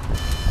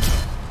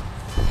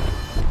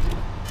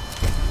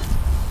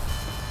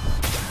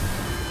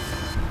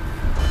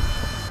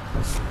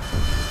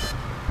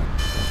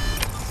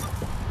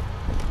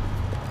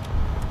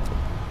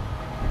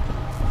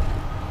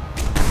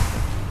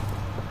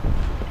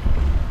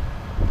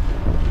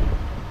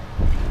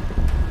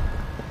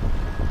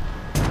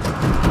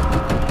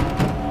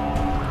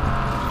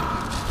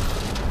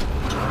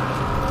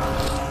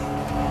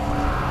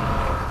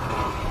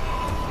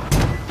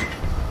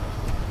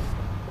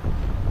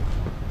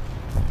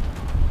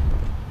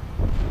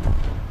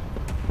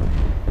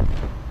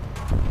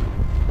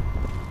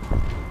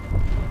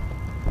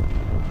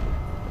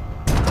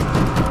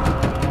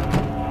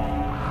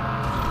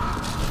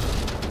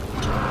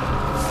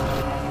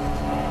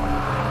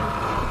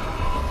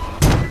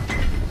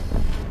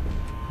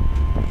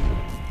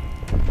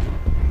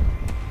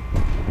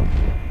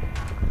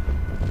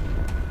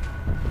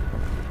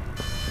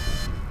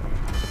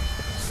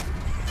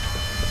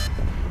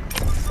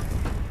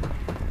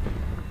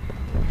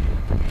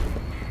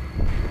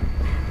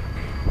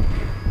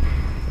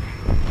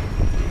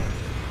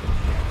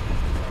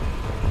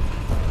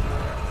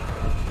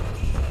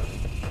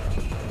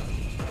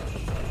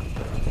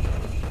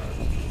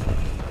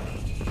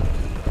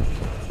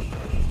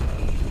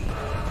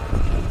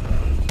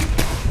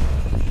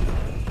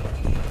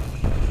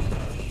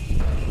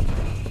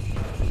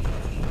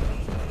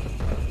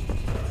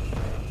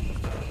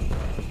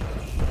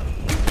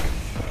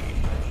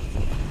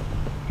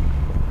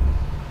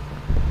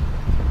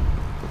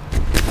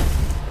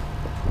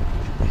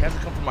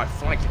 from my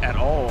flank at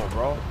all,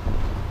 bro.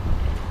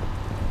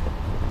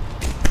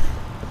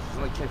 It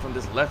only came from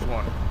this left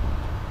one.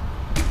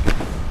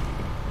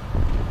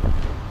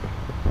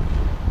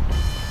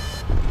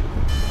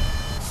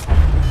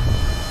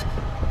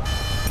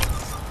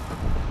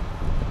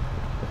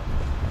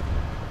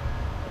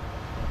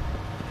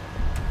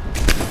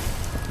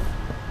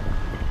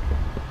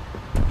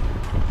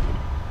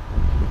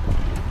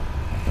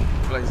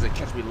 I feel like he's gonna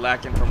catch me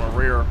lacking from a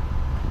rear.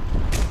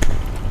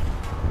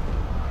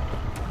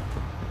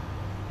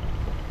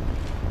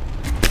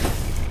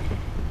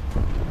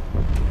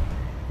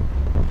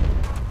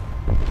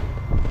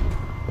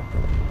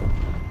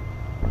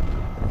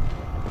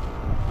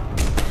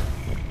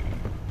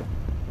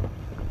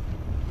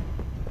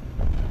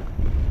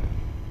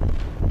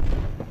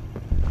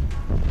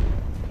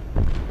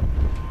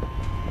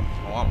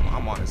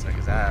 I'm on this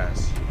nigga's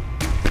ass.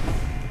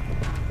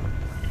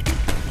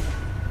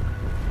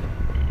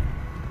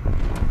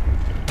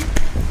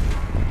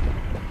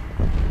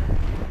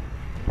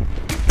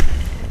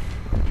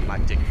 Eat my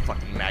dick, you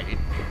fucking maggot.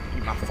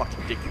 Eat my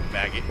fucking dick, you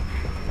maggot.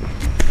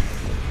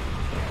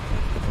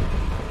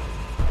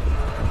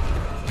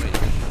 Wait.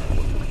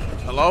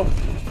 Hello?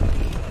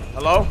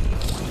 Hello?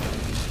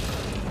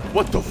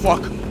 What the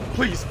fuck?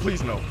 Please,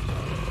 please no.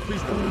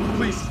 Please no.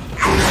 Please.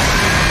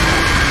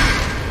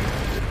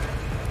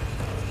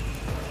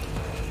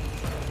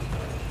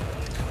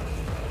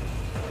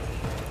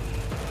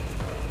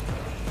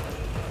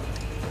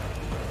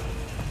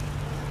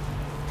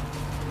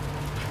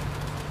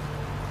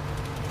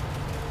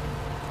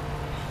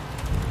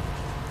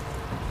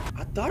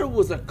 I thought it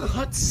was a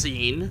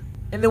cutscene,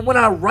 and then when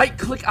I right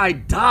click, I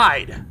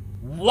died.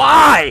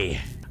 Why?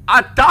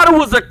 I thought it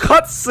was a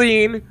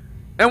cutscene,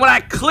 and when I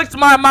clicked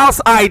my mouse,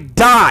 I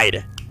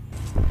died.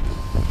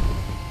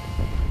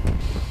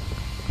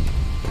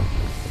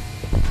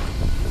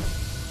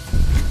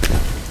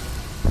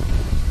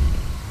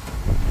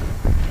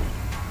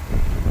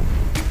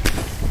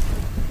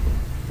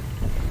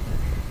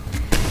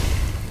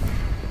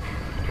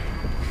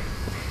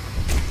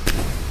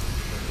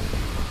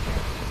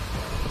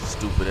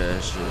 Stupid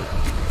ass shit.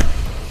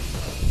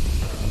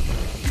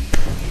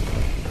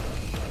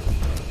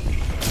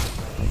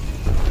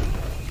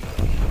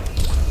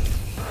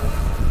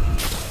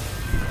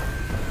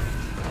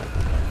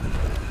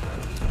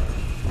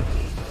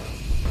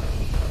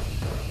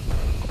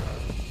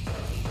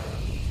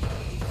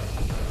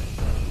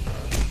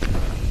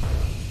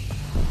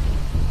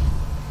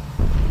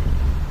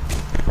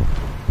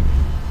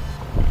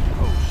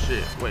 Oh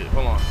shit, wait,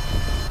 hold on.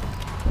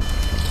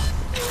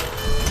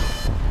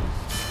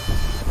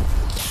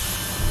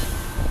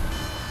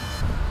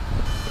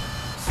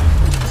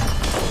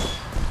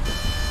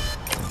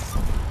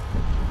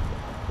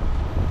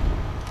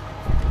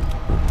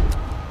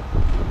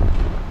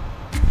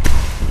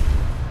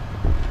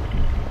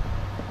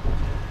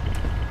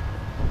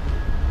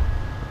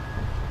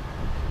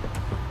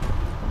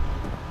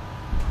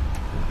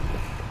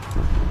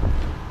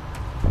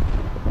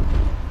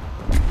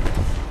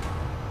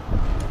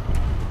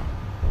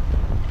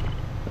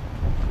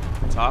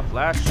 Top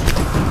flash. I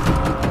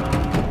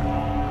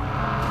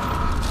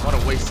want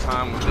to waste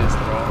time with this,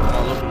 bro.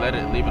 I want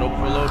to leave it open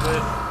for a little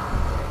bit.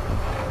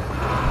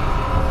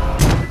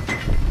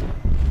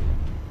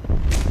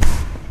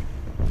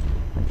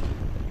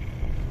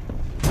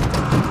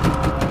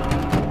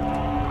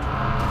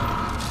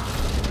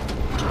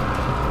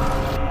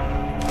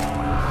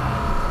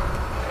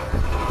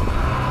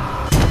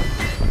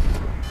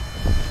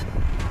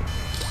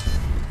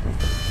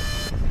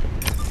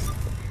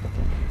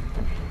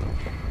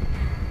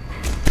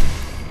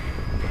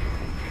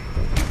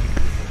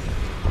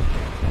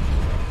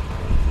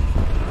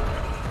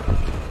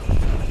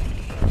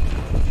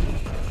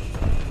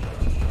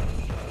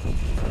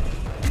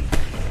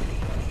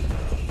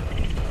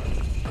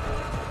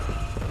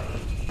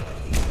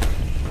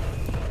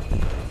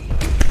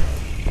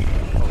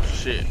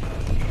 Shit.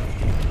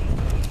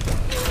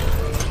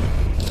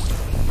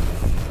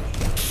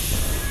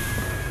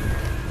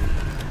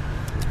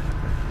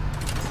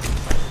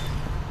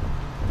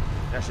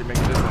 Actually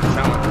making this one a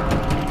challenge.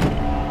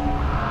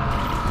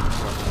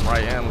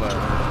 Right and left.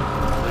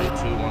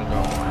 3, 2, 1,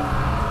 go.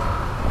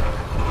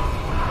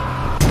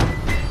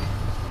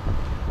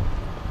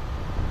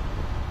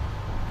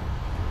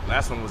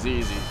 Last one was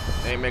easy.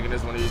 They ain't making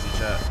this one easy,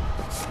 chat.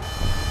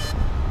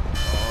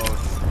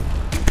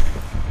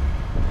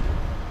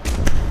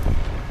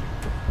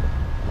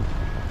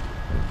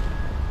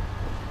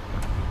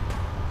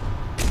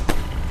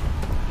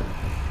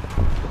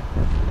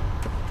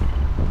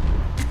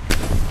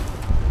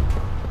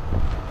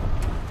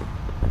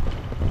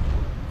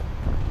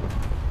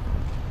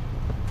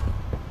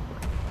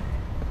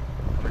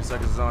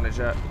 Seconds is on it,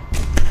 chat.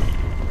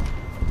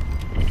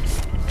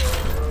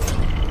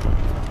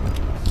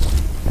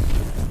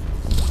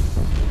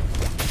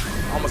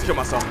 I almost killed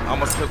myself.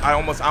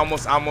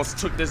 I almost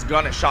took this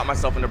gun and shot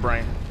myself in the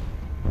brain.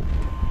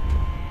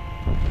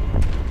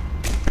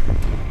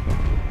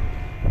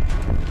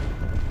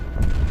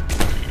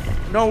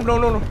 No, no,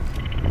 no, no.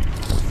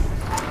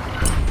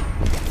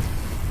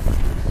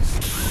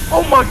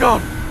 Oh my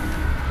god!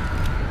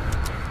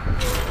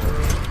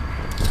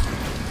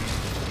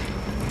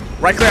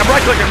 Right click, I'm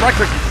right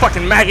clicking, you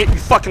fucking maggot, you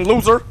fucking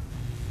loser.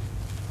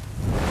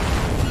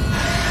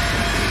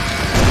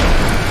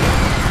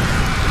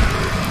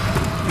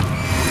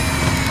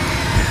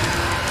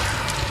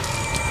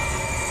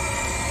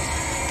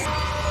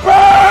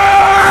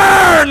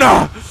 Burn!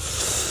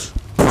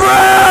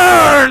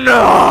 Burn!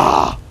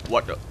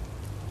 What the?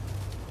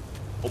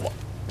 Oh my.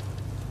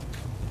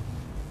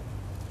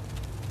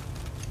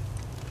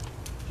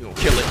 You gonna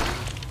kill it?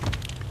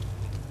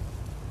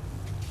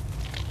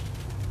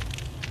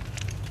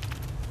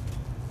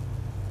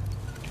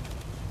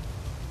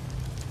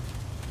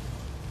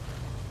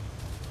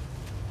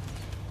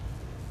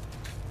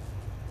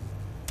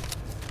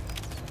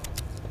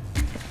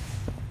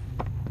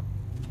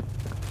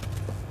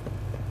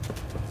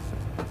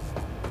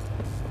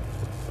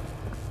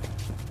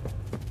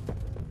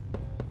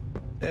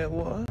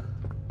 What?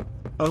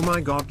 Oh my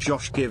god,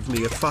 Josh, give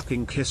me a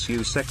fucking kiss,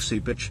 you sexy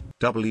bitch.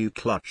 W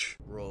clutch.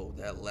 Bro,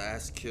 that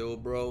last kill,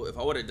 bro. If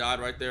I would have died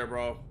right there,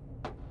 bro.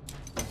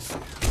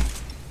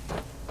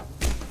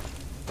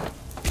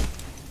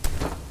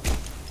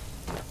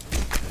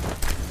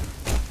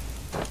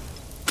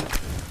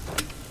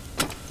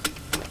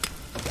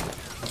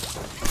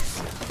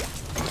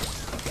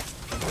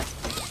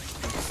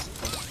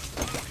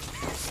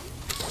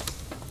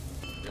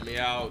 Get me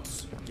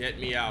out. Get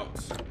me out.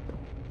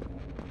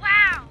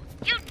 Wow,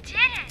 you did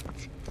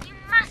it! You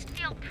must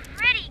feel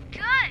pretty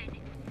good.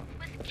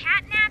 With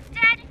Catnap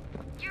dead,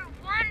 you're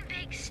one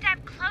big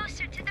step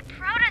closer to the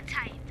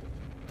prototype.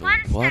 One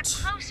What?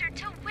 step closer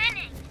to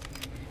winning.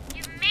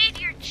 You've made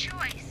your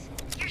choice.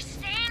 You're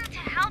staying to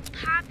help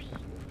Poppy.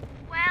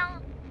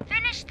 Well,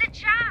 finish the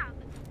job.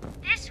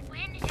 This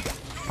win is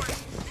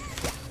yours.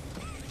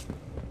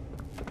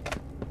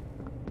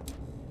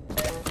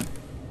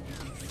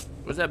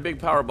 Where's that big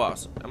power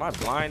boss? Am I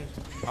blind?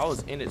 I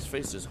was in its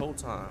face this whole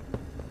time.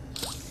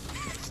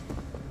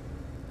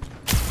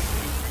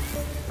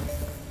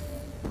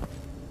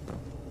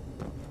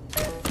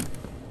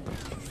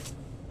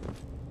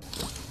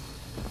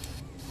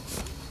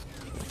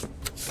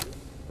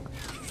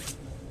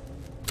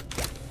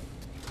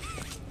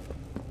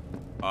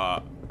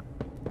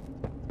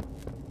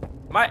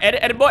 My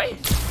edit boy.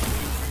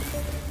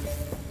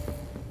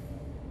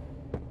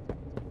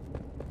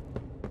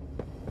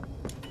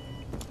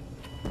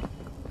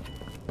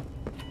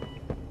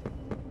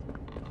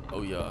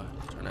 Oh yeah,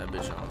 turn that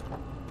bitch on.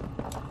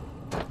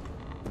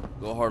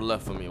 Go hard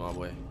left for me, my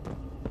boy.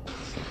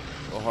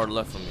 Go hard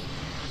left for me.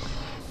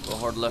 Go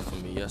hard left for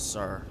me, yes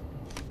sir.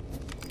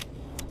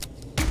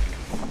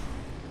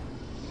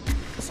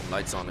 Put some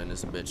lights on in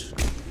this bitch.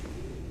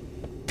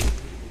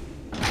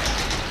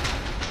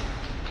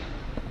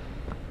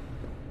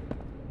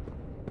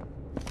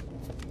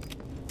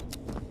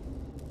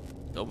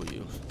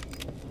 W.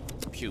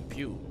 Pew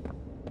pew.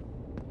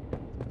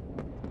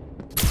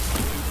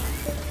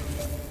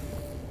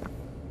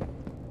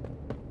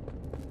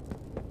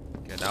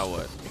 Okay, now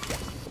what?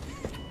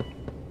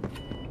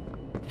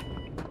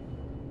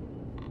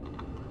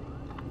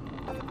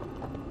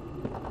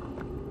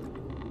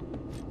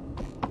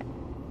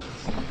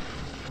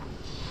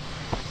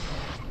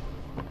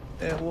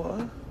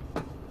 What?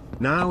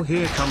 Now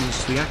here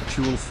comes the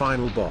actual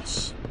final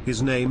boss.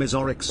 His name is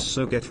Oryx,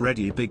 so get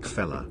ready, big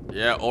fella.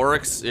 Yeah,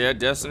 Oryx. Yeah,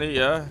 Destiny.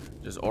 Yeah,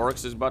 just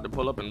Oryx is about to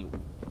pull up and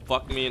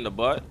fuck me in the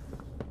butt.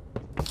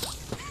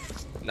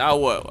 Now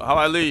what? How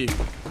I leave?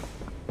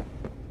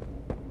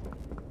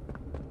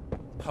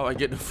 How I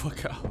get the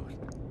fuck out?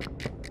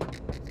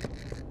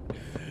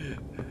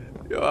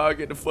 Yo, how I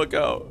get the fuck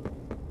out?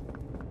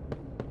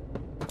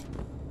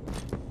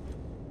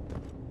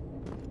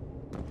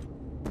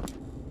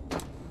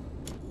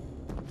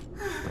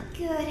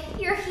 Good,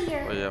 you're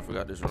here. Oh yeah, I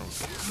forgot this room.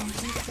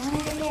 You've done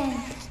it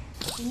again.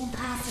 The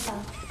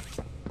impossible.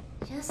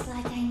 Just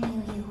like I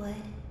knew you would.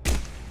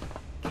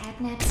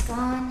 Catnap's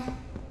gone.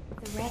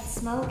 The red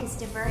smoke is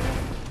diverted.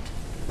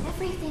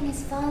 Everything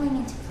is falling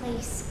into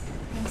place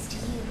thanks to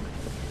you.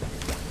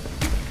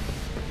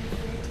 If you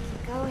were to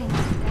keep going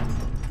with them,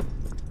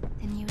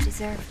 then you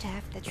deserve to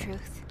have the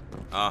truth.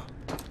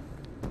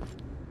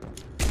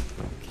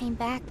 You came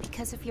back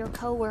because of your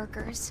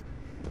co-workers.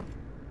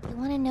 You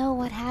want to know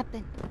what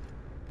happened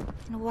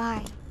and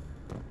why.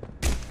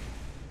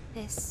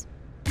 This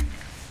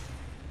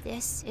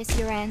is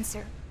your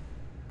answer.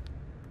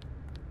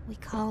 We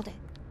called it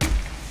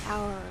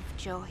Hour of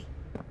Joy.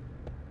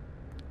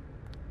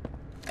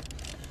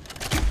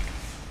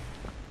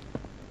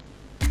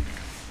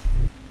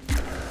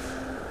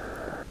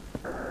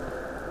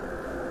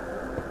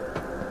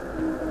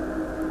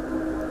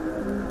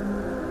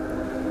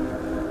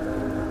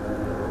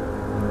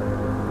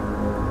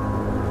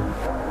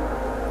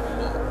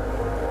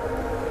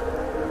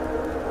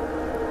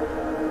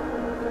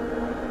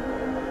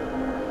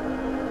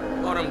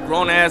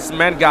 Grown ass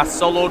men got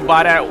soloed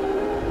by that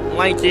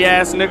lanky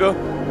ass nigga.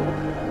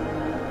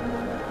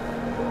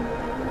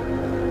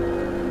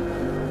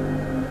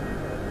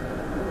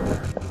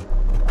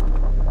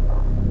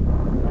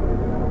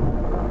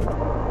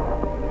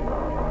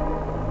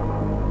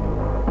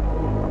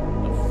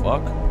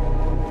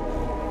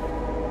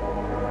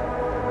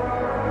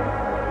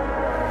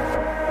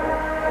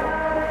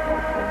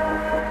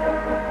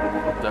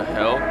 the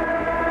hell?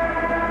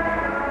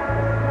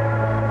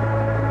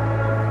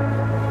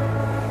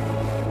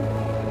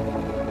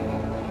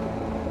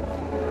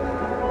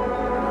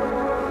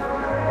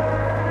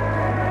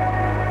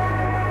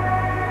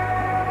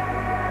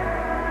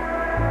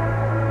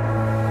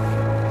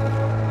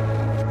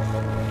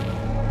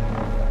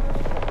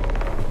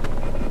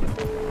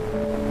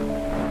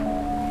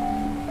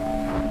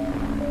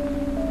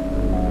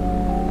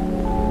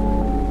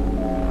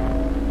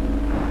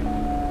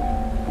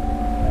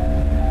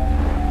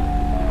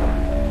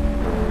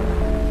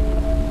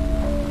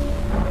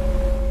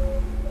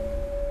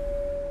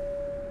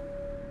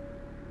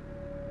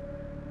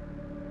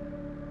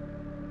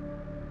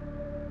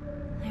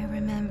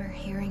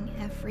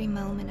 Every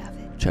moment of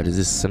it. Chad, is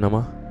this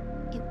cinema?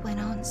 It went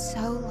on so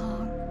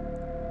long.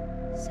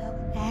 So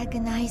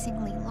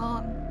agonizingly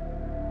long.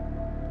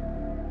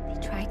 They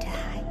tried to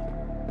hide.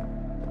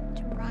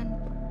 To run.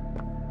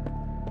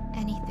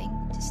 Anything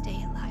to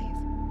stay alive.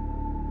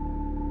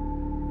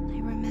 I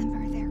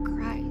remember their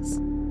cries.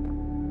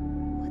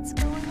 What's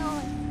going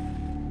on?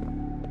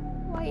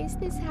 Why is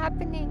this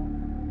happening?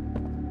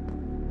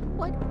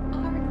 What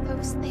are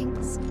those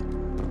things?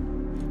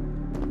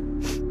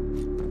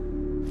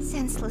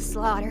 Senseless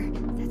slaughter,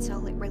 that's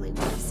all it really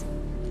was.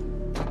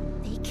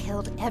 They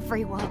killed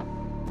everyone.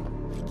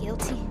 The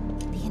guilty,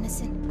 the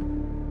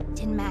innocent,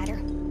 didn't matter.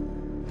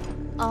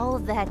 All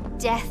of that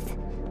death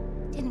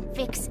didn't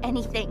fix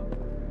anything.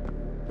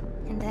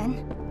 And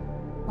then,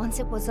 once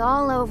it was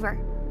all over,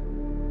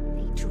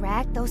 they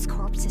dragged those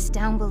corpses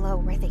down below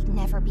where they'd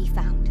never be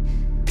found.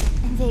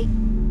 And they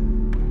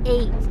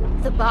ate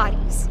the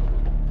bodies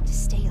to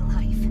stay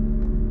alive.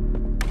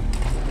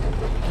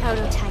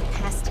 Prototype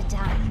has to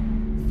die.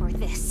 For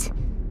this.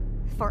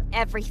 For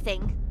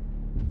everything.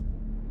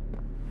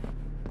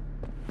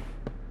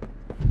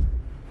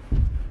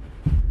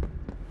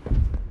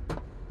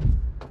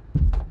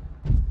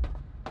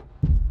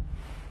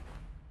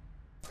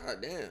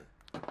 God damn.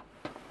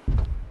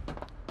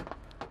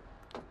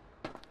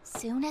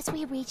 Soon as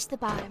we reach the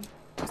bottom,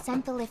 we'll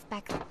send the lift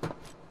back up.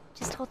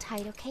 Just hold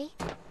tight, okay?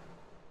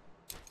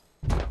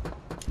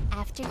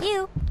 After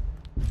you.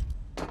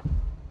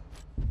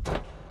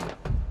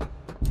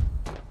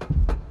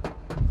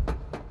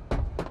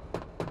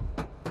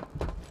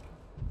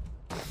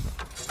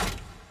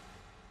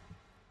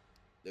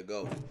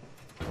 Go.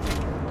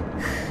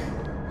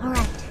 All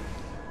right.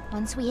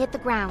 Once we hit the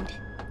ground,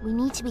 we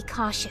need to be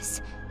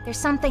cautious. There's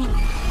something... What?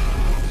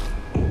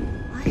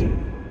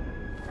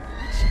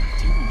 What's she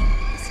doing?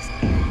 This is...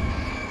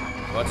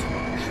 What?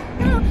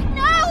 No!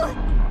 No!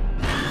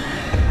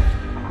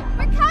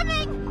 We're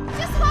coming!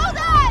 Just hold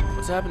on!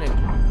 What's happening?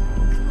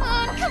 Come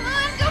on,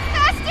 go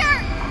faster!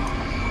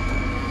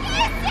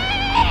 Kissy!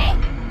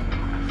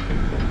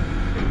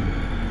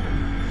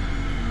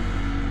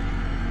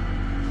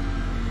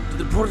 Did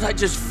the prototype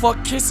just fuck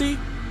Kissy?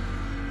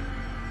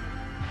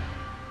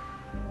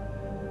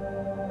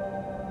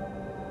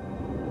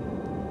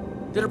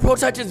 Did the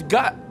prototype just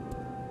got...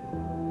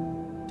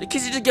 Did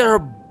Kissy just get her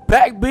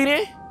back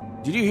beaten?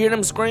 Did you hear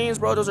them screams,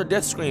 bro? Those are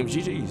death screams.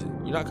 GG's.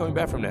 You're not coming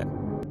back from that.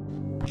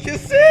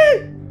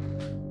 Kissy!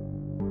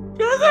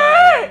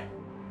 Kissy!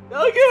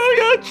 Don't give him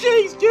your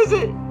cheeks,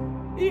 Kissy!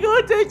 He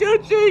gonna take your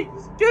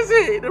cheeks!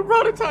 Kissy! The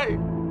prototype!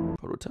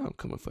 Prototype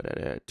coming for that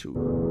ad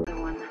too.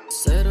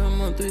 Said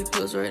I'm on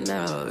 3+ right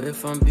now,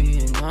 if I'm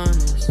being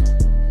honest.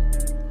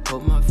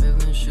 Hope my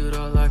feelings shoot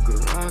out like a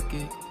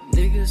rocket.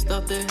 Niggas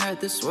thought they had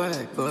the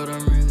swag, but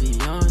I'm really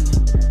on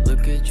it.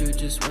 Look at you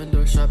just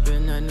window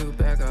shopping that new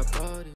bag I bought it.